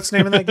 Willie, what's the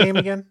name of that game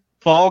again?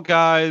 Fall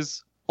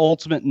Guys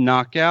Ultimate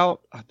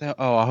Knockout.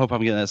 I hope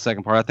I'm getting that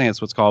second part. I think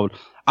that's what's called.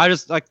 I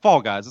just like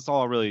Fall Guys. That's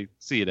all I really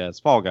see it as,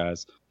 Fall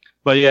Guys.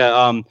 But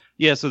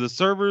yeah, so the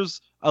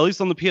servers, at least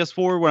on the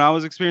PS4, when I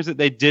was experiencing it,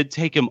 they did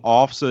take them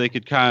off so they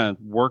could kind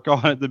of work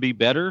on it to be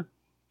better.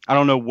 I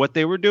don't know what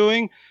they were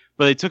doing,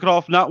 but they took it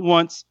off not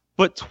once,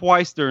 but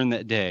twice during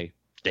that day.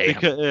 Damn.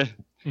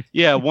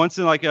 Because, once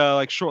in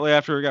like shortly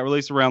after it got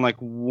released around like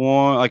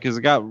 1, like as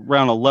it got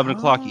around 11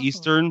 o'clock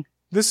Eastern.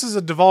 This is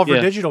a Devolver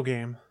Digital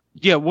game.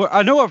 Yeah, well,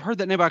 I know I've heard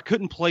that name, but I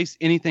couldn't place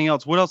anything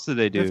else. What else did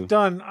they do? They've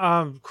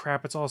done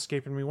crap. It's all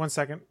escaping me. 1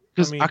 second.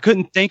 Because I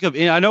couldn't think of.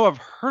 I know I've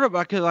heard of it,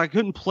 because I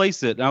couldn't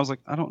place it, and I was like,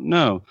 I don't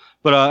know.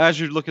 But as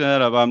you're looking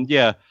that up,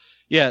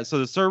 yeah. So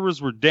the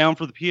servers were down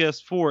for the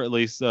PS4 at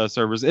least.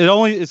 Servers.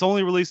 It's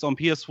only released on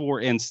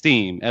PS4 and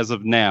Steam as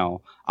of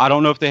now. I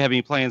don't know if they have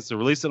any plans to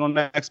release it on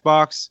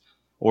Xbox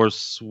or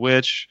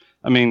Switch.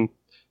 I mean,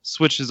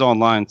 Switch's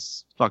online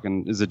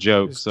is a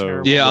joke. It's so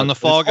terrible. Yeah, on the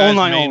Fall Guys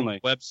online main only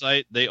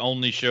website, they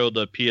only show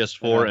the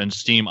PS4 and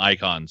Steam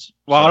icons.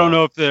 Well, I don't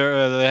know if they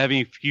have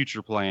any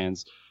future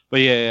plans, but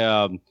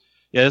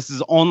this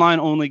is online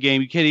only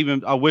game. You can't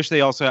even. I wish they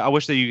have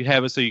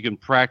it so you can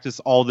practice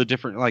all the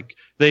different. Like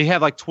they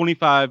have like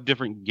 25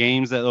 different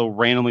games that they'll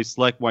randomly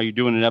select while you're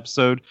doing an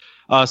episode.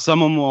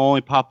 Some of them will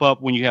only pop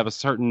up when you have a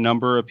certain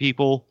number of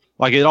people.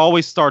 Like it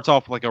always starts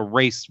off like a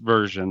race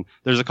version.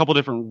 There's a couple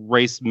different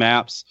race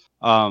maps.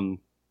 And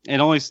it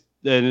always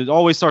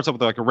starts up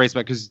with like a race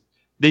map because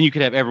then you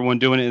could have everyone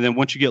doing it. And then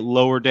once you get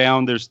lower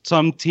down, there's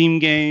some team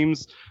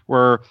games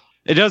where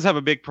it does have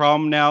a big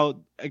problem now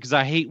because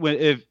I hate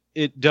if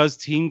it does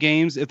team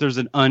games if there's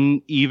an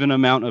uneven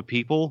amount of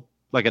people,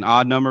 like an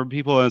odd number of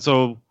people. And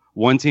so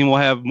one team will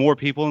have more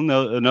people and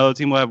another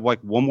team will have like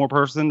one more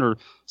person or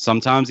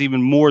sometimes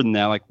even more than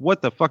that. Like,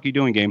 what the fuck are you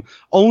doing, game?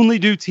 Only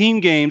do team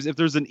games if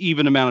there's an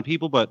even amount of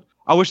people, but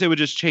I wish they would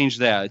just change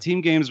that.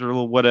 Team games are a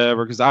little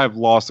whatever because I've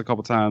lost a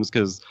couple times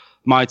because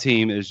my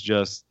team is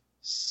just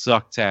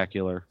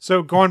sucktacular.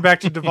 So going back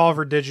to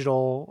Devolver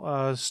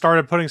Digital,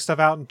 started putting stuff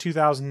out in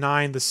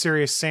 2009. The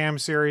Serious Sam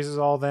series is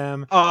all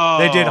them. Oh,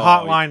 they did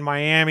Hotline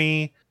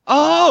Miami.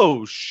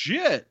 Oh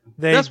shit!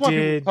 That's why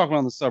people did talking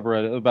on the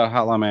subreddit about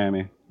Hotline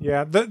Miami.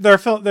 Yeah,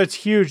 that's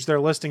huge. They're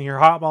listing here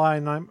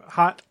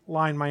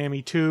Hotline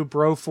Miami 2,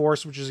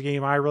 Broforce, which is a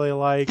game I really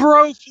like.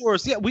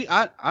 Broforce,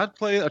 yeah, I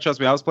play it. Trust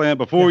me, I was playing it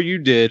before you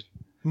did.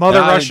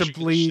 Mother Russia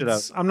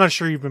Bleeds. I'm not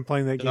sure you've been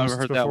playing that game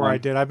since before I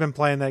did. I've been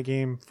playing that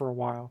game for a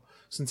while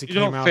since it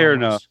came out. Fair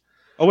enough.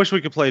 I wish we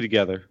could play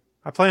together.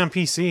 I play on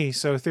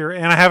PC,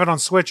 and I have it on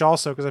Switch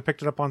also because I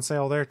picked it up on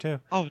sale there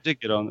too. Oh, it did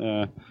get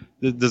on.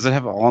 Does it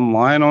have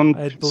online on?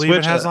 I believe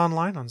Switch? It has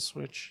online on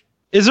Switch.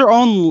 Is there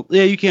on?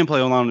 Yeah, you can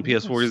play online on the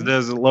PS4. It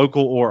does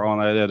local or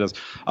online. It does.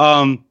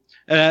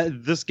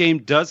 This game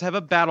does have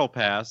a battle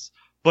pass,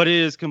 but it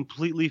is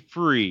completely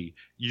free.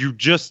 You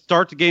just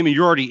start the game and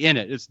you're already in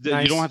it. Nice.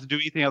 You don't have to do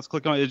anything else.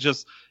 Click on it.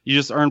 You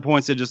just earn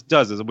points. It just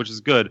does it, which is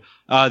good.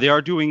 They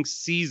are doing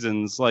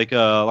seasons like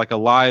a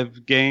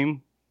live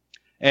game.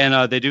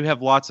 And they do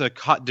have lots of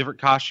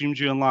different costumes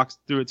you unlock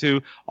through it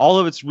too. All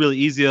of it's really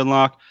easy to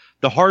unlock.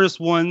 The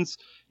hardest ones,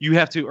 you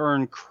have to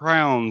earn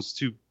crowns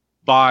to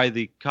buy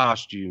the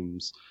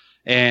costumes.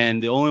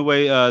 And the only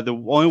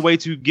way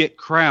to get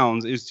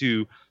crowns is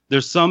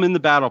there's some in the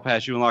battle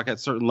pass you unlock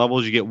at certain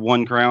levels. You get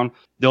one crown.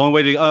 The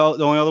only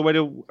other way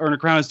to earn a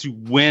crown is to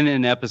win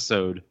an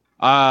episode.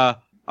 I'm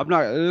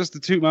not just to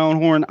toot my own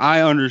horn.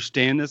 I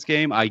understand this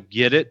game. I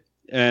get it,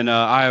 and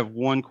I have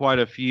won quite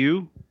a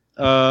few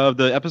of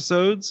the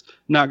episodes.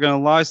 Not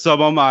gonna lie, some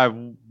of them I've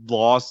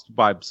lost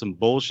by some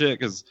bullshit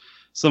because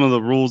some of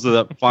the rules of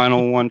that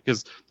final one.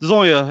 Because there's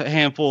only a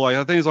handful. Like I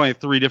think there's only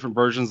 3 different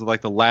versions of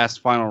like the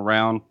last final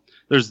round.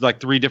 There's like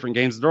 3 different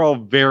games. They're all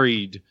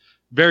varied,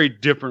 very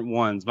different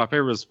ones. My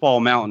favorite is Fall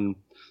Mountain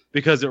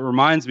because it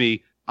reminds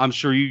me. I'm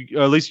sure you,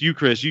 or at least you,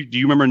 Chris. Do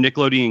you remember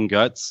Nickelodeon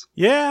Guts?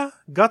 Yeah,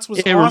 Guts was.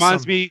 It awesome.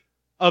 reminds me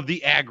of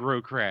the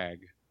aggro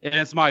crag. And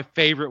it's my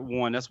favorite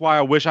one. That's why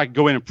I wish I could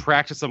go in and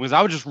practice them, because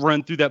I would just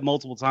run through that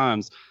multiple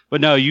times.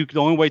 But no, the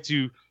only way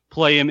to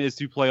play him is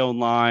to play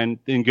online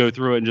and go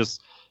through it and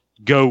just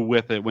go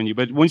with it.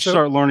 But once you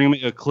start learning them,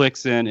 it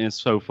clicks in and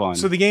it's so fun.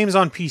 So the game's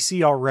on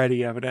PC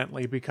already,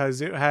 evidently, because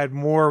it had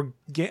more.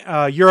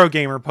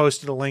 Eurogamer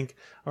posted a link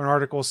or an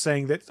article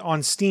saying that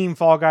on Steam,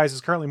 Fall Guys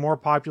is currently more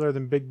popular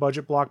than big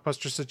budget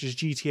blockbusters such as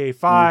GTA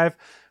 5.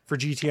 For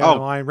GTA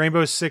Online,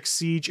 Rainbow Six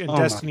Siege, and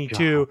Destiny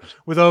 2,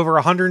 with over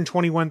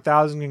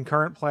 121,000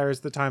 concurrent players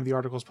at the time of the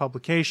article's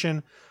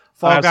publication.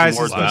 Fall Guys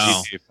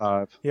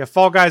is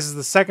Fall Guys is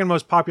the second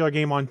most popular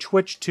game on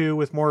Twitch 2,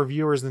 with more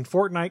viewers than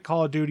Fortnite,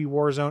 Call of Duty,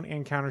 Warzone,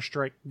 and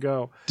Counter-Strike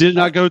Go. Did it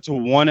not go to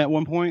 1 at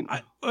one point?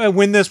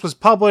 When this was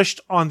published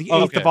on the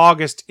 8th of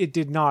August, it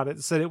did not.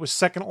 It said it was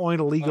second only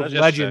to League of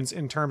Legends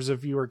in terms of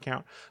viewer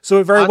count. So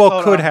it very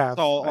well could have.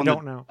 I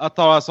don't know. I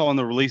thought I saw on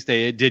the release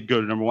day it did go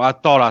to number 1. I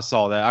thought I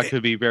saw that. I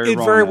could be very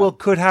wrong. It very well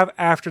could have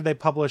after they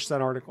published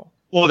that article.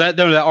 Well, that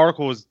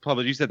article was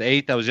published. You said the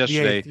 8th. That was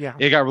yesterday. 8th, yeah.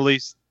 It got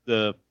released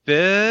the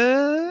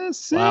 5th,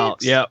 6th? Wow.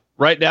 Yeah.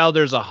 Right now,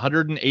 there's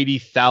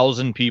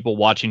 180,000 people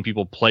watching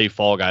people play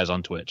Fall Guys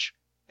on Twitch.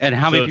 And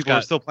how many people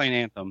are still playing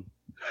Anthem?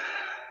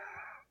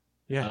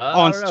 Yeah.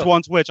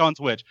 On Twitch.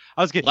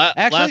 I was getting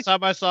last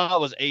time I saw it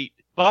was 8.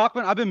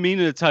 Bachman, I've been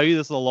meaning to tell you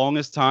this the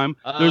longest time.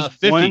 There's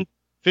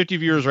 50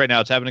 viewers right now.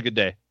 It's having a good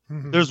day.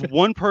 There's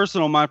one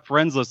person on my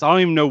friends list. I don't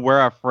even know where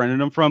I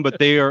friended them from, but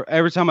they are,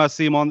 every time I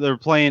see them they're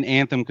playing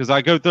Anthem, because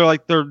I go through,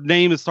 like, their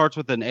name starts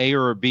with an A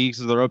or a B,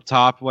 because they're up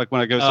top, like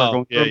when I go start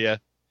going through. Yeah.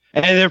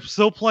 And they're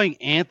still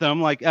playing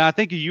Anthem. Like, I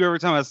think of you every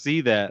time I see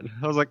that.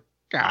 I was like,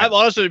 God. I'm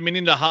honestly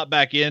meaning to hop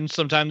back in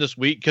sometime this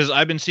week, because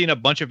I've been seeing a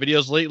bunch of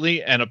videos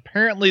lately, and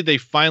apparently they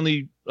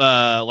finally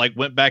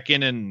went back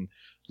in and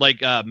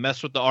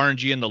messed with the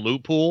RNG and the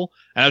loot pool.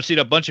 And I've seen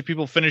a bunch of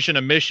people finishing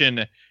a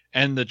mission,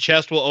 and the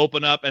chest will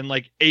open up and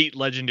 8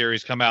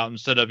 legendaries come out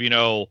instead of,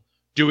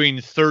 doing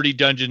 30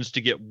 dungeons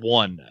to get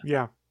 1.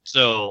 Yeah.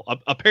 So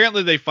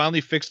apparently they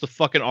finally fixed the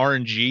fucking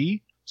RNG.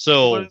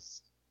 So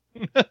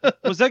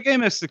was that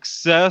game a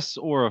success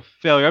or a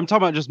failure? I'm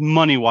talking about just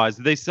money wise.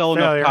 Did they sell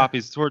enough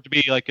copies for it to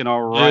be an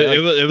alright? It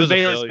was a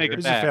failure. It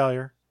was a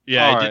failure.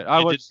 Yeah, it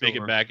did make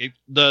it back.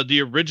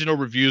 The original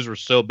reviews were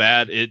so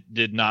bad, it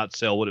did not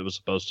sell what it was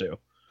supposed to.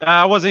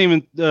 I wasn't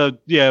even,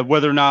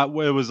 whether or not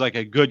it was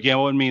a good game.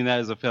 I wouldn't mean that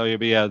as a failure,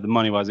 but yeah, the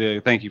money wise. Yeah,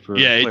 thank you for.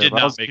 Yeah, it did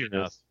not make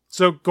enough.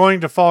 So going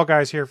to Fall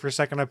Guys here for a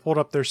second, I pulled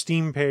up their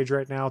Steam page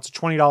right now. It's a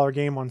 $20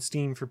 game on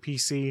Steam for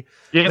PC.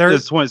 Yeah,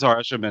 it's 20. Sorry,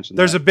 I should mention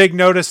there's a big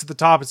notice at the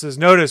top. It says,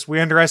 "Notice, we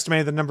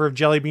underestimated the number of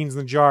jelly beans in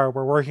the jar.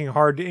 We're working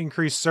hard to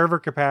increase server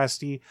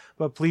capacity,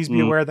 but please be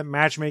aware that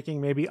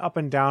matchmaking may be up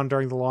and down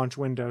during the launch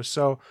window."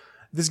 So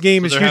this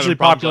game is hugely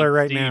popular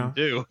right now.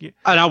 Too.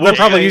 And they're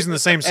probably using the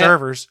same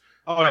servers.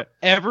 All right.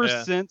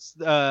 Since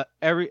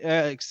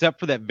except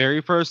for that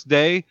very first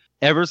day,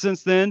 ever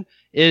since then,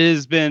 it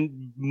has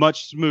been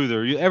much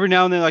smoother. Every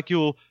now and then,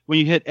 when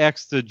you hit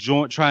X to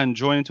try and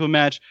join into a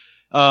match,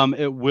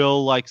 it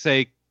will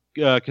say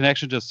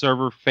connection to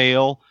server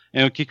fail,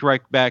 and it'll kick you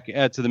right back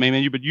to the main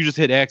menu. But you just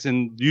hit X,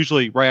 and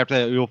usually right after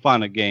that, you'll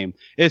find a game.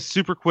 It's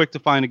super quick to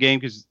find a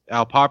game because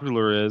how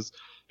popular it is.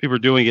 People are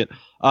doing it.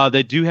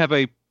 They do have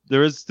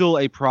there is still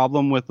a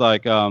problem with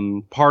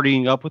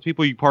partying up with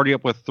people. You party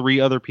up with 3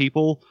 other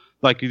people,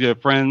 your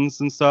friends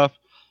and stuff.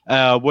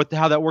 How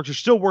that works, you're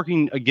still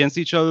working against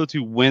each other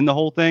to win the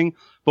whole thing.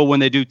 But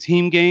when they do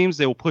team games,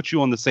 they will put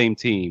you on the same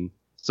team.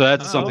 So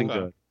that's something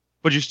good.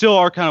 But you still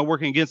are kind of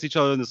working against each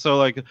other. And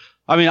so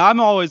I'm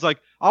always I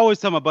always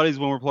tell my buddies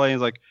when we're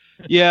playing,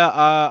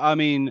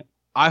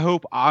 I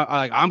hope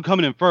I'm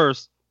coming in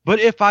first. But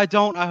if I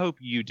don't, I hope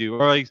you do.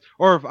 Or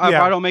if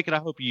I don't make it, I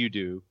hope you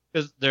do.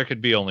 Because there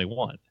could be only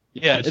one.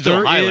 Yeah, it's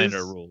still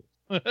Highlander rule.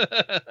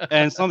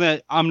 And something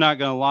that I'm not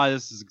gonna lie,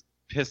 this has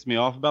pissed me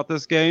off about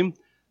this game.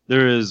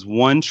 There is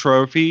one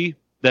trophy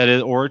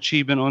or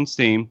achievement on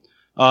Steam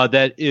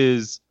that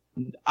is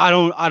I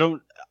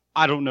don't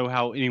know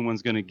how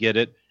anyone's gonna get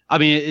it. I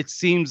mean, it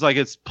seems like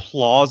it's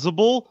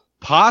possible.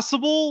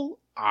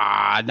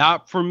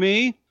 Not for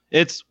me.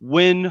 It's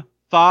win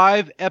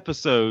 5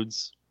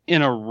 episodes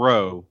in a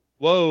row.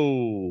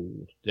 Whoa.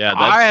 Yeah,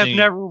 I have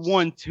never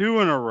won 2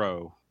 in a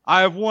row.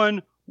 I have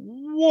won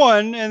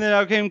 1, and then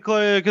I came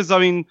clear because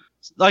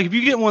if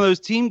you get one of those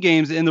team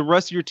games and the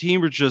rest of your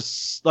team are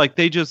just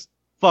they just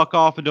fuck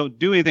off and don't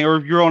do anything, or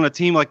if you're on a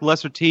team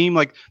lesser team,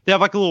 they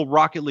have a little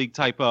Rocket League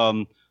type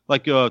a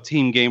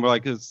team game where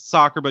it's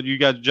soccer, but you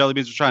got jelly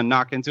beans are trying to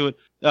knock into it.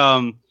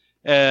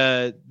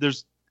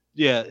 There's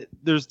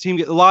team.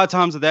 A lot of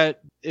times of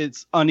that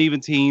it's uneven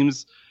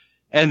teams.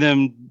 And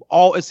then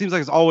it seems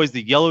like it's always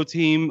the yellow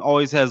team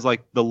always has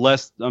the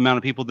less amount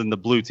of people than the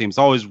blue team. It's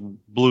always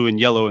blue and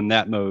yellow in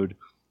that mode.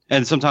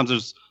 And sometimes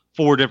there's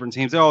 4 different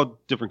teams. They're all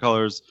different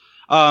colors.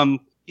 I'm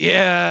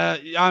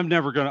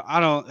never going to,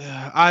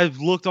 I've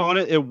looked on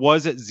it. It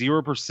was at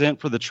 0%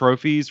 for the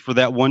trophies for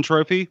that one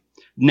trophy.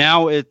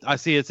 Now I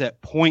see it's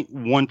at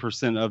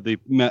 0.1% of the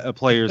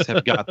players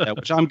have got that,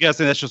 which I'm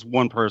guessing that's just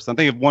one person. I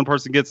think if one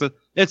person gets it,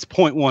 it's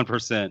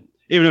 0.1%,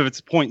 even if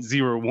it's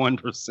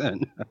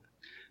 0.01%.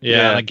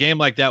 Yeah, in a game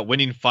like that,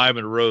 winning 5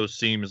 in a row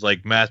seems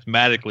like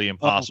mathematically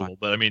impossible.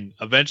 But I mean,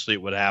 eventually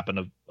it would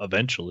happen.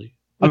 Eventually,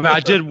 I mean, I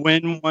did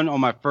win one on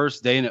my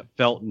first day, and it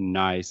felt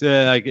nice.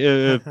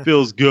 It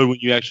feels good when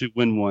you actually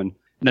win one.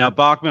 Now,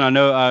 Bachman,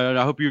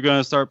 I hope you're going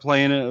to start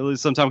playing it at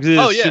least sometime.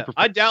 Super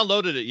I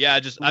downloaded it. Yeah,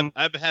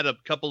 I've had a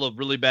couple of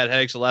really bad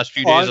headaches the last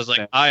few days. I was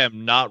like, I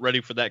am not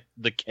ready for the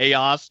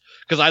chaos,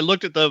 because I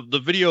looked at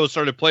the video and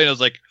started playing. I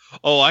was like,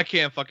 oh, I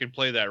can't fucking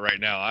play that right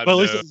now. But at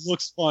least it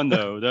looks fun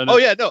though. Oh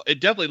yeah, no, it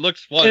definitely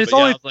looks fun. And it's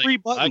only 3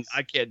 buttons.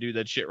 I can't do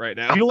that shit right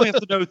now. You only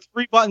have to know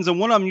 3 buttons, and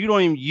one of them you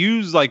don't even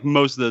use like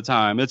most of the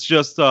time. It's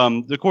just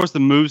of course the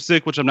move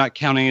stick, which I'm not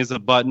counting as a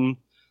button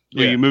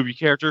where you move your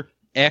character.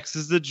 X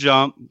is the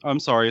jump. I'm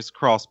sorry, it's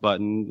cross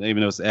button, even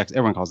though it's X.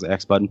 Everyone calls it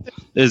X button.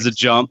 Is the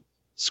jump.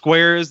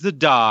 Square is the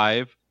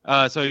dive.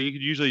 So you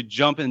could usually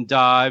jump and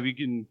dive.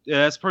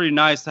 That's pretty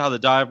nice how the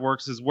dive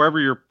works. Is wherever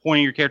you're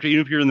pointing your character,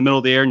 even if you're in the middle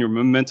of the air and your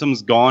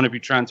momentum's gone, if you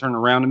try and turn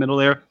around in the middle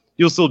of the air,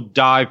 you'll still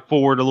dive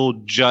forward a little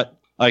jut,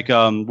 like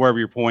wherever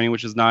you're pointing,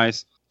 which is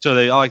nice. So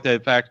I like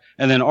that fact.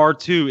 And then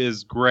R2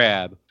 is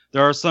grab.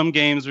 There are some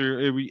games where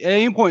at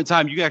any point in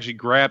time you can actually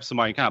grab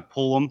somebody and kind of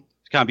pull them.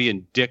 Kind of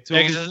being dick to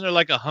them. Isn't there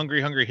like a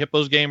Hungry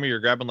Hippos game where you're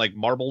grabbing like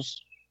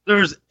marbles?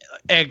 There's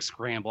Egg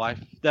Scramble.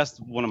 That's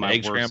one of my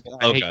Egg worst. Scramble?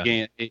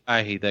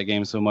 I hate that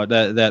game so much.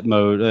 That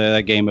mode,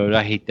 that game mode.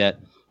 I hate that.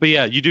 But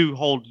yeah, you do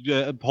hold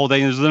that.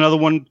 There's another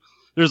one.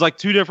 There's like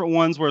 2 different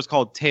ones where it's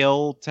called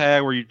tail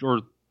tag, or I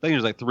think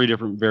there's like 3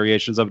 different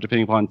variations of it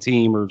depending upon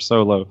team or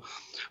solo.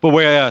 But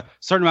where a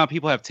certain amount of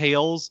people have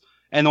tails,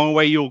 and the only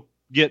way you'll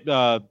get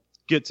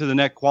to the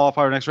next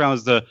qualifier next round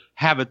is to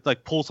have it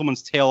like pull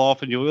someone's tail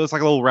off, and it's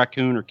like a little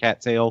raccoon or cat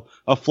tail,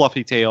 a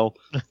fluffy tail.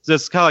 So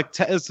it's kind of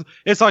like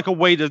it's like a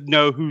way to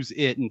know who's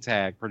it in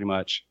tag, pretty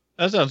much.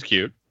 That sounds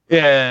cute.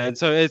 Yeah, and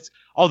so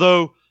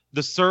although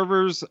the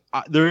servers,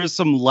 there is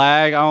some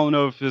lag. I don't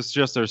know if it's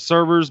just their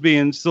servers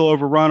being still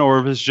overrun or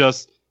if it's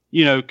just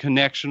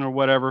connection or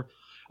whatever.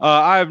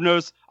 I have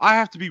noticed I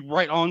have to be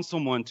right on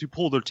someone to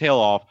pull their tail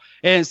off,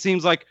 and it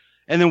seems like.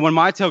 And then when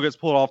my tail gets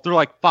pulled off, they're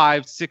like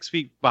 5-6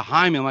 feet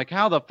behind me. I'm like,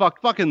 how the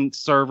fucking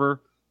server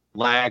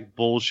lag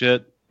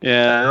bullshit?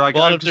 Yeah, like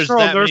well, I'm if there's sure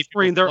that on their many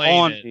screen people they're playing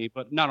on it, me,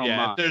 but not on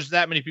mine. If there's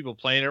that many people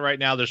playing it right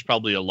now, there's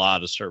probably a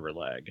lot of server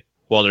lag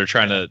while they're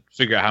trying to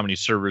figure out how many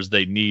servers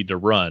they need to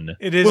run.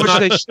 It is Which not,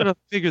 they should have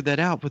figured that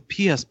out with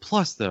PS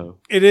Plus, though.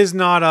 It is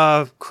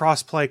not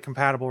cross-play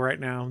compatible right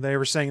now. They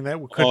were saying that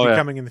could be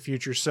coming in the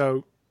future.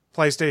 So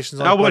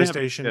PlayStation's only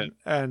PlayStation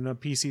and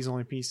PC's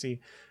only PC.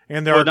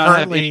 And there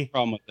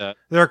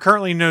are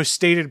currently no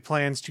stated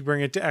plans to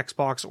bring it to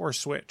Xbox or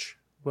Switch,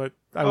 but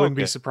I wouldn't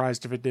be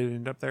surprised if it did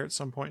end up there at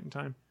some point in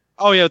time.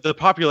 Oh yeah, the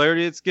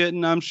popularity it's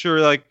getting, I'm sure.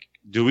 Like,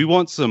 do we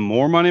want some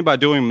more money by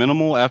doing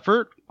minimal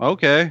effort?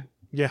 Okay.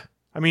 Yeah,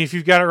 I mean, if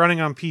you've got it running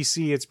on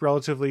PC, it's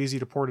relatively easy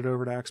to port it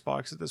over to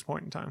Xbox at this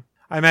point in time.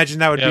 I imagine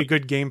that would be a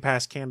good Game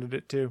Pass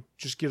candidate too.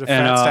 Just get a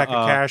fat stack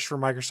of cash for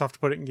Microsoft to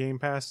put it in Game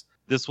Pass.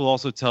 This will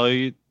also tell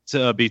you.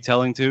 To be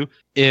telling too,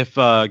 if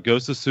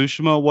Ghost of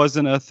Tsushima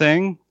wasn't a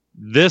thing,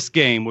 this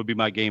game would be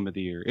my game of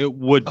the year. It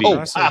would be.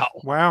 Oh,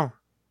 wow.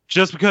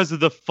 Just because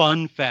of the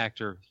fun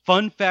factor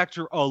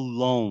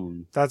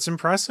alone. That's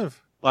impressive.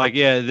 Like,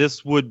 yeah,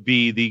 this would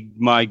be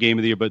my game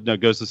of the year. But no,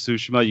 Ghost of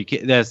Tsushima, you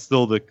can't. That's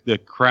still the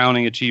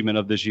crowning achievement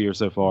of this year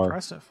so far.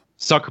 Impressive.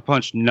 Sucker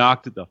Punch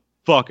knocked it the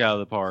fuck out of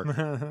the park.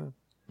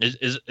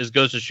 Is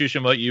Ghost of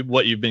Tsushima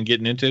what you've been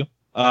getting into?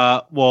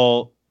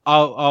 Well.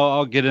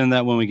 I'll get into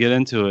that when we get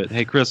into it.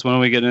 Hey, Chris, when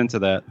are we getting into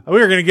that?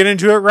 We're going to get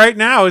into it right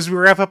now as we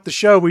wrap up the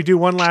show. We do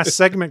one last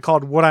segment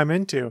called What I'm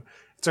Into.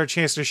 It's our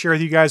chance to share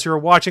with you guys who are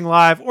watching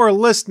live or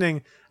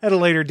listening at a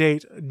later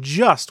date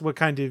just what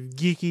kind of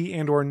geeky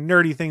and or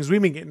nerdy things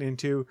we've been getting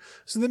into,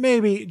 so that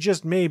maybe,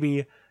 just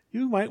maybe,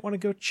 you might want to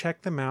go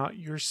check them out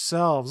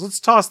yourselves.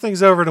 Let's toss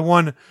things over to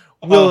one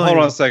Willie. Hold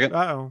on a second.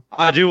 Uh-oh.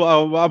 I'm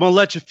going to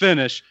let you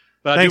finish.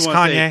 But Thanks, I do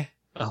want to Kanye.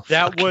 say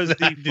that was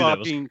the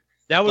fucking...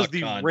 That was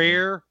the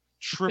rare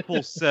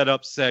triple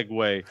setup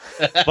segue.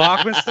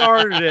 Bachman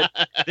started it,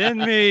 then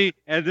me,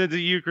 and then to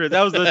you, Chris.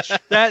 That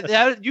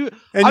was you.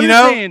 And I'm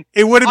saying,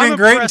 it would have been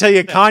great until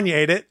you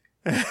Kanye'd it.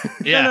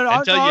 Yeah,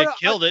 until you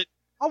killed it.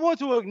 I want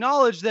to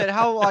acknowledge that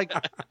how like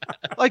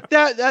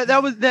that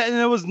was that, and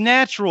it was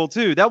natural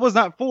too. That was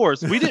not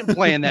forced. We didn't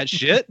plan that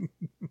shit.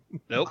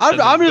 Nope.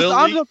 I'm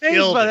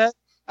amazed by that,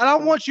 and I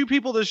want you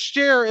people to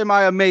share in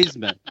my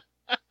amazement.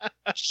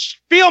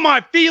 Feel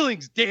my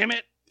feelings, damn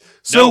it.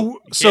 So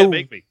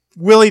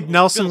Willie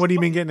Nelson, what have you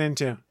been getting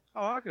into?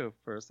 Oh, I'll go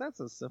first. That's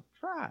a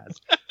surprise.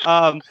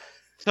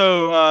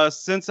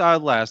 Since I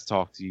last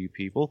talked to you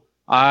people,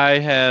 I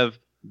have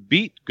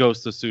beat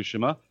Ghost of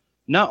Tsushima.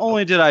 Not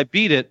only did I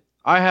beat it,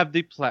 I have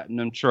the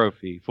platinum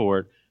trophy for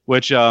it,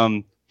 which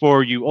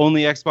for you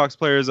only Xbox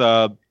players,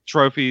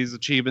 trophies,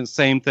 achievements,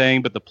 same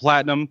thing, but the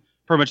platinum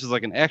pretty much is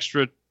like an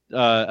extra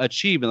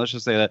achievement. Let's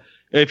just say that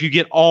if you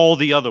get all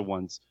the other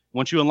ones.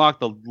 Once you unlock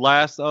the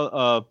last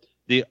the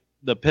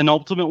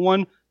penultimate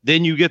one,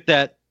 then you get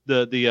that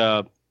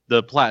the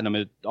platinum.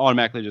 It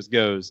automatically just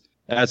goes.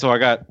 So I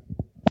got.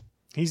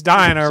 He's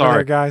dying over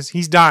there, guys.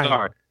 He's dying.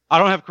 Sorry, I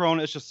don't have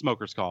corona. It's just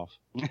smoker's cough.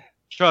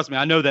 Trust me,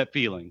 I know that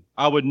feeling.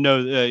 I would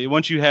know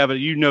once you have it,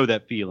 you know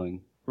that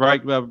feeling,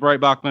 right? Right,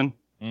 Bachman.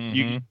 Mm-hmm.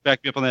 You can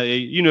back me up on that.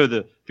 You know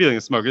the feeling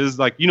of smoker. This is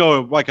like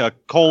like a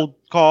cold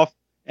cough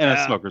and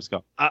a smoker's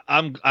cough.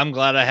 I'm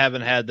glad I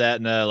haven't had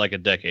that in like a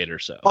decade or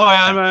so. Oh,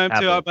 yeah,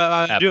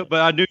 I'm too.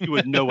 But I knew you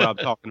would know what I'm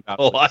talking about.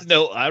 Oh, I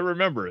know. I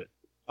remember it.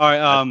 All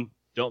right.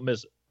 Don't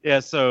miss it. Yeah,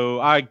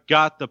 so I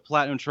got the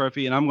platinum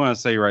trophy, and I'm going to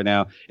say right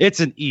now, it's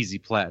an easy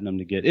platinum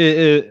to get.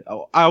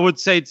 I would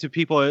say to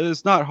people,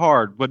 it's not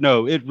hard, but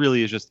no, it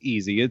really is just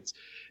easy.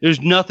 There's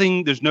no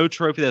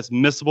trophy that's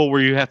missable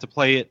where you have to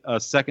play it a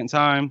second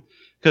time,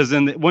 because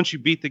then once you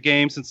beat the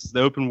game, since it's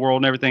the open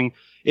world and everything,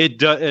 it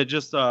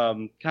just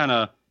kind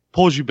of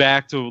pulls you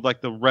back to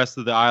like the rest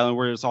of the island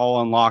where it's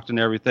all unlocked and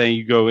everything.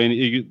 You go in,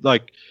 it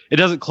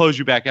doesn't close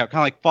you back out, kind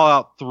of like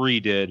Fallout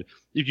 3 did.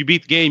 If you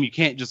beat the game, you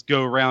can't just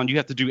go around. You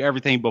have to do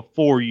everything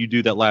before you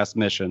do that last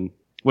mission,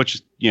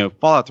 which,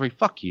 Fallout 3,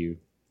 fuck you.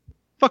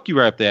 Fuck you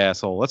right up the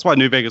asshole. That's why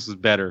New Vegas was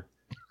better.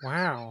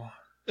 Wow.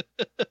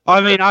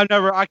 I mean,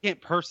 I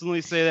can't personally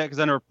say that because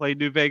I never played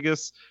New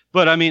Vegas.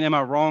 But, I mean, am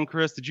I wrong,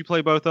 Chris? Did you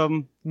play both of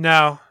them?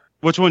 No.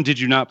 Which one did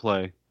you not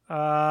play?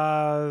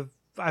 I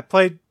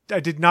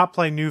did not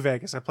play New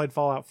Vegas. I played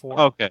Fallout 4.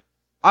 Okay.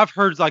 I've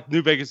heard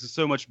New Vegas is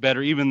so much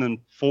better even than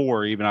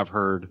 4. Even I've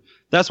heard.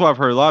 That's what I've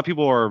heard. A lot of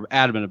people are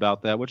adamant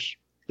about that, which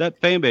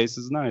that fan base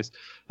is nice.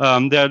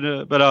 But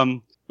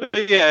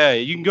yeah,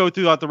 you can go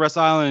throughout the rest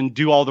of the island and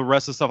do all the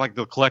rest of the stuff like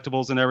the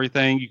collectibles and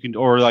everything. You can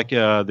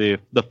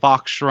the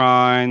Fox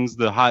shrines,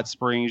 the hot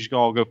springs. You can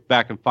all go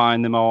back and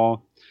find them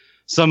all.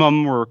 Some of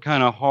them were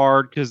kind of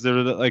hard because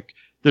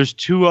there's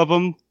 2 of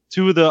them.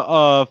 2 of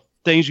the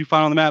things you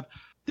find on the map.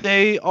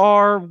 They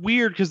are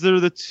weird because they're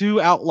the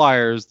 2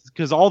 outliers,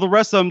 because all the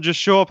rest of them just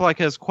show up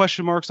as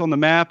question marks on the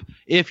map.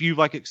 If you've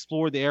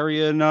explored the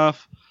area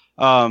enough,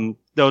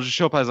 they'll just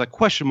show up as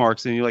question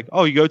marks, and you're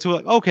oh, you go to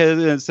it, okay,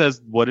 and it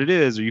says what it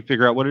is, or you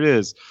figure out what it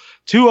is.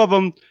 2 of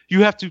them,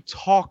 you have to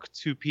talk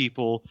to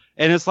people,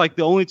 and it's the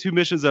only 2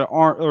 missions that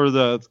aren't, or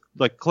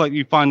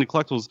you find the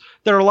collectibles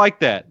that are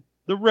like that.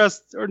 The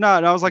rest are not.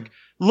 And I was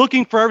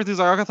looking for everything.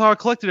 I thought I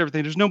collected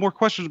everything. There's no more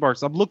question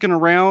marks. I'm looking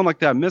around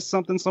did I miss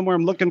something somewhere?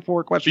 I'm looking for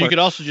a question mark. You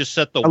could also just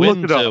set the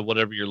wind to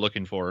whatever you're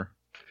looking for.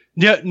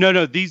 Yeah,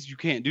 no. These you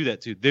can't do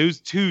that to. Those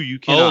 2 you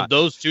cannot. Oh,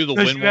 those 2, the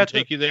wind won't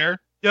take you there.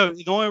 Yeah,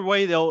 the only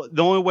way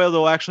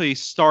they'll actually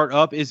start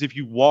up is if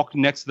you walk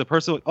next to the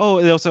person.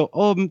 They'll say,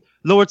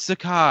 Lord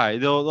Sakai.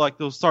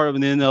 They'll start up,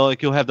 and then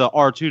you'll have the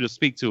R2 to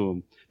speak to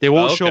them. They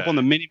won't show up on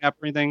the mini map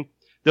or anything.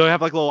 They'll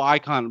have a little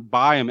icon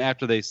by them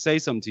after they say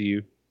something to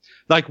you.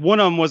 One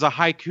of them was a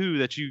haiku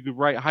that you could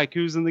write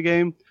haikus in the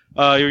game.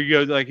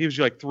 You go, gives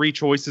you 3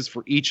 choices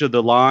for each of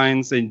the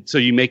lines, and so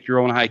you make your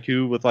own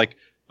haiku with a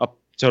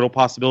total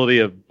possibility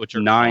of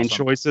 9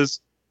 choices.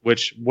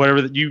 Which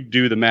whatever you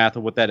do the math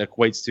of what that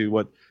equates to,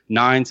 what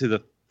 9 to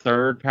the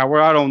 3rd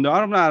power. I don't know.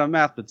 I'm not a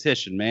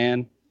mathematician,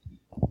 man.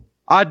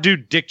 I do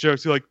dick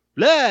jokes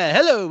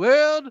hello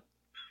world.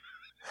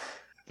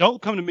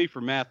 Don't come to me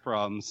for math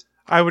problems.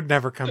 I would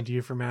never come to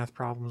you for math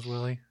problems,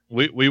 Willie.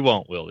 We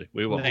won't, Willie.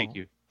 We won't. Thank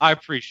you. I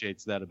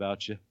appreciate that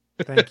about you.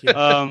 Thank you.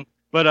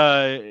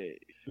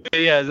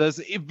 Yeah,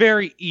 that's a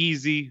very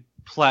easy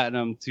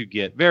platinum to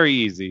get. Very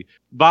easy.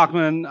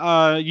 Bachman,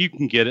 you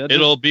can get it.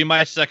 It'll be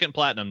my second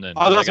platinum then.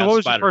 Oh, so what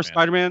was your first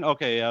Spider-Man?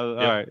 Okay, all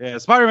right. Yeah,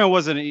 Spider-Man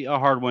wasn't a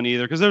hard one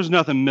either because there's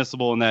nothing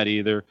missable in that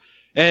either.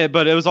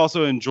 But it was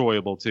also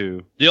enjoyable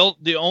too.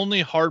 The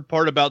only hard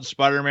part about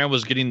Spider-Man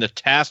was getting the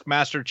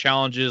Taskmaster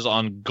challenges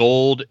on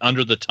gold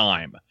under the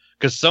time,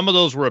 because some of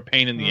those were a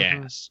pain in the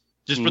ass.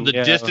 Just for the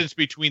distance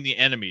between the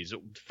enemies.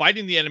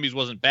 Fighting the enemies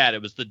wasn't bad.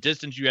 It was the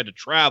distance you had to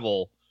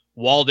travel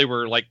while they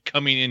were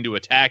coming in to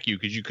attack you,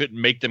 because you couldn't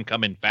make them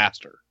come in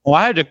faster. Well,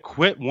 I had to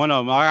quit one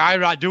of them. I'm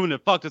not doing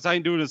it. Fuck this. I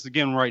ain't doing this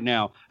again right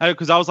now.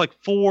 Because I was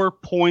 4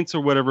 points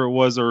or whatever it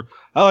was, or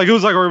it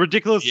was a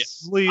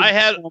ridiculously. I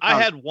had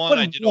one.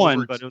 I did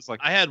over, but it was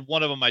I had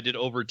one of them. I did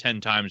over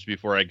 10 times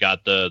before I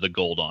got the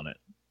gold on it.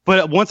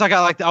 But once I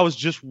got I was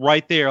just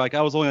right there.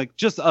 I was only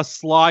just a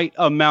slight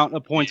amount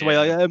of points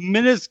away, a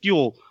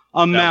minuscule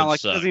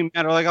amount. It doesn't even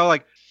matter. I was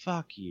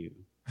fuck you.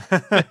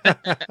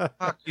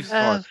 Fuck you,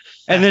 Stark.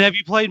 And then have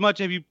you played much?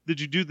 Did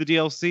you do the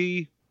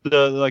DLC?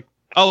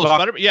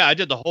 Spider-Man? Yeah, I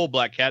did the whole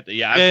Black Cat.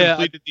 I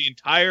completed the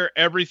entire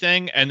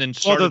everything and then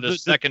started the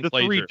second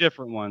playthrough. 3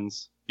 different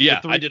ones.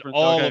 Yeah, I did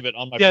all of it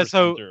on my first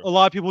so through. A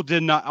lot of people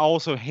did not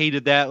also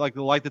hated that, like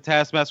the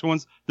Taskmaster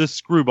ones, the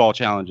screwball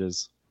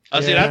challenges.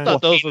 See, I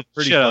thought those were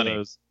pretty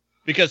funny.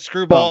 Because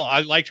Screwball,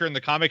 I liked her in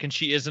the comic, and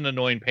she is an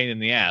annoying pain in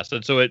the ass,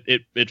 and so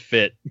it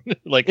fit. I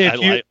liked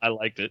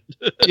it.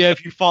 Yeah,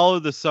 if you follow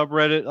the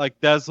subreddit,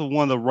 that's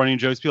one of the running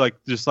jokes. People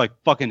just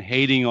fucking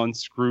hating on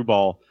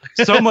Screwball.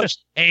 So much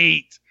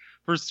hate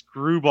for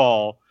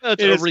Screwball.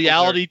 It's a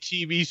reality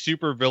TV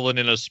supervillain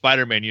in a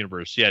Spider-Man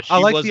universe. Yeah, she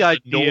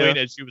wasn't annoying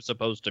as she was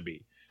supposed to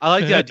be. I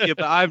like the idea,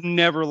 but I've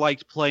never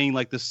liked playing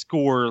like the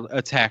score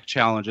attack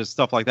challenges,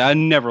 stuff like that. I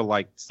never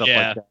liked stuff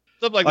like that.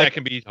 Stuff like that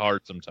can be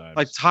hard sometimes.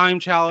 Like time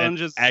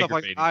challenges, stuff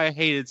like I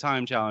hated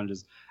time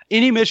challenges.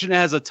 Any mission that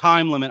has a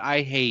time limit,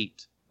 I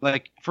hate.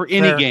 Like for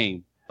any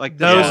game. Like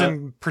those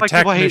and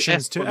protect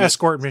missions too.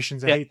 Escort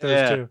missions, I hate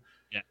those too.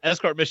 Yeah,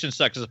 escort missions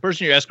suck because the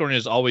person you're escorting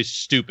is always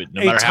stupid.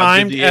 No matter how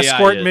good the AI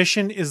escort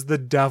mission is the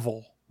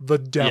devil. The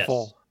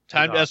devil. Yes.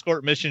 Timed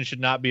escort mission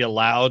should not be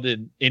allowed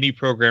in any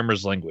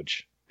programmer's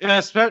language. And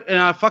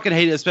I fucking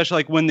hate it, especially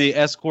like when the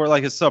escort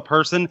like is a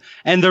person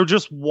and they're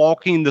just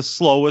walking the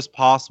slowest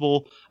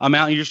possible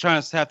amount. And you're just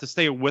trying to have to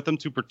stay with them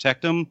to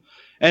protect them,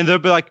 and they'll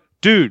be like,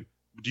 "Dude,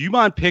 do you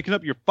mind picking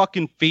up your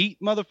fucking feet,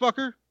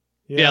 motherfucker?"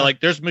 Yeah,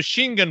 like there's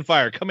machine gun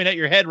fire coming at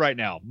your head right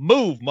now.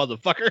 Move,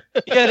 motherfucker.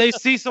 Yeah, they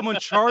see someone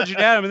charging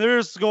at them, and they're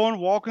just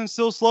walking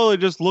still slowly,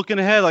 just looking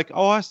ahead, like,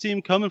 "Oh, I see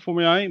him coming for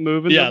me. I ain't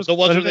moving." Yeah, so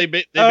once they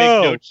make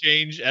no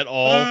change at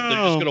all,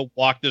 they're just gonna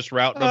walk this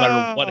route no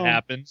matter what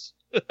happens.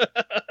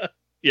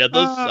 Yeah,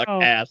 those suck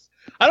ass.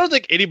 I don't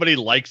think anybody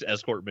likes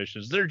escort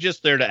missions. They're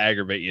just there to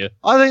aggravate you.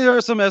 I think there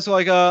are some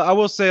escort, I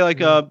will say,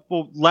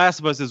 well, Last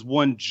of Us is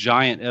one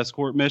giant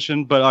escort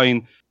mission, but I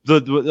mean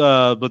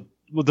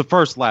the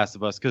first Last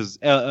of Us, because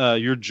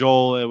you're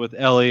Joel with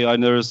Ellie. I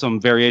know there's some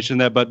variation in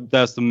that, but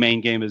that's the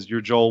main game is you're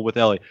Joel with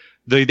Ellie.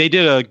 They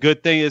did a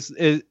good thing.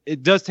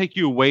 It does take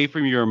you away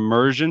from your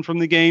immersion from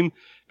the game,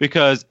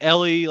 because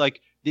Ellie,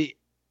 like the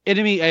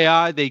enemy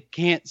AI, they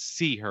can't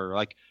see her,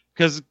 like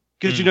because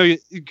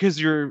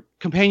your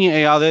companion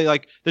AI,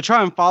 they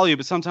try and follow you,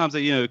 but sometimes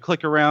they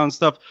click around and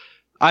stuff.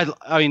 I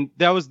mean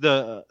that was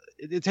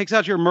it takes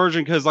out your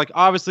immersion, because like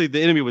obviously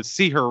the enemy would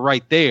see her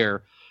right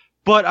there.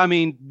 But I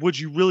mean, would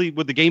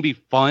the game be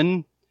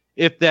fun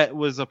if that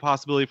was a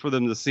possibility for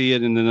them to see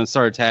it and then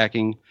start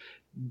attacking?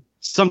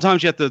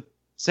 Sometimes you have to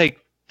take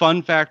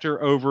fun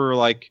factor over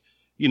realistic.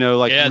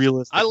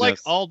 I like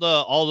all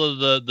of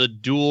the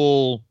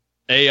dual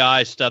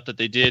AI stuff that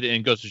they did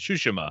in Ghost of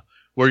Tsushima,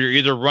 where you're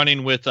either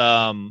running with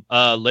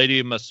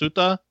Lady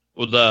Masuta,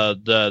 or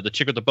the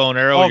chick with the bow and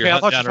arrow, you're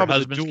hunting down her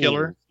husband's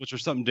killer, which are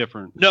something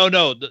different. No,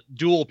 the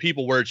dual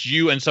people where it's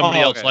you and somebody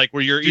else, like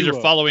where you're either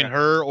following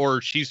her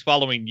or she's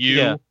following you.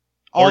 Yeah.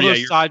 All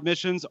those side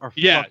missions are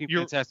fucking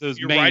fantastic.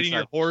 You're riding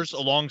your horse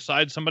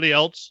alongside somebody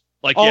else.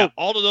 Like,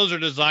 all of those are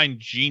designed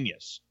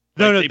genius.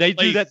 No, they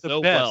do that the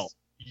best. Well.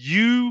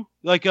 You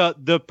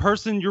the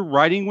person you're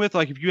riding with,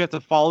 like if you have to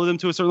follow them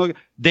to a certain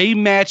location, they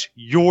match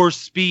your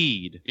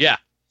speed. Yeah.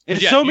 And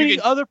so many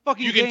other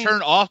fucking You can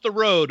turn off the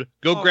road,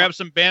 grab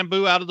some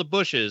bamboo out of the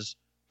bushes,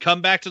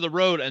 come back to the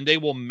road, and they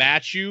will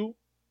match you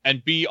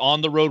and be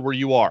on the road where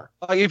you are.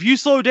 Like if you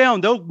slow down,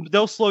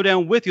 they'll slow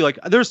down with you. Like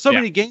there's so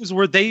many games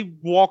where they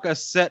walk a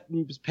set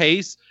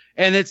pace,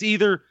 and it's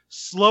either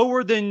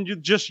slower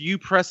than just you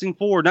pressing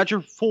forward, not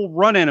your full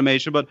run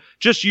animation, but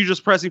just you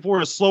pressing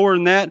forward is slower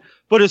than that,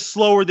 but it's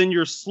slower than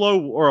your slow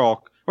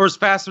walk, or it's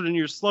faster than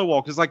your slow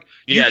walk. It's like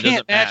you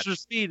can't match your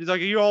speed. It's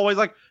like you're always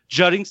like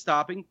jutting,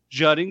 stopping.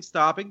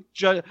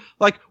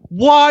 Like,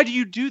 why do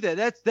you do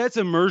that? That's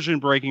immersion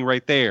breaking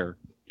right there.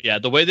 Yeah,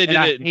 the way they did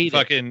it in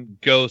fucking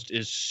Ghost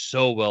is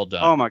so well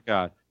done. Oh my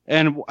god!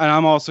 And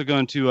I'm also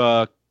going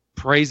to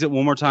praise it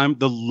one more time.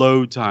 The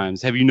load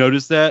times. Have you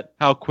noticed that?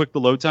 How quick the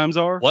load times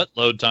are? What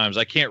load times?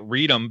 I can't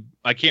read them.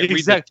 I can't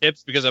read the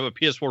tips because I have a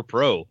PS4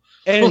 Pro.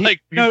 And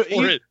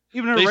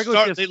even a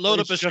regular they load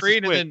up a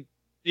screen and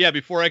then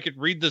before I could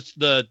read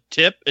the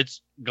tip,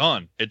 it's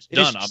gone. It's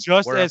done. It's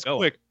just as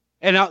quick.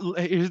 And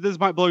this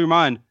might blow your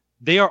mind.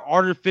 They are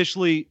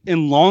artificially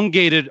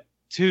elongated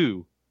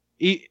too.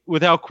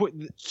 With how quick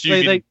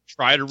they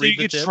try to read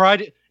the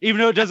tip.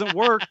 Even though it doesn't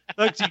work,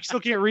 like you still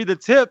can't read the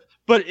tip.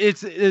 But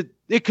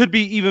it could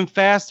be even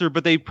faster.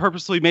 But they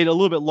purposely made it a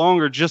little bit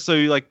longer just so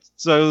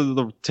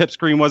the tip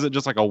screen wasn't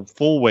just like a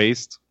full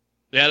waste.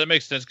 Yeah, that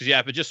makes sense. Because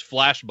if it just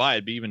flashed by,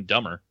 it'd be even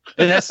dumber.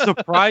 And that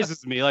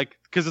surprises me,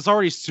 because it's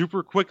already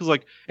super quick.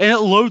 And it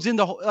loads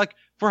into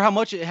for how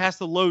much it has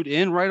to load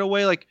in right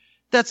away. Like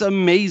that's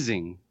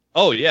amazing.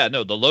 Oh yeah,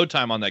 no, the load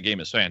time on that game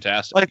is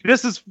fantastic. Like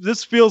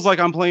this feels like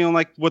I'm playing on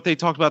like what they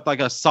talked about,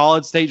 like a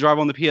solid state drive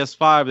on the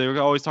PS5. They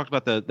always talked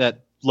about that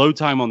load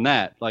time on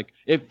that. Like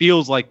it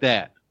feels like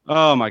that.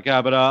 Oh my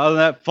god! But other than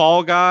that,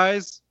 Fall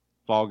Guys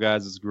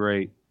is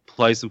great.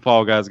 Play some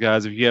Fall Guys,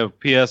 guys. If you have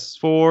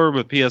PS4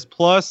 with PS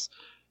Plus,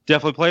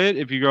 definitely play it.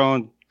 If you go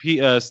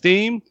on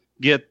Steam,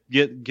 get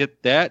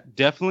that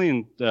definitely.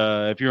 And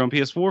if you're on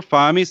PS4,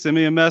 find me, send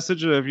me a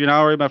message. If you're not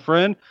already my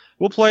friend,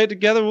 we'll play it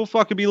together. We'll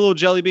fucking be little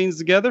jelly beans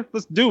together.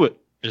 Let's do it.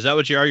 Is that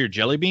what you are? You're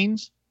jelly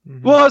beans?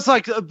 Mm-hmm. Well, it's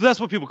like that's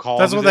what people call.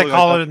 That's what they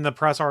call it in the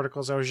press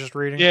articles I was just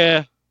reading.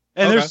 Yeah,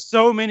 and there's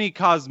so many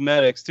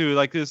cosmetics too.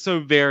 Like it's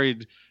so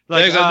varied.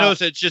 Like I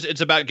noticed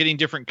it's about getting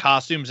different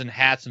costumes and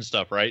hats and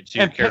stuff, right? So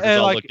your characters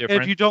all look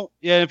different.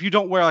 If you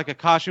don't wear like a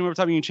costume every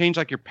time, you can change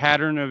like your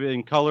pattern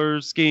in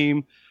color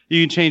scheme.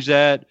 You can change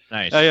that.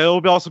 Nice.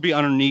 It'll also be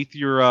underneath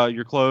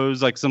your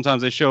clothes. Like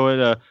sometimes they show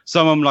it.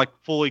 Some of them like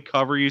fully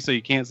cover you so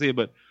you can't see it.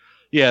 But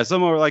yeah,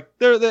 some are like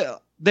they're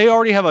they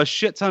already have a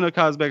shit ton of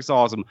cosmetics.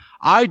 Awesome.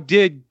 I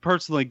did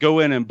personally go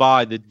in and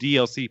buy the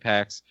DLC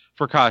packs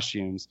for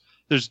costumes.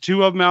 There's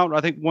 2 of them out. I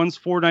think one's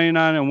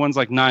 $4.99 and one's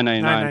like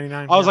 $9.99.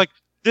 $9.99. I was like,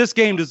 this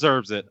game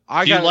deserves it.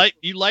 You like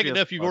it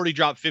if you've already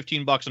dropped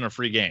 $15 on a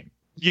free game.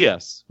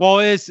 Yes. Well,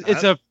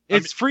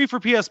 it's free for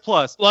PS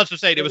Plus. Well, that's what I'm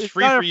saying. It was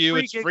free for you.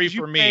 It's free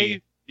for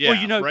me.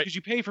 Yeah, well, because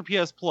you pay for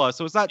PS Plus,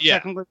 so it's not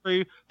technically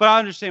free. But I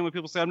understand when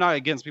people say, I'm not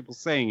against people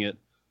saying it,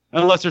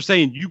 unless they're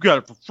saying you got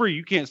it for free.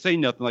 You can't say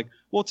nothing like,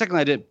 well,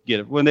 technically I didn't get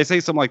it. When they say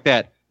something like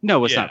that,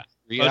 no, it's not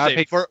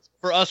free.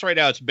 For us right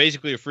now, it's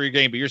basically a free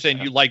game. But you're saying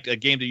you liked a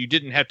game that you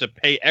didn't have to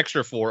pay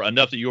extra for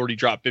enough that you already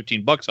dropped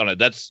 $15 on it.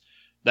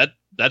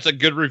 That's a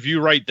good review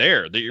right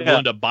there. That you're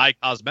willing to buy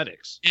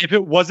cosmetics. If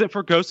it wasn't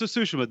for Ghost of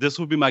Tsushima, this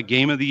would be my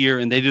game of the year,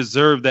 and they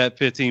deserve that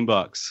 $15.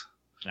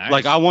 Nice.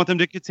 Like I want them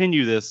to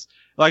continue this.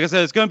 Like I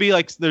said, it's going to be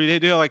like they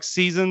do like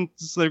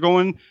seasons they're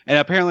going, and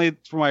apparently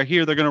from what I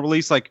hear, they're going to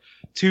release like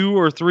 2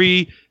 or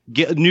 3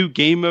 new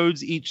game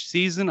modes each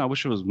season. I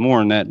wish it was more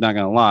than that. Not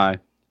going to lie,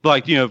 but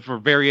like for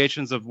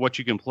variations of what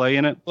you can play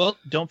in it. Well,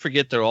 don't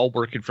forget they're all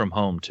working from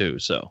home too.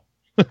 So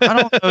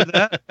I don't know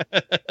that.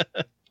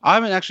 I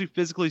haven't actually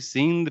physically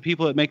seen the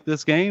people that make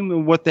this game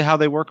and how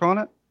they work on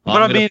it.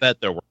 But I bet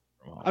they're working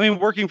from home. I mean,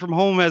 working from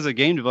home as a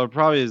game developer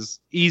probably is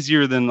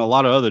easier than a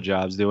lot of other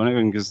jobs doing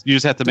it because you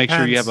just have to make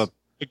sure you have a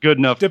good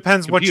enough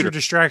Depends computer. what your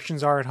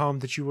distractions are at home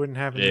that you wouldn't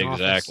have in the office.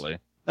 Exactly.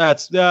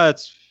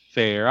 That's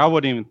fair. I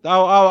wouldn't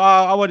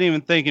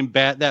even thinking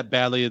that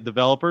badly of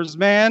developers,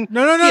 man.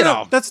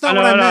 No. That's not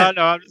what I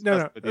meant.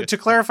 No. To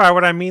clarify,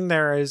 what I mean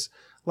there is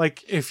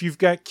like if you've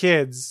got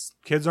kids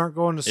aren't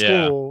going to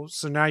school,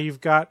 so now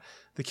you've got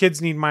the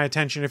kids need my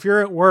attention. If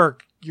you're at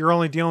work, you're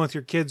only dealing with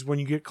your kids when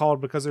you get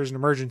called because there's an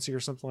emergency or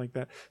something like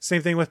that.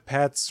 Same thing with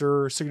pets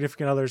or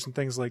significant others and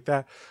things like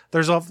that.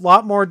 There's a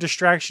lot more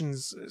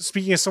distractions.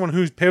 Speaking as someone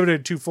who's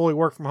pivoted to fully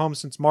work from home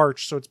since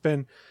March, so it's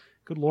been,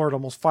 good Lord,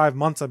 almost 5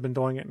 months I've been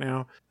doing it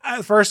now.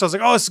 At first I was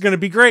like, oh, this is going to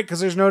be great because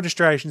there's no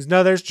distractions.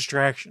 No, there's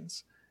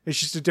distractions. It's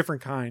just a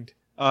different kind.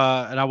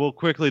 And I will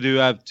quickly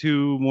I have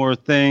 2 more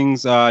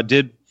things. I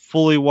did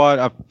fully watch.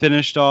 I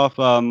finished off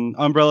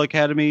Umbrella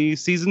Academy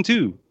season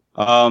 2.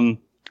 I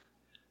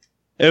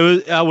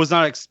was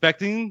not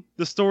expecting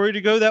the story to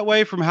go that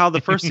way from how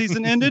the first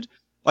season ended.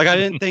 Like I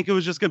didn't think it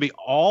was just going to be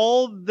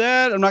all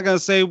that. I'm not going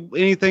to say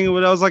anything.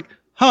 But I was like,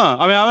 huh.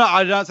 I mean,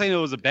 I'm not saying it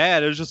was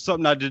bad. It was just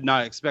something I did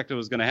not expect it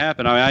was going to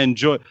happen. I mean, I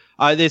enjoy.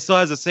 It still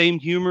has the same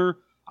humor.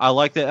 I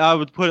like that. I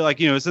would put it like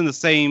it's in the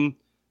same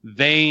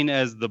vein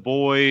as The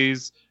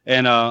Boys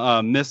and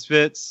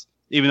Misfits,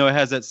 even though it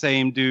has that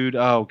same dude.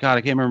 Oh God,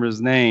 I can't remember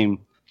his name.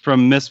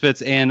 From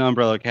Misfits and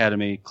Umbrella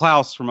Academy.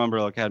 Klaus from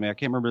Umbrella Academy. I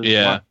can't remember.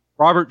 Yeah.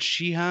 Robert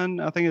Sheehan.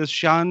 I think it's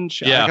Sean.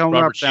 Yeah,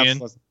 Robert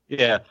Sheehan.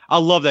 Yeah. I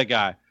love that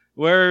guy.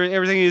 Where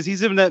everything is,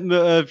 he's in that,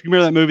 if you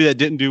remember that movie that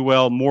didn't do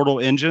well,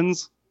 Mortal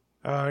Engines.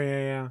 Oh,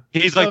 yeah.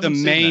 He's like the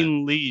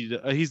main lead.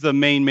 He's the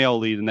main male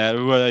lead in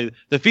that.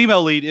 The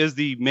female lead is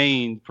the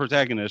main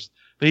protagonist,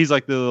 but he's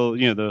like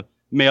the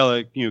male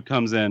that,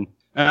 comes in.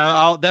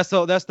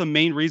 That's the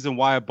main reason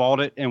why I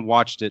bought it and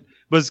watched it,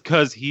 was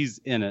because he's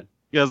in it.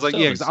 Yeah, I was like,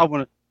 because I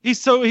want to. He's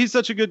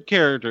such a good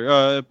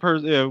character,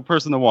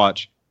 person to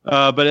watch.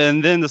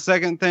 And then the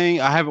second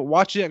thing, I haven't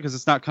watched it yet because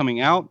it's not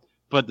coming out,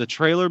 but the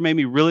trailer made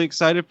me really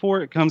excited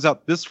for it. It comes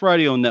out this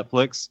Friday on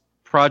Netflix.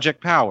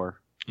 Project Power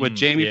with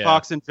Jamie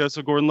Foxx and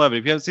Joseph Gordon-Levitt.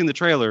 If you haven't seen the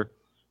trailer,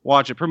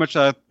 watch it. Pretty much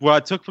what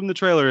I took from the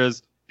trailer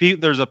is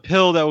there's a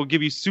pill that will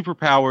give you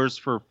superpowers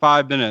for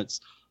 5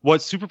 minutes. What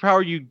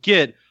superpower you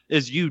get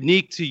is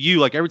unique to you.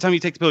 Like every time you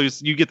take the pill,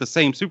 you get the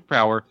same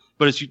superpower,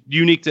 but it's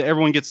unique to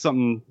everyone. Gets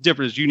something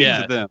different. It's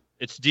unique to them.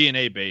 It's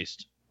DNA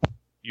based.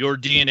 Your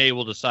DNA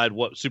will decide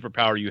what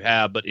superpower you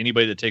have, but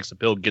anybody that takes the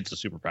pill gets a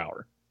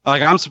superpower.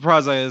 Like I'm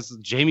surprised that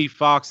Jamie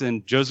Foxx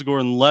and Joseph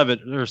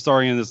Gordon-Levitt are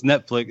starring in this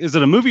Netflix. Is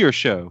it a movie or a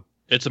show?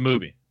 It's a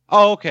movie.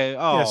 Oh, okay.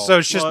 Oh, yeah, so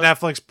it's just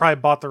Netflix probably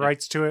bought the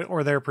rights to it,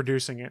 or they're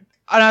producing it.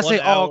 And I say,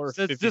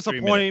 it's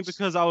disappointing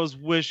because I was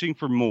wishing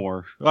for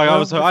more. Like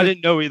I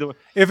didn't know either way.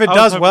 If it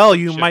does well,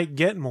 you might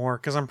get more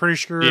because I'm pretty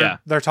sure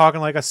they're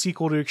talking like a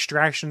sequel to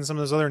Extraction, and some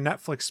of those other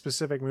Netflix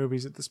specific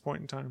movies at this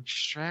point in time.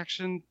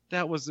 Extraction,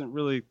 that wasn't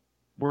really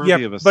worthy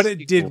of a but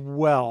sequel. It did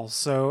well.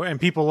 So, and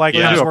people like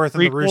Hemsworth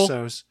and the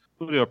Russos.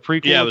 A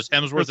prequel? Yeah, it was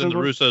Hemsworth and the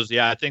Russos.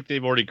 Yeah, I think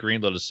they've already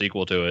greenlit a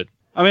sequel to it.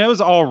 I mean, it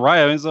was all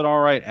right. I mean, it's an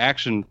all right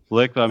action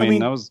flick. But I mean,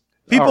 that was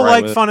people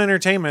like fun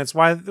entertainment. It's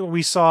why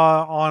we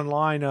saw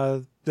online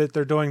that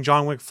they're doing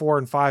John Wick 4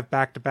 and 5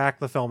 back to back,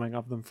 the filming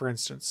of them, for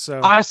instance. So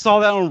I saw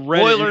that on Reddit.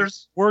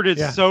 Spoilers. Worded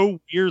so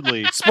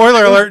weirdly.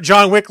 Spoiler alert: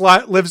 John Wick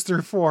lives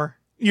through 4.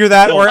 You're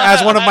that, or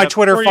as one of my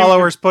Twitter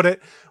followers put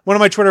it, one of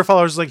my Twitter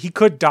followers was like, he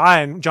could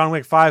die, and John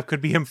Wick 5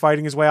 could be him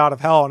fighting his way out of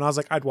hell. And I was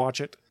like, I'd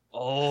watch it.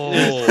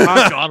 Oh,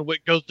 John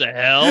Wick goes to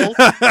hell?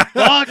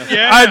 Fuck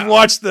yeah! I'd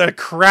watch the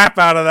crap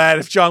out of that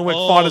if John Wick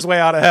fought his way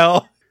out of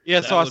hell.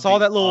 Yeah, so I saw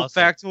that little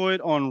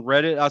factoid on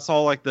Reddit. I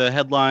saw like the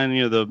headline,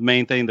 the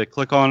main thing to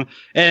click on,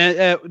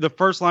 and the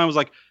first line was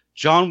like,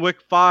 John Wick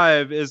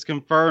 5 is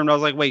confirmed. I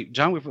was like, wait,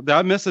 John Wick, did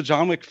I miss a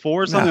John Wick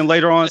 4 or something? And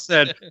later on it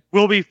said,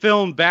 will be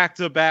filmed back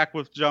to back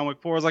with John Wick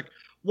 4. I was like,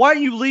 why do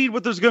you lead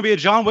with there's going to be a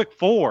John Wick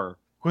 4?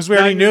 Because we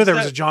already knew there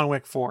was a John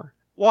Wick 4.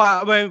 Well,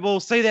 I mean,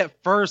 we'll say that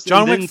first.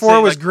 John Wick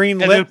 4 was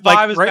greenlit. And then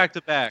 5 is right? back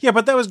to back. Yeah,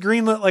 but that was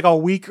greenlit like a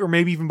week or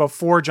maybe even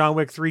before John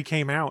Wick 3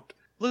 came out.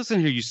 Listen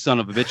here, you son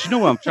of a bitch. You know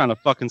what I'm trying to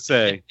fucking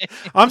say.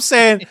 I'm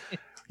saying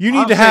you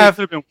need to have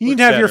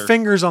your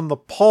fingers on the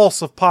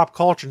pulse of pop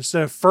culture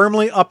instead of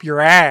firmly up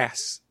your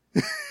ass.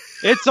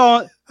 It's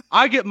on.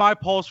 I get my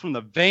pulse from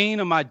the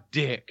vein of my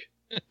dick.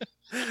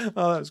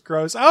 Oh, that's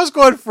gross. I was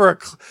going for a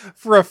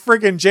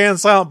friggin' Jay and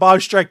Silent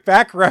Bob Strike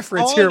Back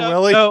reference here,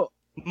 Willie. No,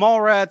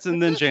 Mallrats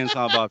and then Jay and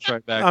Silent Bob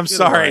Strike Back. I'm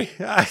sorry.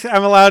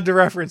 I'm allowed to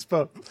reference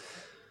both.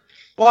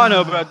 Well, I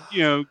know, but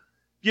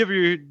give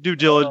your due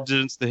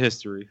diligence to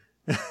history.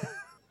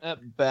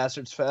 That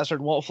bastard's faster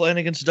than Walt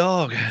Flanagan's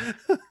dog.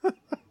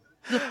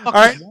 All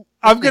right,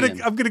 I'm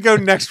gonna go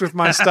next with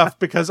my stuff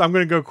because I'm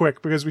gonna go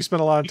quick because we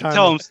spent a lot of time.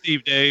 Tell him,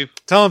 Steve Dave.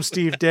 Tell him,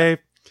 Steve Dave.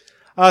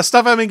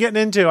 Stuff I've been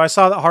getting into. I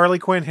saw that Harley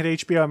Quinn hit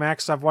HBO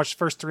Max. I've watched the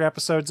first 3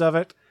 episodes of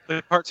it.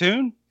 The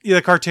cartoon? Yeah,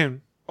 the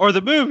cartoon. Or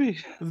the movie?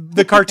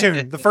 The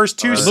cartoon. The first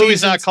 2 seasons. The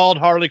movie's not called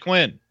Harley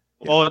Quinn.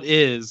 Well, it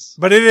is.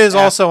 But it is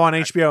also on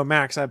HBO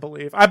Max, I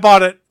believe. I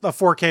bought it, a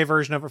 4K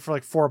version of it for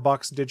like $4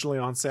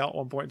 digitally on sale at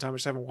one point in time. I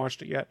just haven't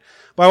watched it yet.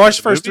 But I watched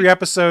the first 3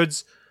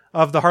 episodes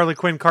of the Harley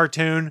Quinn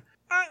cartoon.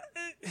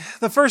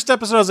 The first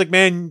episode, I was like,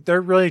 man,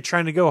 they're really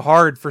trying to go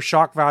hard for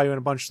shock value and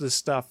a bunch of this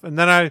stuff. And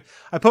then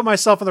I put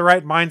myself in the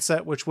right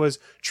mindset, which was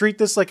treat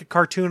this like a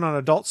cartoon on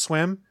Adult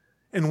Swim.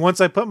 And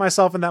once I put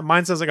myself in that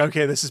mindset, I was like,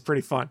 okay, this is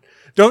pretty fun.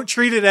 Don't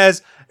treat it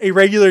as a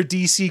regular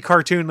DC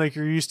cartoon like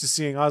you're used to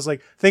seeing. I was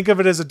like, think of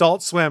it as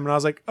Adult Swim. And I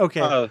was like,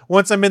 okay,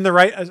 once I'm in the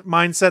right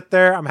mindset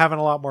there, I'm having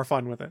a lot more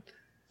fun with it.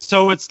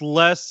 So it's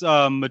less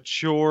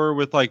mature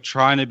with like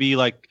trying to be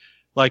like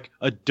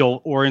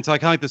adult oriented,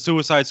 like kind of like the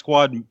Suicide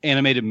Squad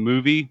animated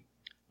movie,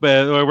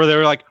 but where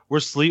they're like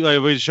where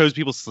it shows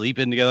people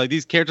sleeping together. Like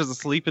these characters are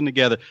sleeping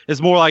together.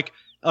 It's more like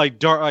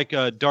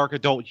dark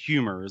adult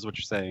humor is what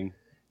you're saying.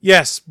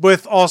 Yes,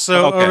 with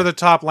also over the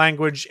top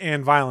language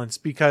and violence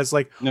because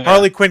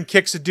Harley Quinn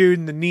kicks a dude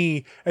in the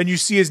knee and you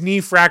see his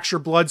knee fracture,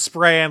 blood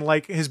spray, and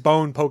like his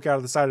bone poke out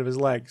of the side of his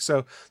leg.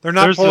 So they're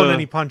not pulling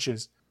any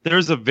punches.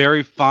 There's a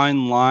very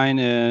fine line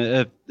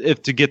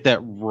if to get that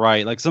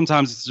right. Like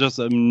sometimes it's just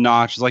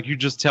obnoxious. Like you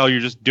just tell you're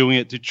just doing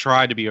it to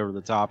try to be over the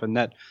top, and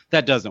that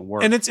doesn't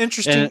work. And it's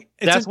interesting.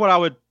 That's what I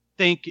would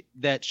think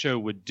that show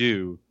would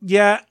do.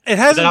 Yeah, it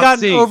hasn't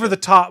gotten over the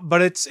top,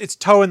 but it's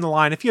toeing the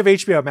line. If you have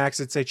HBO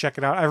Max, I'd say check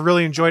it out. I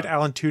really enjoyed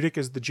Alan Tudyk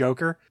as the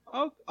Joker.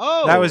 Oh,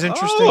 that was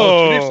interesting.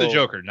 Tudyk's the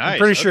Joker. Nice. I'm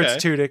pretty sure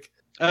it's Tudyk.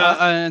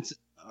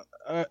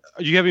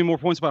 Do you have any more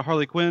points about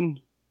Harley Quinn?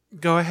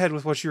 Go ahead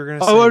with what you were going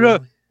to say. Oh no.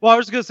 Well, I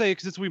was going to say,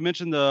 since we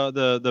mentioned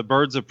the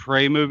Birds of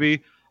Prey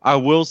movie, I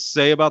will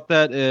say about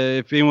that,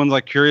 if anyone's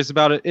curious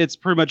about it, it's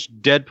pretty much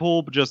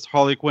Deadpool, but just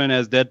Harley Quinn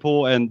as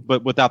Deadpool,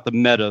 but without the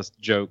meta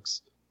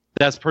jokes.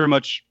 That's pretty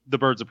much the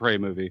Birds of Prey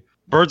movie.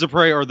 Birds of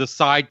Prey are the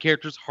side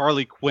characters.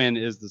 Harley Quinn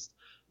is this.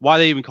 Why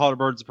they even called it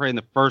Birds of Prey in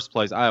the first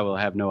place, I will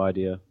have no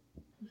idea.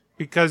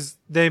 Because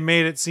they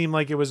made it seem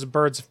like it was a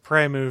Birds of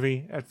Prey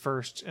movie at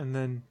first, and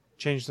then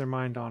changed their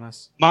mind on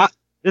us.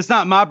 It's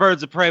not my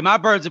Birds of Prey. My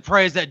Birds of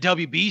Prey is that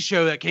WB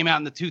show that came out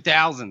in the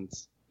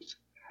 2000s.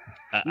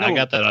 I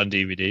got that on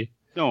DVD.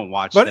 No one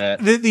watched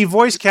that. But the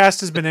voice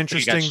cast has been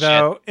interesting,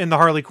 though, in the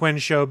Harley Quinn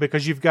show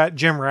because you've got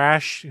Jim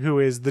Rash, who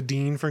is the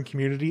Dean from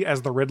Community,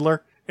 as the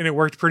Riddler, and it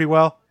worked pretty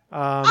well.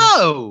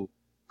 Oh,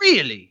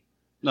 really?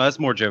 No, that's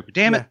more Joker.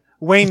 Damn it.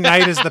 Wayne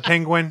Knight is the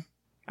Penguin.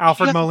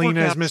 Alfred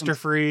Molina is Mr.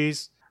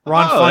 Freeze.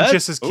 Ron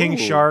Funches is King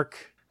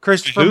Shark.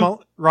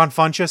 Ron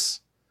Funches.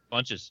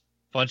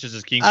 Funches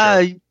is King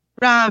Shark.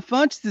 Ron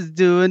Funches is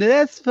doing it.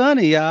 That's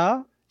funny,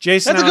 y'all.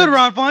 That's a good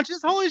Ron Funches.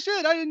 Holy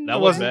shit. I didn't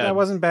know that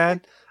wasn't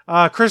bad.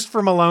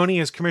 Christopher Maloney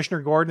is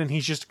Commissioner Gordon, and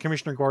he's just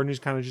Commissioner Gordon who's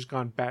kind of just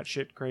gone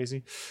batshit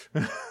crazy.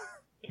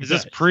 Is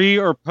this pre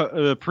or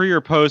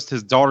post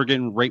his daughter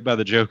getting raped by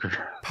the Joker?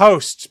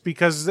 Post,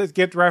 because it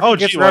gets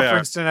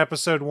referenced in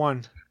episode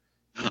 1.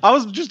 I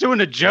was just doing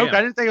a joke. Yeah.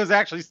 I didn't think it was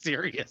actually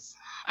serious.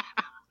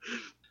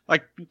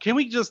 Can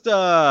we just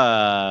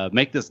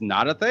make this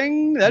not a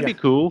thing? That'd be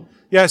cool.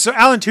 Yeah, so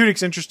Alan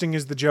Tudyk's interesting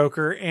as the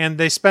Joker, and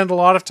they spend a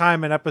lot of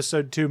time in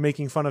episode 2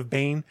 making fun of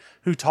Bane,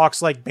 who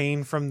talks like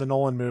Bane from the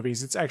Nolan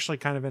movies. It's actually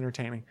kind of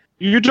entertaining.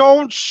 You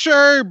don't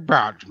say,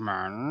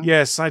 Batman.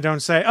 Yes, I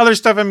don't say. Other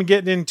stuff I've been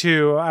getting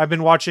into, I've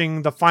been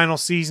watching the final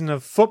season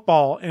of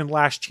Football in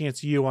Last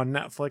Chance U on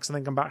Netflix. I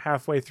think I'm about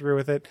halfway through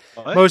with it.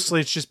 What?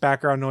 Mostly it's just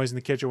background noise in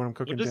the kitchen when I'm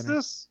cooking dinner. What is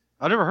this?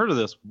 I've never heard of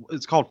this.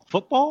 It's called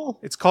Football?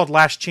 It's called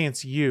Last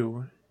Chance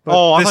U.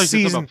 But I thought you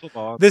said about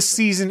football. This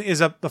season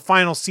is the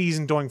final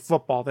season doing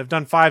football. They've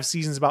done 5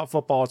 seasons about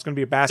football. It's going to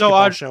be a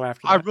basketball show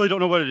after that. I really don't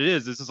know what it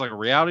is. Is this like a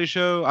reality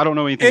show? I don't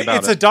know anything about it.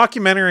 It's a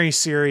documentary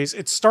series.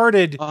 It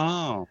started...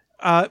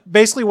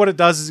 basically what it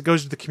does is it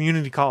goes to the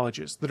community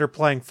colleges that are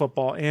playing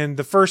football. And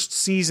the first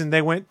season,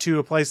 they went to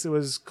a place that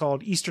was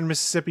called Eastern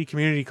Mississippi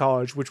Community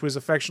College, which was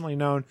affectionately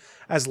known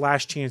as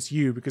Last Chance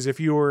U, because if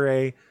you were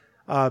a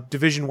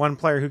Division I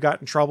player who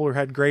got in trouble or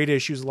had grade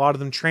issues, a lot of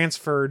them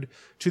transferred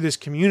to this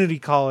community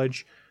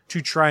college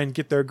to try and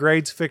get their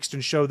grades fixed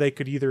and show they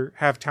could either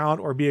have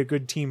talent or be a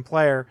good team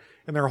player.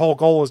 And their whole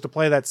goal is to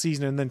play that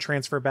season and then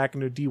transfer back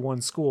into a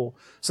D1 school.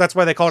 So that's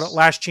why they called it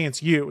Last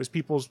Chance U. It was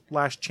people's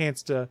last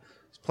chance to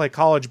play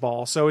college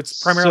ball. So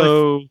it's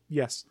primarily...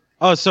 Yes.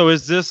 Oh, so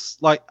is this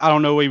like, I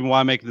don't know even why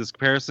I'm making this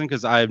comparison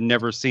because I've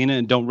never seen it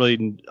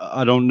and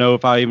I don't know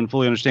if I even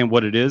fully understand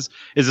what it is.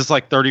 Is this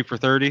like 30 for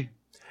 30?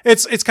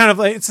 It's kind of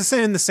like, it's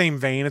in the same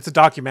vein. It's a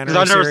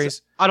documentary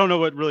series. I don't know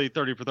what really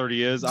 30 for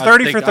 30 is.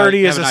 30 for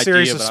 30 is a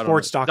series of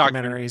sports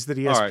documentaries that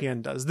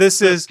ESPN does.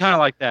 This is kind of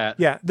like that.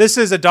 Yeah. This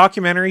is a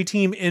documentary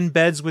team in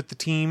beds with the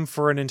team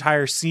for an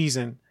entire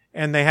season.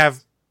 And they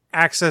have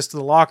access to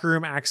the locker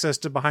room, access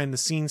to behind the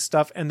scenes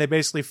stuff. And they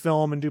basically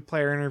film and do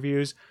player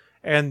interviews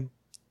and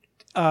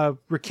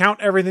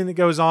recount everything that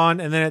goes on.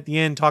 And then at the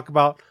end, talk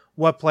about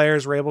what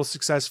players were able to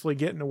successfully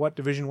get into what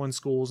Division I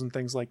schools and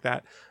things like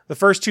that. The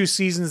first 2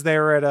 seasons, they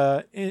were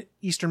at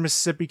Eastern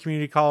Mississippi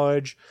Community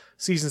College.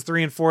 Seasons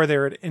 3 and 4, they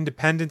were at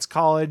Independence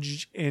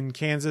College in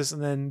Kansas.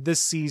 And then this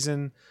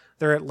season,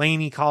 they're at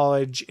Laney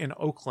College in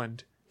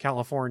Oakland,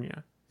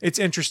 California. It's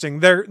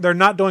interesting. They're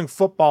not doing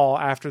football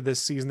after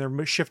this season.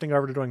 They're shifting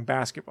over to doing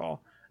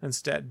basketball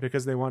instead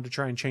because they wanted to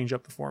try and change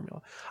up the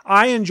formula.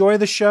 I enjoy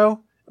the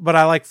show, but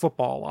I like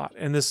football a lot,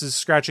 and this is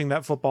scratching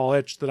that football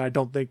itch that I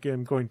don't think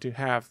I'm going to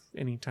have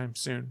anytime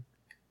soon.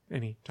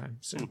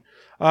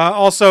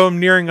 Also, I'm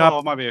nearing up. Oh,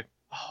 it might be.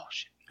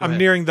 Shit. I'm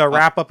nearing the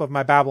wrap up of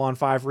my Babylon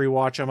 5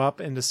 rewatch. I'm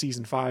up into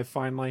season 5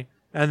 finally,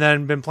 and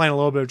then been playing a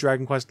little bit of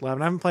Dragon Quest XI. I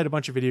haven't played a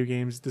bunch of video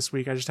games this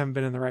week. I just haven't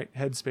been in the right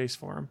headspace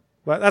for them.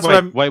 But that's what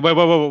I'm. Wait.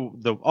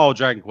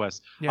 Dragon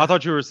Quest. Yeah. I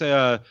thought you were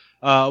saying,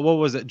 what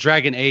was it?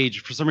 Dragon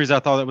Age. For some reason, I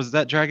thought that was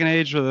that Dragon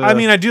Age. I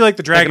mean, I do like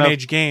the Dragon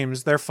Age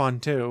games. They're fun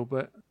too,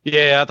 but.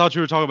 Yeah, I thought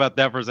you were talking about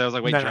that for a second. I was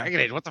like, wait, Dragon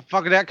Age? What the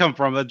fuck did that come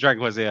from? The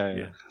Dragon Quest.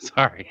 Yeah.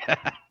 Sorry.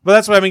 But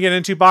that's what I've been getting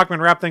into.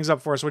 Bachman, wrap things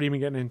up for us. What have you been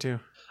getting into?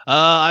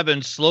 I've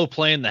been slow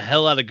playing the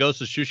hell out of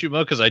Ghost of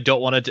Tsushima because I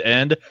don't want it to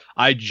end.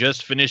 I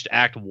just finished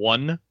Act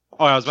 1.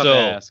 Oh, I was about to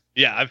ask.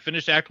 Yeah, I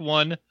finished Act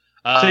 1.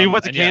 So you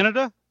went to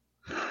Canada?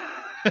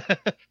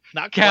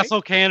 Not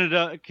Castle quite.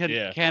 Canada.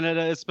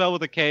 Canada is spelled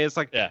with a K. It's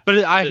like, yeah.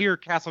 But I hear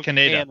Castle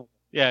Canada.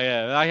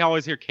 Yeah. I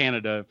always hear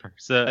Canada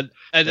first. Then,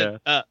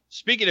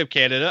 speaking of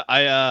Canada,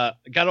 I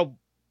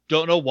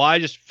don't know why I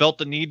just felt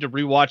the need to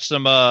rewatch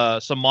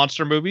some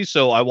monster movies.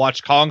 So I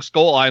watched Kong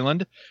Skull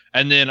Island,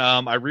 and then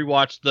I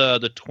rewatched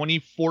the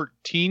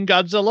 2014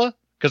 Godzilla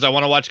because I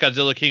want to watch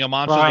Godzilla King of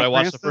Monsters. But I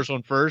watched the first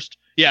one first.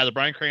 Yeah, the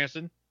Bryan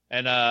Cranston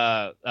and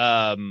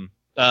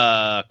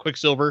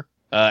Quicksilver,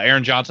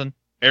 Aaron Johnson.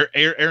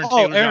 Aaron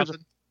Taylor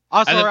Johnson.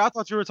 Oh, sorry. I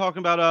thought you were talking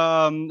about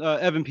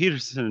Evan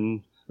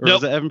Peterson. Or nope.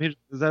 Is it Evan Peters?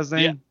 Is that his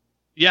name?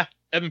 Yeah.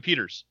 Evan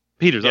Peters.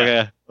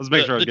 Okay. Let's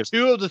make sure I get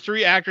 2 of the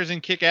 3 actors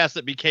in Kick-Ass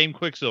that became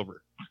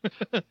Quicksilver.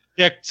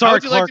 Yeah, sorry, How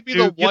would you Clark, like to be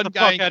the one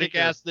guy in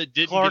Kick-Ass that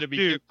didn't Clark, get to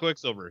be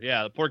Quicksilver?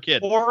 Yeah, the poor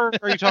kid. Or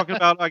are you talking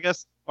about? I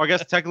guess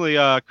technically,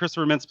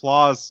 Christopher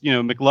Mintz-Plasse,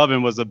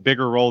 McLovin was a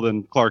bigger role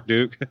than Clark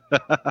Duke.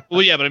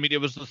 Well, yeah, but I mean, it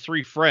was the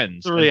 3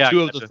 friends. Of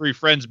the 3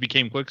 friends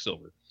became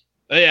Quicksilver.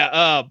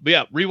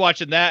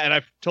 Rewatching that, and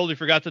I totally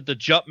forgot that the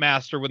jump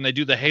master when they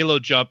do the Halo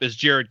jump is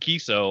Jared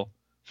Kiso,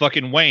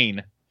 fucking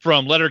Wayne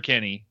from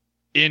Letterkenny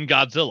in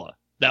Godzilla.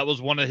 That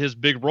was one of his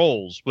big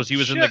roles. He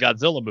was in the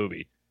Godzilla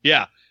movie.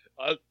 Yeah,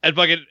 and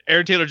fucking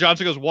Aaron Taylor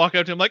Johnson goes walk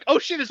up to him like, "Oh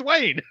shit, it's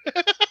Wayne."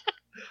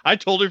 I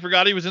totally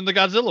forgot he was in the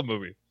Godzilla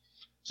movie.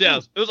 So yeah,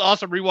 it was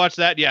awesome. Rewatch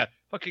that. Yeah,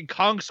 fucking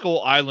Kong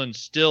Skull Island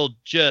still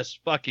just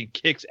fucking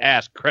kicks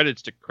ass.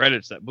 Credits to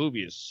credits. That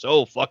movie is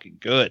so fucking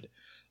good.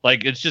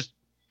 Like it's just.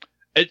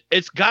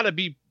 It's got to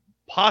be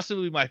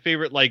possibly my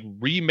favorite like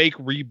remake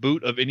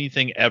reboot of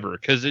anything ever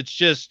because it's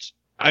just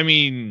I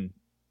mean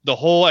the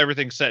whole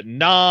everything set in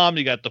Nam.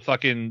 You got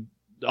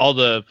all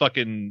the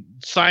fucking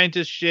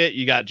scientist shit.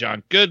 You got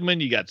John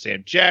Goodman. You got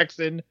Sam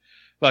Jackson,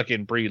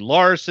 fucking Brie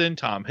Larson,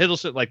 Tom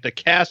Hiddleston. Like the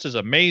cast is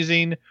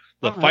amazing.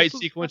 The fight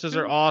sequences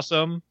are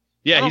awesome.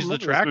 Yeah, he's the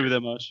tracker.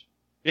 That much.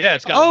 Yeah,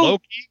 it's got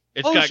Loki.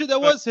 Shit, that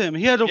was him.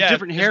 He had a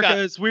different haircut.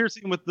 It's weird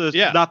seeing with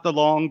not the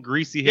long,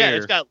 greasy hair. Yeah,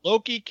 it's got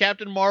Loki,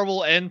 Captain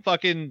Marvel, and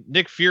fucking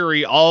Nick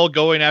Fury all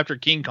going after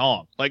King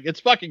Kong. Like, it's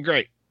fucking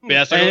great.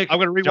 Yeah, so I'm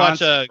going to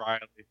rewatch...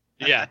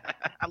 yeah.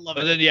 I love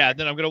it.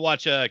 Then I'm going to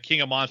watch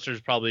King of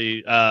Monsters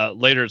probably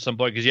later at some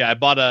point. Because, I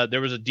bought there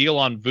was a deal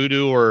on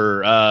Vudu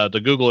or the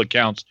Google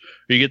accounts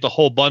where you get the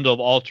whole bundle of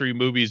all 3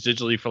 movies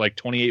digitally for like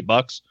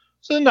 $28.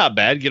 So not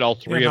bad. Get all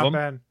 3 of them.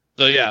 Bad.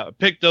 So yeah,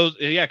 pick those.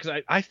 Yeah,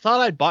 because I thought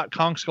I'd bought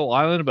Kong Skull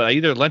Island, but I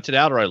either lent it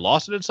out or I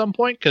lost it at some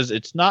point because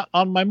it's not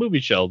on my movie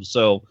shelves.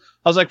 So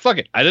I was like, fuck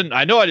it.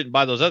 I know I didn't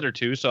buy those other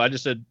 2, so I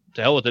just said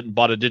to hell with it and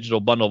bought a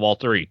digital bundle of all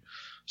 3.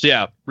 So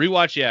yeah,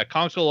 rewatch. Yeah,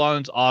 Kong Skull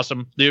Island's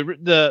awesome.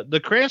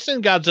 The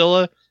Cranston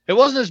Godzilla It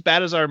wasn't as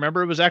bad as I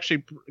remember. It was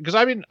actually because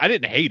I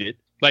didn't hate it.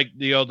 Like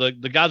the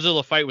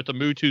Godzilla fight with the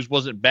Mutus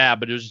wasn't bad,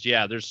 but it was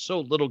there's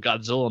so little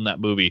Godzilla in that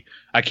movie.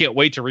 I can't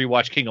wait to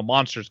rewatch King of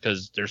Monsters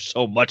because there's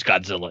so much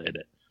Godzilla in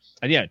it.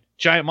 And yeah,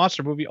 giant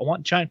monster movie. I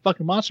want giant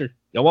fucking monster.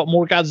 I want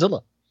more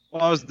Godzilla.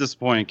 Well, I was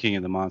disappointed in King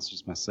of the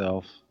Monsters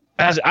myself.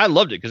 I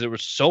loved it because there were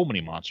so many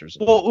monsters.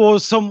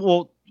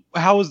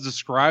 How it was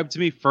described to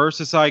me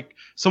first, it's like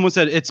someone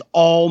said it's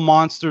all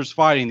monsters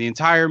fighting the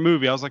entire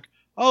movie. I was like,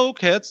 oh,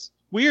 okay, that's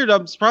weird.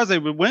 I'm surprised they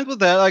went with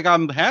that. Like,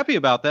 I'm happy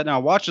about that. Now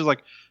I watch it,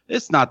 like,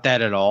 it's not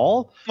that at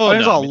all. Oh,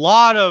 there's a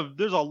lot of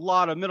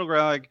middle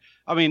ground. Like,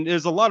 I mean,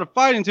 there's a lot of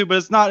fighting too, but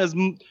it's not as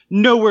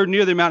nowhere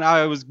near the amount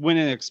I went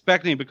in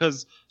expecting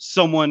because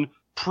someone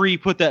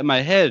put that in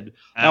my head.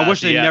 And I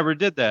wish they never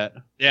did that.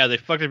 Yeah, they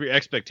fucked up your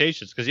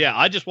expectations because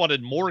I just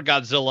wanted more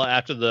Godzilla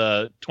after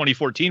the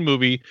 2014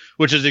 movie,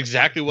 which is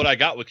exactly what I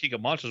got with King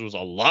of Monsters. Was a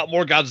lot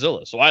more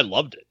Godzilla, so I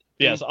loved it.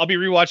 Yeah, so I'll be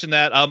rewatching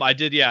that. I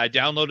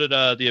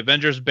downloaded the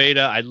Avengers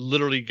beta. I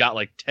literally got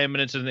like 10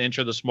 minutes in the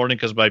intro this morning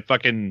because my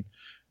fucking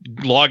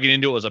logging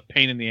into it was a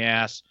pain in the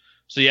ass.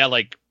 So yeah,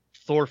 like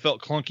Thor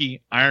felt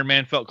clunky, Iron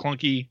Man felt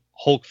clunky,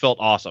 Hulk felt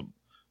awesome.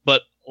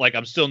 But like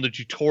I'm still in the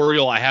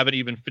tutorial. I haven't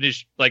even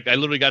finished. Like I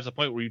literally got to the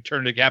point where you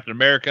turn to Captain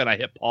America and I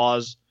hit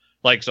pause.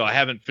 Like, so I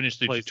haven't finished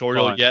the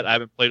tutorial yet. I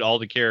haven't played all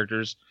the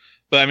characters.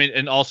 But I mean,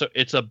 and also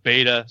it's a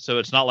beta, so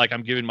it's not like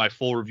I'm giving my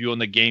full review on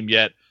the game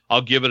yet.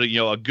 I'll give it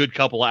a good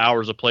couple of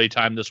hours of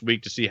playtime this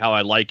week to see how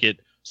I like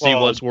it, see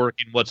what's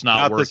working, what's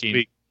not working. This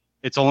week.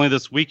 It's only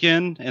this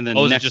weekend, and then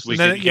next week.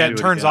 It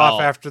turns off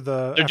after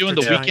the. They're doing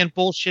the weekend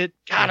bullshit.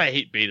 God, I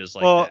hate betas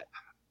like that.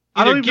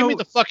 Either give me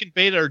the fucking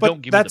beta or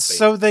don't give me the beta. That's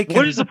so they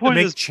can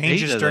make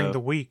changes during the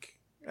week.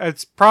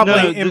 It's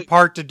probably in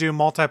part to do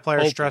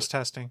multiplayer stress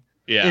testing.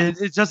 Yeah,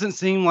 it doesn't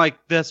seem like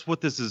that's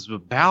what this is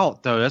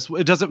about, though.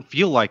 It doesn't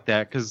feel like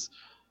that because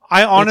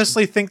I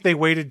honestly think they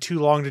waited too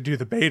long to do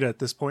the beta at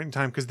this point in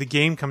time because the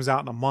game comes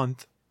out in a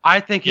month.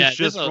 I think it's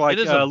just like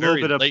a little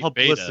bit of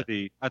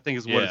publicity. Beta. I think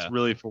is what it's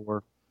really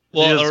for.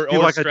 Well, or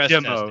like stress a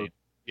demo. Testing.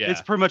 Yeah,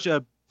 it's pretty much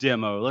a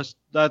demo.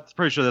 That's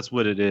pretty sure that's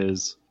what it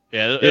is.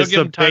 Yeah, it'll give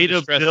them time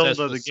to stress test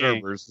the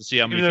servers to see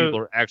how many people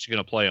are actually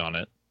going to play on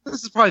it.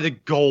 This is probably the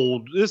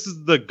gold. This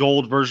is the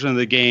gold version of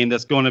the game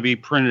that's going to be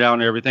printed out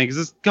and everything because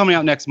it's coming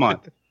out next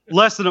month.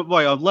 less than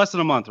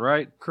a month,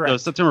 right? Correct. So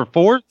September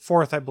 4th?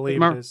 4th, I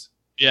believe it is.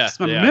 Yeah.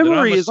 My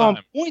memory is on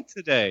point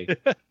today.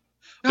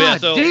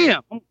 God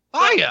damn.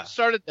 I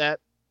started that.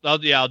 I'll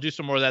do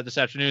some more of that this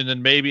afternoon. And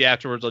then maybe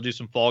afterwards I'll do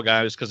some Fall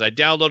Guys because I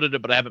downloaded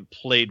it, but I haven't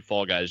played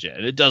Fall Guys yet.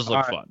 And it does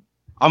look fun.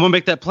 I'm gonna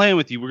make that plan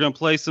with you. We're gonna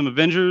play some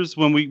Avengers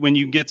when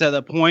you get to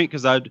that point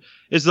because I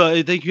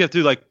think you have to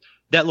do like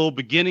that little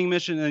beginning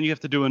mission, and then you have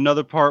to do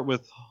another part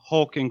with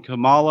Hulk and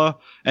Kamala,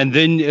 and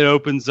then it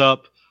opens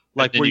up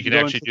like where you can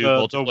actually do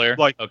multiplayer.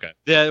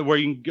 Where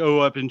you can go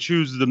up and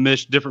choose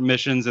the different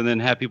missions, and then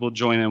have people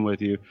join in with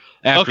you.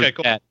 After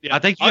cool. That. Yeah, I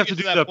think you have to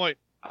do that point.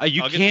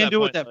 You can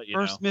do it that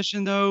first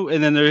mission though,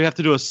 and then you have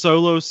to do a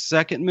solo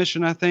second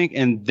mission, I think,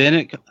 and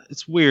then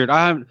it's weird.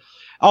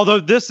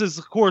 Although this is,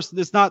 of course,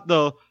 it's not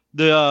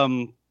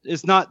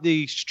it's not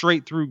the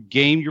straight through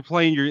game you're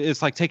playing.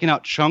 It's like taking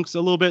out chunks a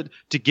little bit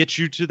to get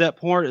you to that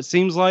part. It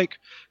seems like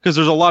because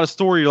there's a lot of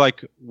story. You're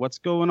like, what's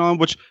going on?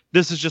 Which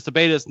this is just a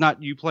beta. It's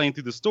not you playing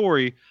through the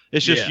story.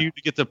 It's just you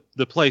to get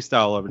the play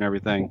style of it and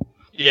everything.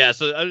 Yeah.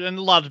 So and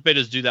a lot of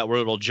betas do that where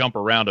it'll jump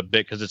around a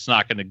bit because it's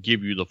not going to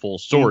give you the full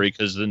story.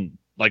 Because then,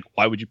 like,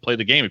 why would you play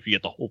the game if you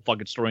get the whole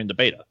fucking story in the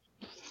beta?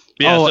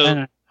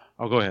 Yeah.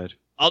 Go ahead.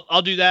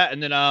 I'll do that,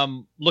 and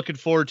then looking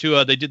forward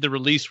to they did the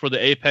release for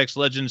the Apex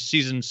Legends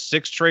Season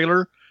 6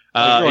 trailer,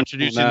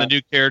 introducing the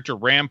new character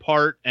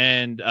Rampart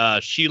and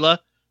Sheila,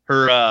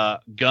 her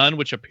gun,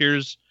 which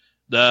appears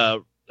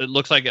it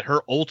looks like her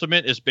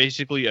ultimate is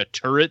basically a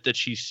turret that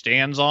she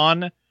stands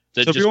on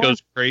that just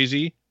goes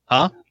crazy.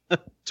 Huh?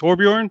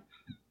 Torbjorn?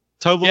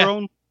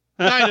 Toblerone?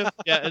 Yeah, kind of.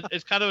 Yeah,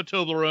 it's kind of a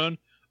Toblerone.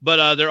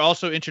 But they're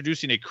also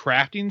introducing a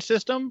crafting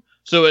system.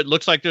 So it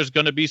looks like there's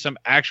going to be some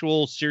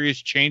actual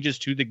serious changes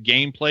to the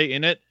gameplay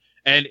in it.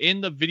 And in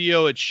the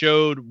video, it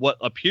showed what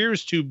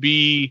appears to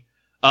be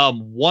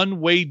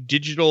one-way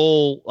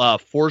digital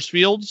force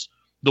fields.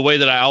 The way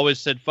that I always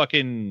said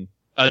fucking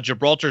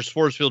Gibraltar's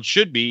force field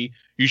should be.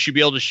 You should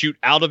be able to shoot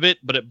out of it,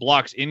 but it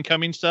blocks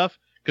incoming stuff.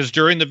 Because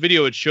during the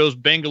video, it shows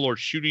Bangalore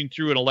shooting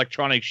through an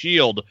electronic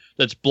shield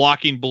that's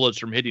blocking bullets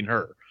from hitting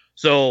her.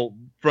 So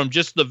from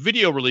just the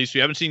video release, we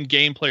haven't seen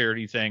gameplay or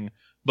anything,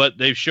 but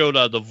they've showed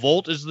the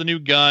Volt is the new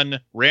gun,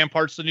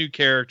 Rampart's the new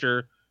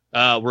character.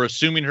 We're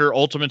assuming her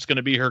ultimate's going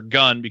to be her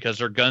gun because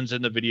her gun's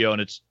in the video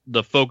and it's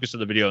the focus of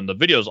the video, and the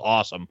video's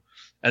awesome.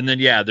 And then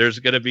there's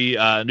going to be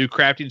a new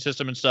crafting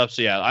system and stuff.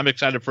 So I'm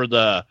excited for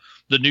the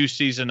new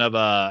season of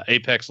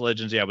Apex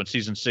Legends. Yeah, when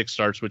Season 6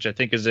 starts, which I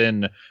think is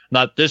in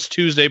not this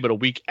Tuesday, but a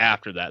week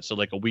after that. So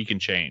like a week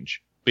and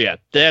change. But yeah,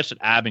 that's what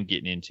I've been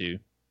getting into.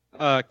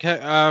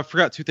 I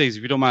forgot two things.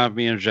 If you don't mind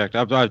me interject,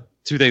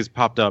 two things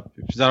popped up.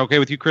 Is that okay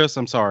with you, Chris?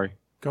 I'm sorry.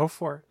 Go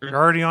for it. You're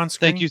already on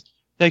screen.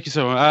 Thank you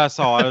so much.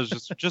 I was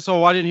just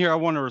so I didn't hear. I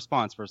wanted a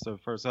response first, so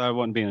I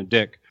wasn't being a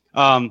dick.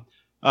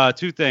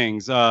 Two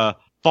things.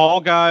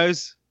 Fall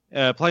Guys,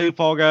 playing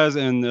Fall Guys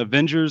and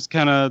Avengers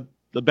kind of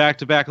the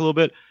back-to-back a little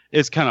bit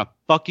is kind of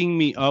fucking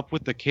me up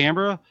with the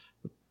camera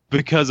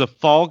because of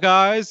Fall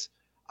Guys.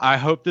 I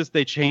hope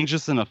they change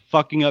this in a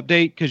fucking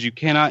update because you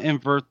cannot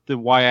invert the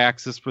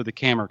Y-axis for the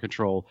camera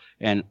control.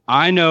 And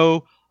I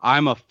know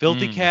I'm a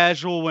filthy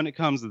casual when it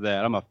comes to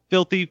that. I'm a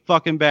filthy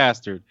fucking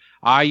bastard.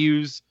 I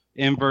use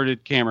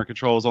inverted camera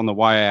controls on the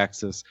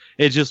Y-axis.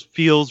 It just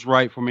feels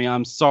right for me.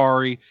 I'm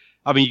sorry.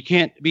 I mean, you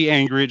can't be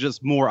angry.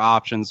 Just more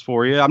options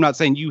for you. I'm not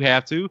saying you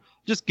have to.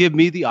 Just give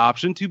me the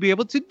option to be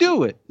able to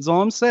do it, is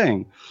all I'm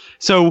saying.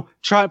 So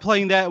try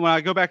playing that when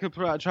I go back and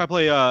try to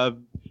play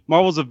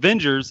Marvel's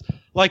Avengers.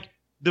 Like,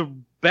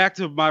 back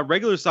to my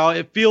regular style,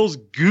 it feels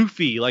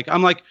goofy. Like,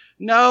 I'm like,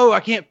 no, I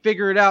can't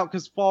figure it out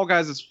because Fall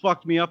Guys has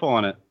fucked me up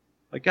on it.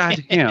 Like,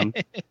 goddamn.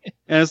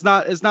 And it's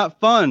not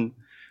fun.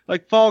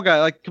 Like, Fall Guy,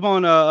 like, come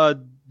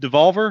on,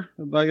 Devolver?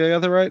 I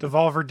got that right?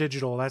 Devolver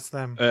Digital, that's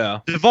them. Yeah.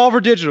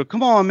 Devolver Digital.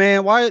 Come on,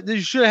 man. Why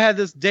you should have had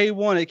this day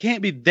one. It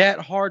can't be that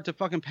hard to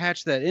fucking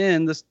patch that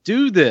in. Let's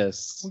do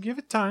this. Well, give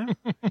it time.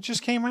 It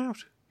just came out.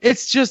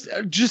 It's just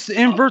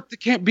invert the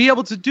can't be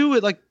able to do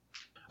it. Like,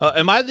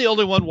 am I the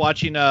only one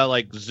watching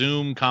like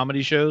Zoom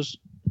comedy shows?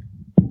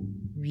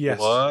 Yes.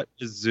 What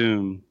is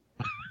Zoom?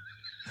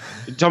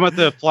 You talking about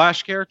the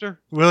Flash character?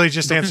 Willie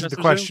just answered the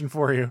question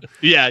for you.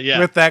 Yeah.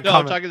 With that I'm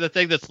comment. talking the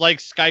thing that's like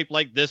Skype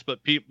like this,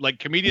 but people like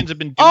comedians have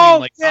been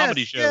doing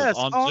comedy shows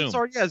on Zoom. I'm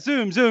sorry. Yeah,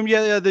 Zoom.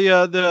 Yeah.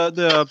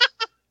 The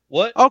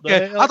What?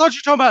 Okay, I thought you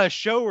were talking about a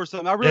show or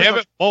something. I really Damn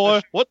it,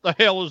 boy! What the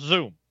hell is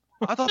Zoom?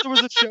 I thought there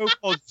was a show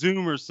called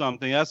Zoom or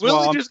something. That's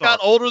Willie why just got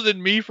older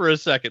than me for a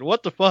second.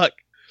 What the fuck?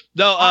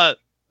 No,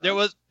 there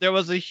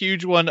was a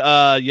huge one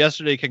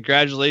yesterday.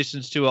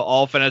 Congratulations to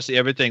All Fantasy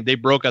Everything. They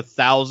broke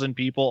 1,000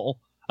 people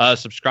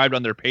subscribed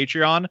on their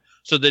Patreon.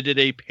 So they did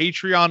a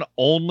Patreon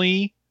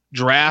only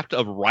draft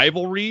of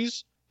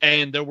rivalries,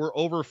 and there were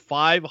over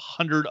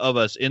 500 of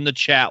us in the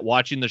chat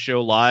watching the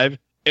show live.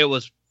 It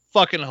was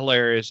fucking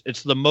hilarious.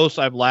 It's the most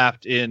I've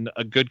laughed in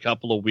a good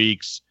couple of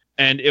weeks,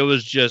 and it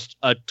was just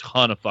a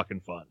ton of fucking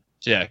fun.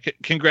 So yeah,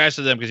 congrats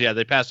to them because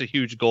they passed a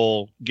huge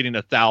goal, getting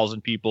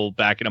 1,000 people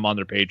backing them on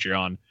their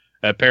Patreon.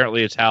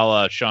 Apparently, it's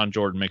how Sean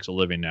Jordan makes a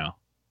living now.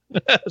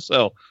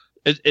 So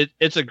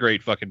it's a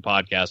great fucking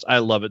podcast. I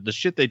love it. The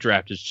shit they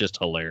draft is just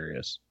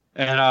hilarious.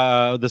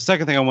 And the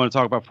second thing I want to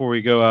talk about before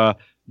we go,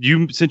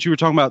 since you were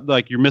talking about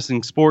like you're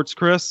missing sports,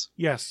 Chris.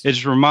 Yes. It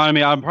just reminded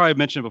me. I probably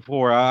mentioned it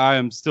before. I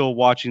am still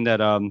watching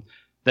that.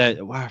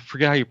 I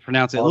forget how you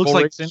pronounce it. It looks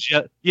like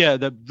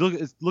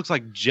it looks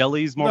like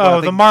Jelly's Marble.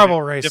 Oh, the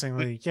Marble Racing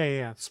League.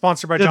 Yeah.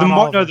 Sponsored by John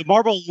Oliver. No, the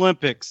Marble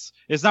Olympics.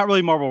 It's not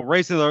really Marble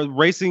Racing. The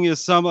racing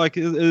is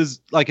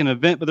is like an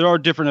event, but there are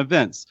different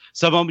events.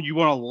 Some of them you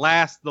want to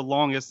last the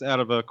longest out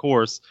of a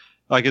course.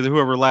 Like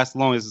whoever lasts the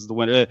longest is the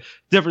winner.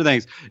 Different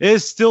things. It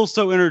is still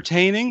so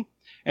entertaining.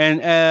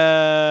 And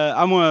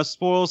I'm going to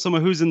spoil some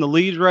of who's in the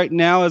lead right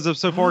now as of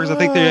so far because I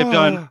think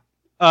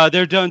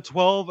they've done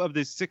 12 of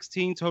the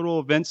 16 total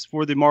events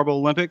for the Marble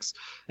Olympics.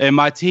 And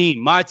my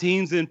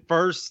team's in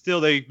first still.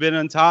 They've been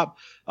on top.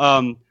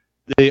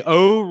 The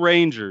O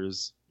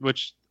Rangers,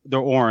 which the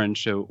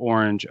orange O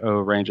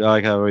Ranger. I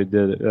like how we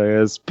did it.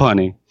 It's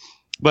punny.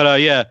 But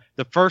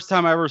the first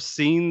time I ever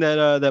seen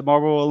that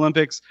Marble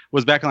Olympics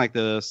was back in like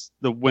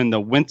when the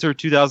winter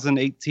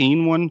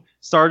 2018 one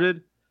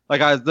started.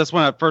 Like that's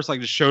when I first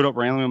like just showed up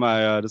randomly in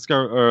my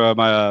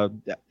my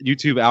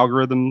YouTube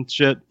algorithm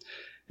shit,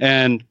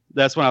 and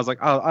that's when I was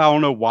like, I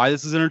don't know why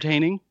this is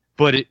entertaining,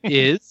 but it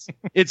is.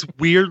 It's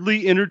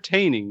weirdly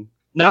entertaining,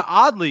 not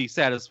oddly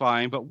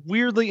satisfying, but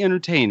weirdly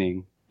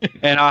entertaining,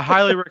 and I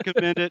highly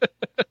recommend it.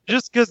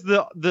 Just because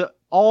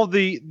all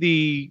the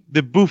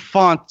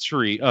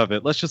bouffanterie of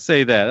it. Let's just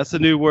say that's a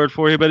new word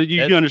for you, but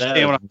you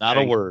understand what I'm not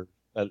saying. A word.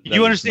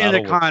 You understand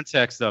the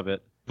context of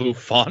it.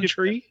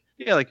 Bouffanterie.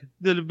 Yeah, like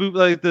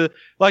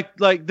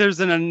there's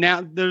an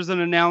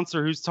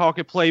announcer who's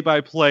talking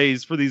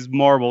play-by-plays for these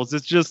marbles.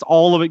 It's just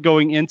all of it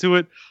going into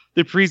it.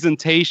 The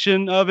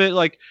presentation of it,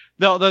 like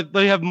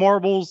they have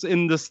marbles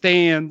in the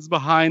stands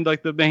behind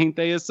like the main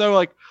thing. It's so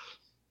like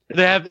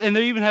they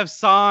even have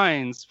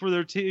signs for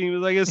their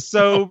team. Like it's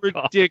so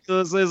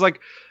ridiculous. It's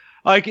like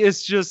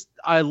it's just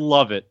I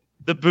love it.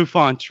 The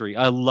bouffanterie,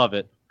 I love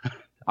it.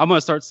 I'm gonna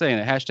start saying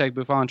it. Hashtag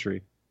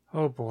bouffanterie.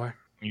 Oh boy,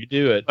 you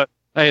do it.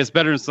 Hey, it's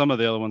better than some of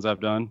the other ones I've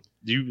done.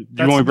 Do you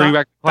want to bring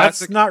back the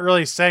classic? That's not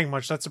really saying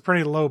much. That's a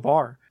pretty low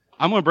bar.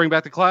 I'm going to bring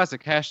back the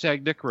classic.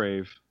 Hashtag Dick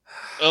Rave.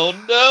 Oh,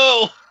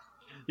 no.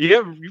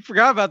 Yeah, you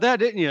forgot about that,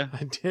 didn't you?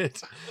 I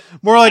did.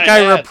 More like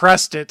I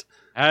repressed it.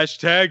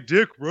 Hashtag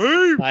Dick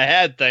Rave. I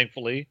had,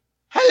 thankfully.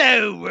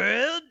 Hello,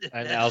 world.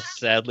 And now,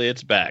 sadly,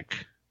 it's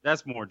back.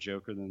 That's more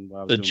Joker than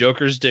Bob. The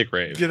Joker's Dick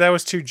Rave. Yeah, that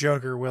was too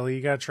Joker, Willie.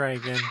 You got to try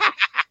again.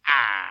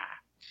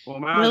 Well,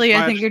 Willie,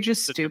 I think you're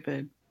just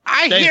stupid.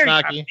 Thanks, hear your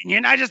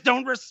opinion. I just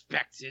don't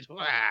respect it.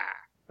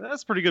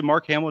 That's pretty good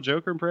Mark Hamill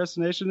Joker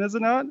impersonation, is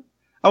it not?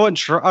 I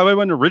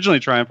wasn't originally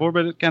trying for,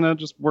 but it kind of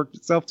just worked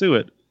itself to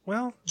it.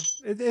 Well,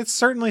 it's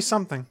certainly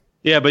something.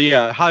 Yeah, but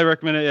highly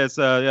recommend it. It's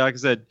like I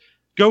said,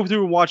 go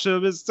through and watch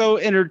them. It's so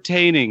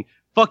entertaining.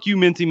 Fuck you,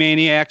 Minty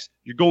Maniacs.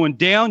 You're going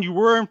down. You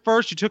were in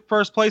first. You took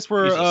first place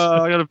for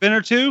an event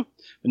or two.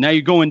 But now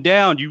you're going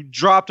down. You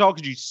dropped off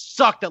because you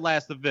sucked at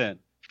last event.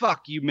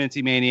 Fuck you,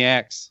 Minty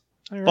Maniacs.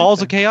 Right,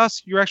 Balls of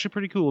Chaos, you're actually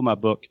pretty cool in my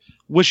book.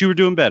 Wish you were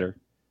doing better.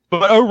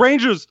 But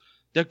Rangers,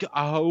 they're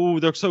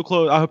so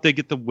close. I hope they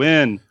get the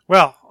win.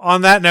 Well,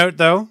 on that note,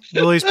 though,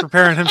 Willie's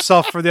preparing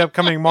himself for the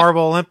upcoming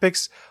Marble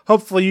Olympics.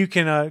 Hopefully you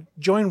can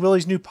join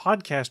Willie's new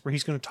podcast where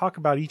he's going to talk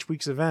about each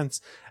week's events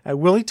at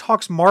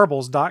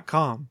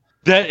willietalksmarbles.com.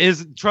 That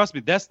is, trust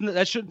me,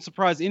 that shouldn't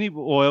surprise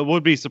anyone. Well, it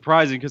would be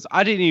surprising because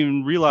I didn't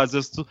even realize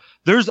this.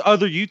 There's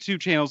other YouTube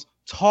channels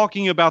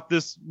talking about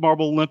this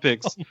Marble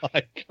Olympics. Oh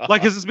my God.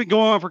 Like, cause it's been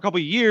going on for a couple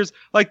of years.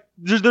 Like,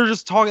 they're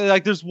just talking.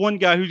 Like, there's one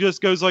guy who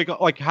just goes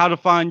like how to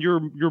find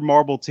your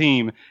marble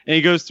team, and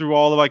he goes through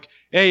all the like,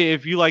 hey,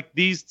 if you like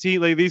these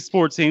these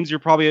sports teams,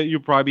 you'll probably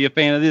be a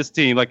fan of this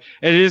team. Like,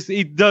 and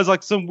he does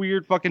like some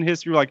weird fucking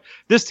history. Like,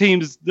 this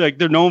team is like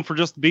they're known for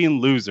just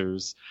being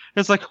losers.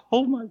 It's like,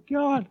 oh my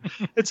God,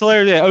 it's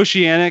hilarious. Yeah,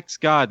 Oceanics,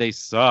 God, they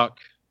suck.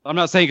 I'm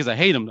not saying because I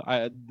hate them.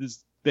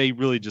 They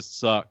really just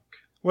suck.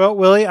 Well,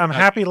 Willie, I'm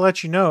happy to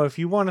let you know if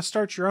you want to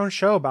start your own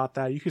show about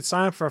that, you could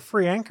sign up for a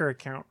free Anchor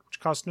account, which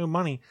costs no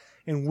money.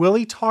 And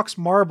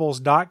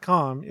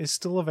willietalksmarbles.com is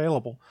still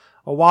available.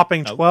 A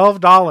whopping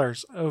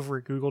 $12 over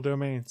at Google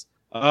Domains.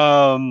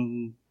 How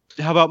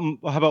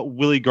about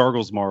Willie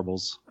Gargles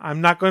Marbles?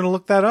 I'm not going to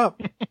look that up.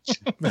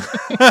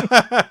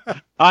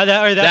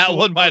 That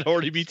one might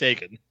already be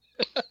taken.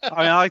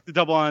 I like the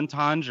double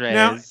entendres.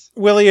 Now,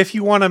 Willie, if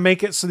you want to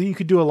make it so that you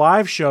could do a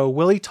live show,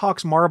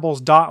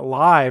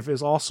 willietalksmarbles.live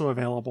is also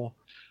available.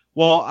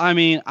 Well, I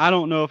mean, I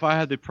don't know if I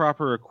had the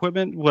proper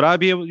equipment. Would I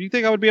be able? Do you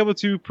think I would be able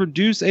to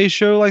produce a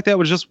show like that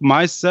with just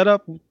my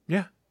setup?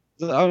 Yeah.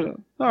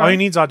 All you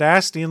need is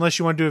Audacity, unless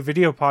you want to do a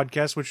video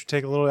podcast, which would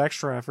take a little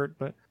extra effort.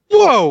 But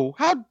whoa!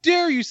 How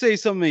dare you say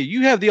something to me?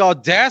 You have the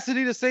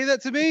audacity to say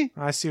that to me?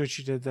 I see what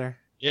you did there.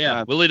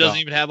 Yeah, Willie doesn't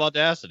even have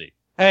Audacity.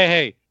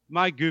 Hey.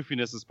 My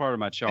goofiness is part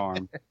of my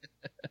charm.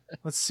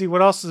 Let's see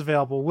what else is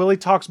available.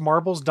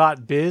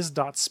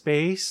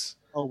 willietalksmarbles.biz.space.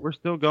 Oh, we're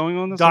still going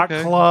on this?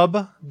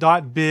 .club,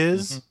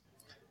 .biz,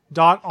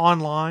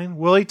 .online,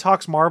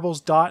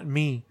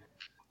 willietalksmarbles.me.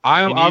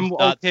 I'm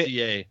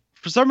okay.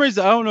 For some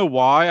reason, I don't know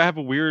why. I have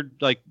a weird,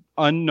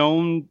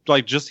 unknown,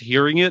 just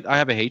hearing it. I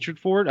have a hatred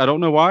for it. I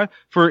don't know why.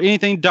 For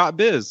anything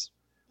 .biz.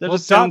 That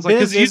just sounds like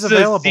 .biz is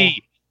available.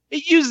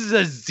 It uses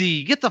a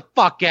Z. Get the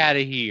fuck out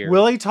of here.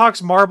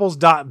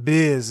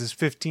 willietalksmarbles.biz is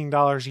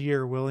 $15 a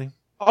year, Willie.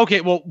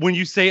 Okay, well, when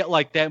you say it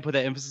like that and put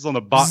that emphasis on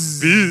the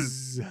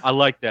biz, I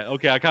like that.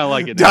 Okay, I kind of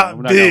like it now.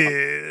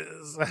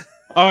 .biz.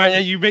 All right,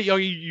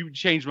 you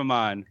changed my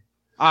mind.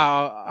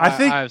 I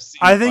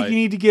think you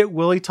need to get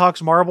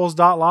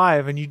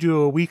willietalksmarbles.live and you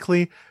do a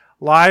weekly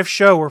live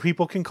show where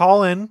people can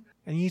call in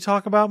and you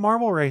talk about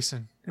marble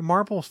racing. And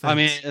marbles fans. I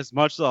mean, as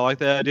much as I like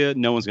that idea,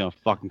 no one's gonna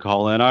fucking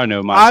call in. I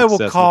know I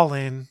will call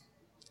in.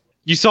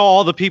 You saw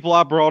all the people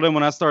I brought in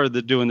when I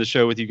started doing the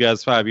show with you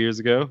guys 5 years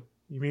ago.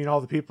 You mean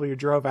all the people you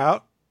drove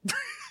out?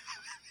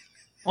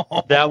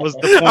 That was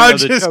the point I'm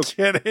of the just joke.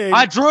 kidding.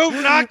 I drove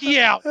Naki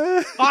out.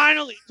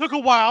 Finally, it took a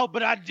while,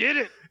 but I did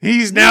it.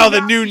 He's now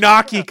the new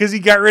Naki because he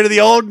got rid of the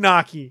old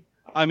Naki.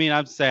 I mean,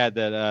 I'm sad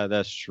that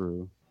that's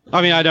true.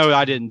 I mean, I know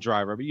I didn't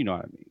drive her, but you know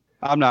what I mean.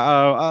 I'm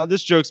not.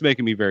 This joke's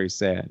making me very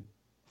sad.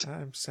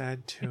 I'm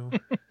sad too.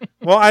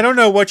 Well, I don't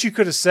know what you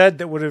could have said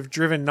that would have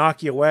driven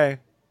Naki away.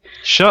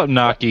 Shut up,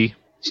 Naki.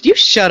 You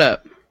shut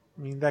up.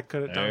 I mean, that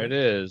could have done it. There it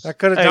is. That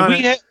could have done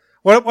it.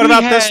 What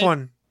about this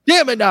one?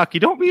 Damn it, Naki.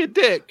 Don't be a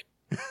dick.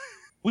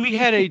 We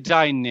had a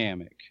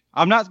dynamic.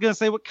 I'm not going to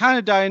say what kind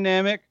of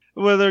dynamic,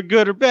 whether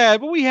good or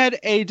bad, but we had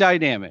a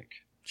dynamic.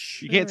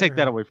 Sure. You can't take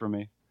that away from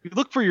me. You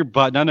look for your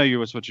button. I know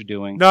what you're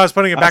doing. No, I was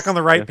putting it back on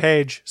the right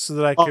page so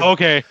that I could.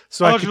 Okay.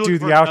 So I could do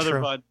the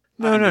outro.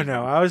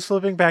 No. I was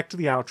flipping back to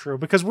the outro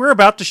because we're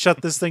about to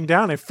shut this thing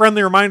down. A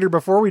friendly reminder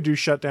before we do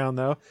shut down,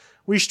 though.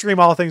 We stream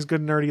All Things Good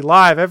and Nerdy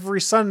live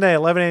every Sunday,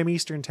 11 a.m.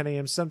 Eastern, 10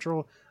 a.m.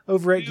 Central,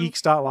 over at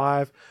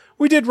geeks.live.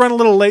 We did run a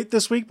little late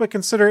this week, but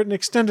consider it an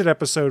extended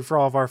episode for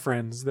all of our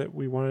friends that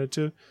we wanted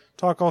to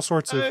talk all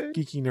sorts of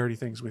geeky, nerdy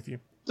things with you.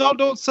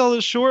 Don't sell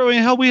it short. I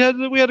mean, hell, we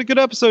had a good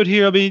episode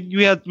here. I mean,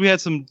 we had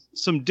some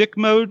dick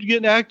mode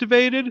getting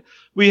activated.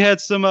 We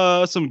had some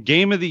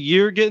game of the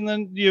year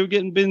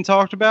getting been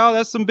talked about.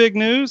 That's some big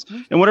news.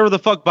 And whatever the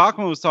fuck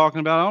Bachman was talking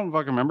about, I don't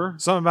fucking remember.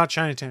 Something about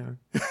Chinatown.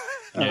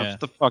 What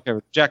the fuck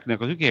ever? Jack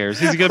Nicholson, who cares?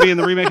 He's gonna be in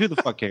the remake. Who the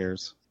fuck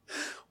cares?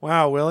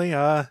 Wow, Willie.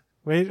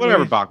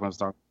 Whatever Bachman was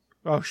talking.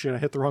 Oh shit, I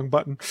hit the wrong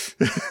button.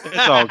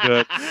 It's all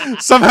good.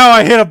 Somehow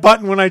I hit a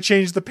button when I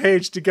changed the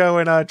page to go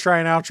and try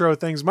and outro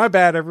things. My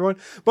bad, everyone.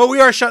 But we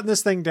are shutting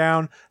this thing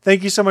down.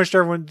 Thank you so much to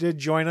everyone who did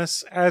join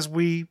us. As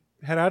we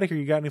head out of here,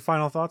 you got any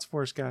final thoughts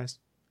for us, guys?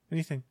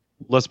 Anything?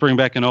 Let's bring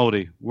back an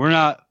oldie. We're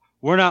not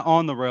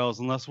on the rails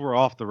unless we're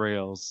off the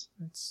rails.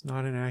 It's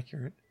not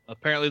inaccurate.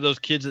 Apparently those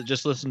kids that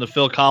just listened to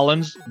Phil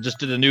Collins just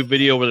did a new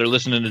video where they're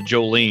listening to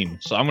Jolene.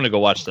 So I'm going to go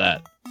watch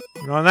that.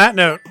 And on that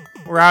note,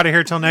 we're out of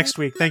here till next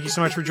week. Thank you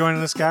so much for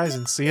joining us, guys,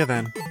 and see you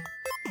then.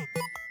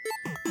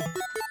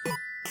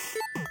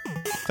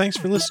 Thanks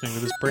for listening to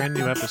this brand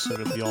new episode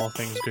of the All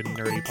Things Good and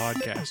Nerdy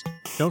podcast.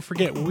 Don't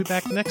forget, we'll be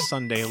back next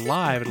Sunday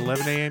live at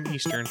 11 a.m.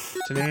 Eastern,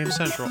 10 a.m.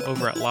 Central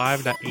over at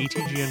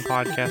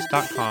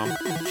live.atgnpodcast.com,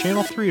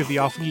 channel 3 of the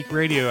Alpha Geek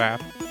radio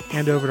app,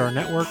 and over at our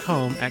network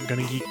home at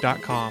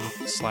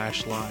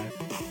gonnageek.com/live.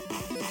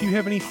 If you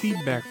have any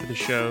feedback for the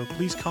show,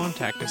 please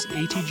contact us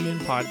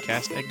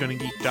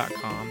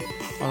atgnpodcast@gonnageek.com,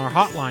 on our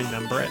hotline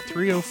number at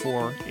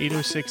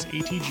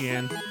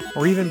 304-806-ATGN,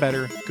 or even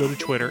better, go to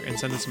Twitter and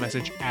send us a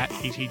message at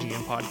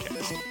ATGN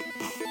Podcast.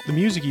 The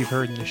music you've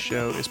heard in this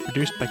show is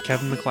produced by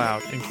Kevin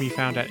MacLeod and can be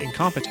found at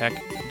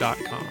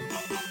incompetech.com.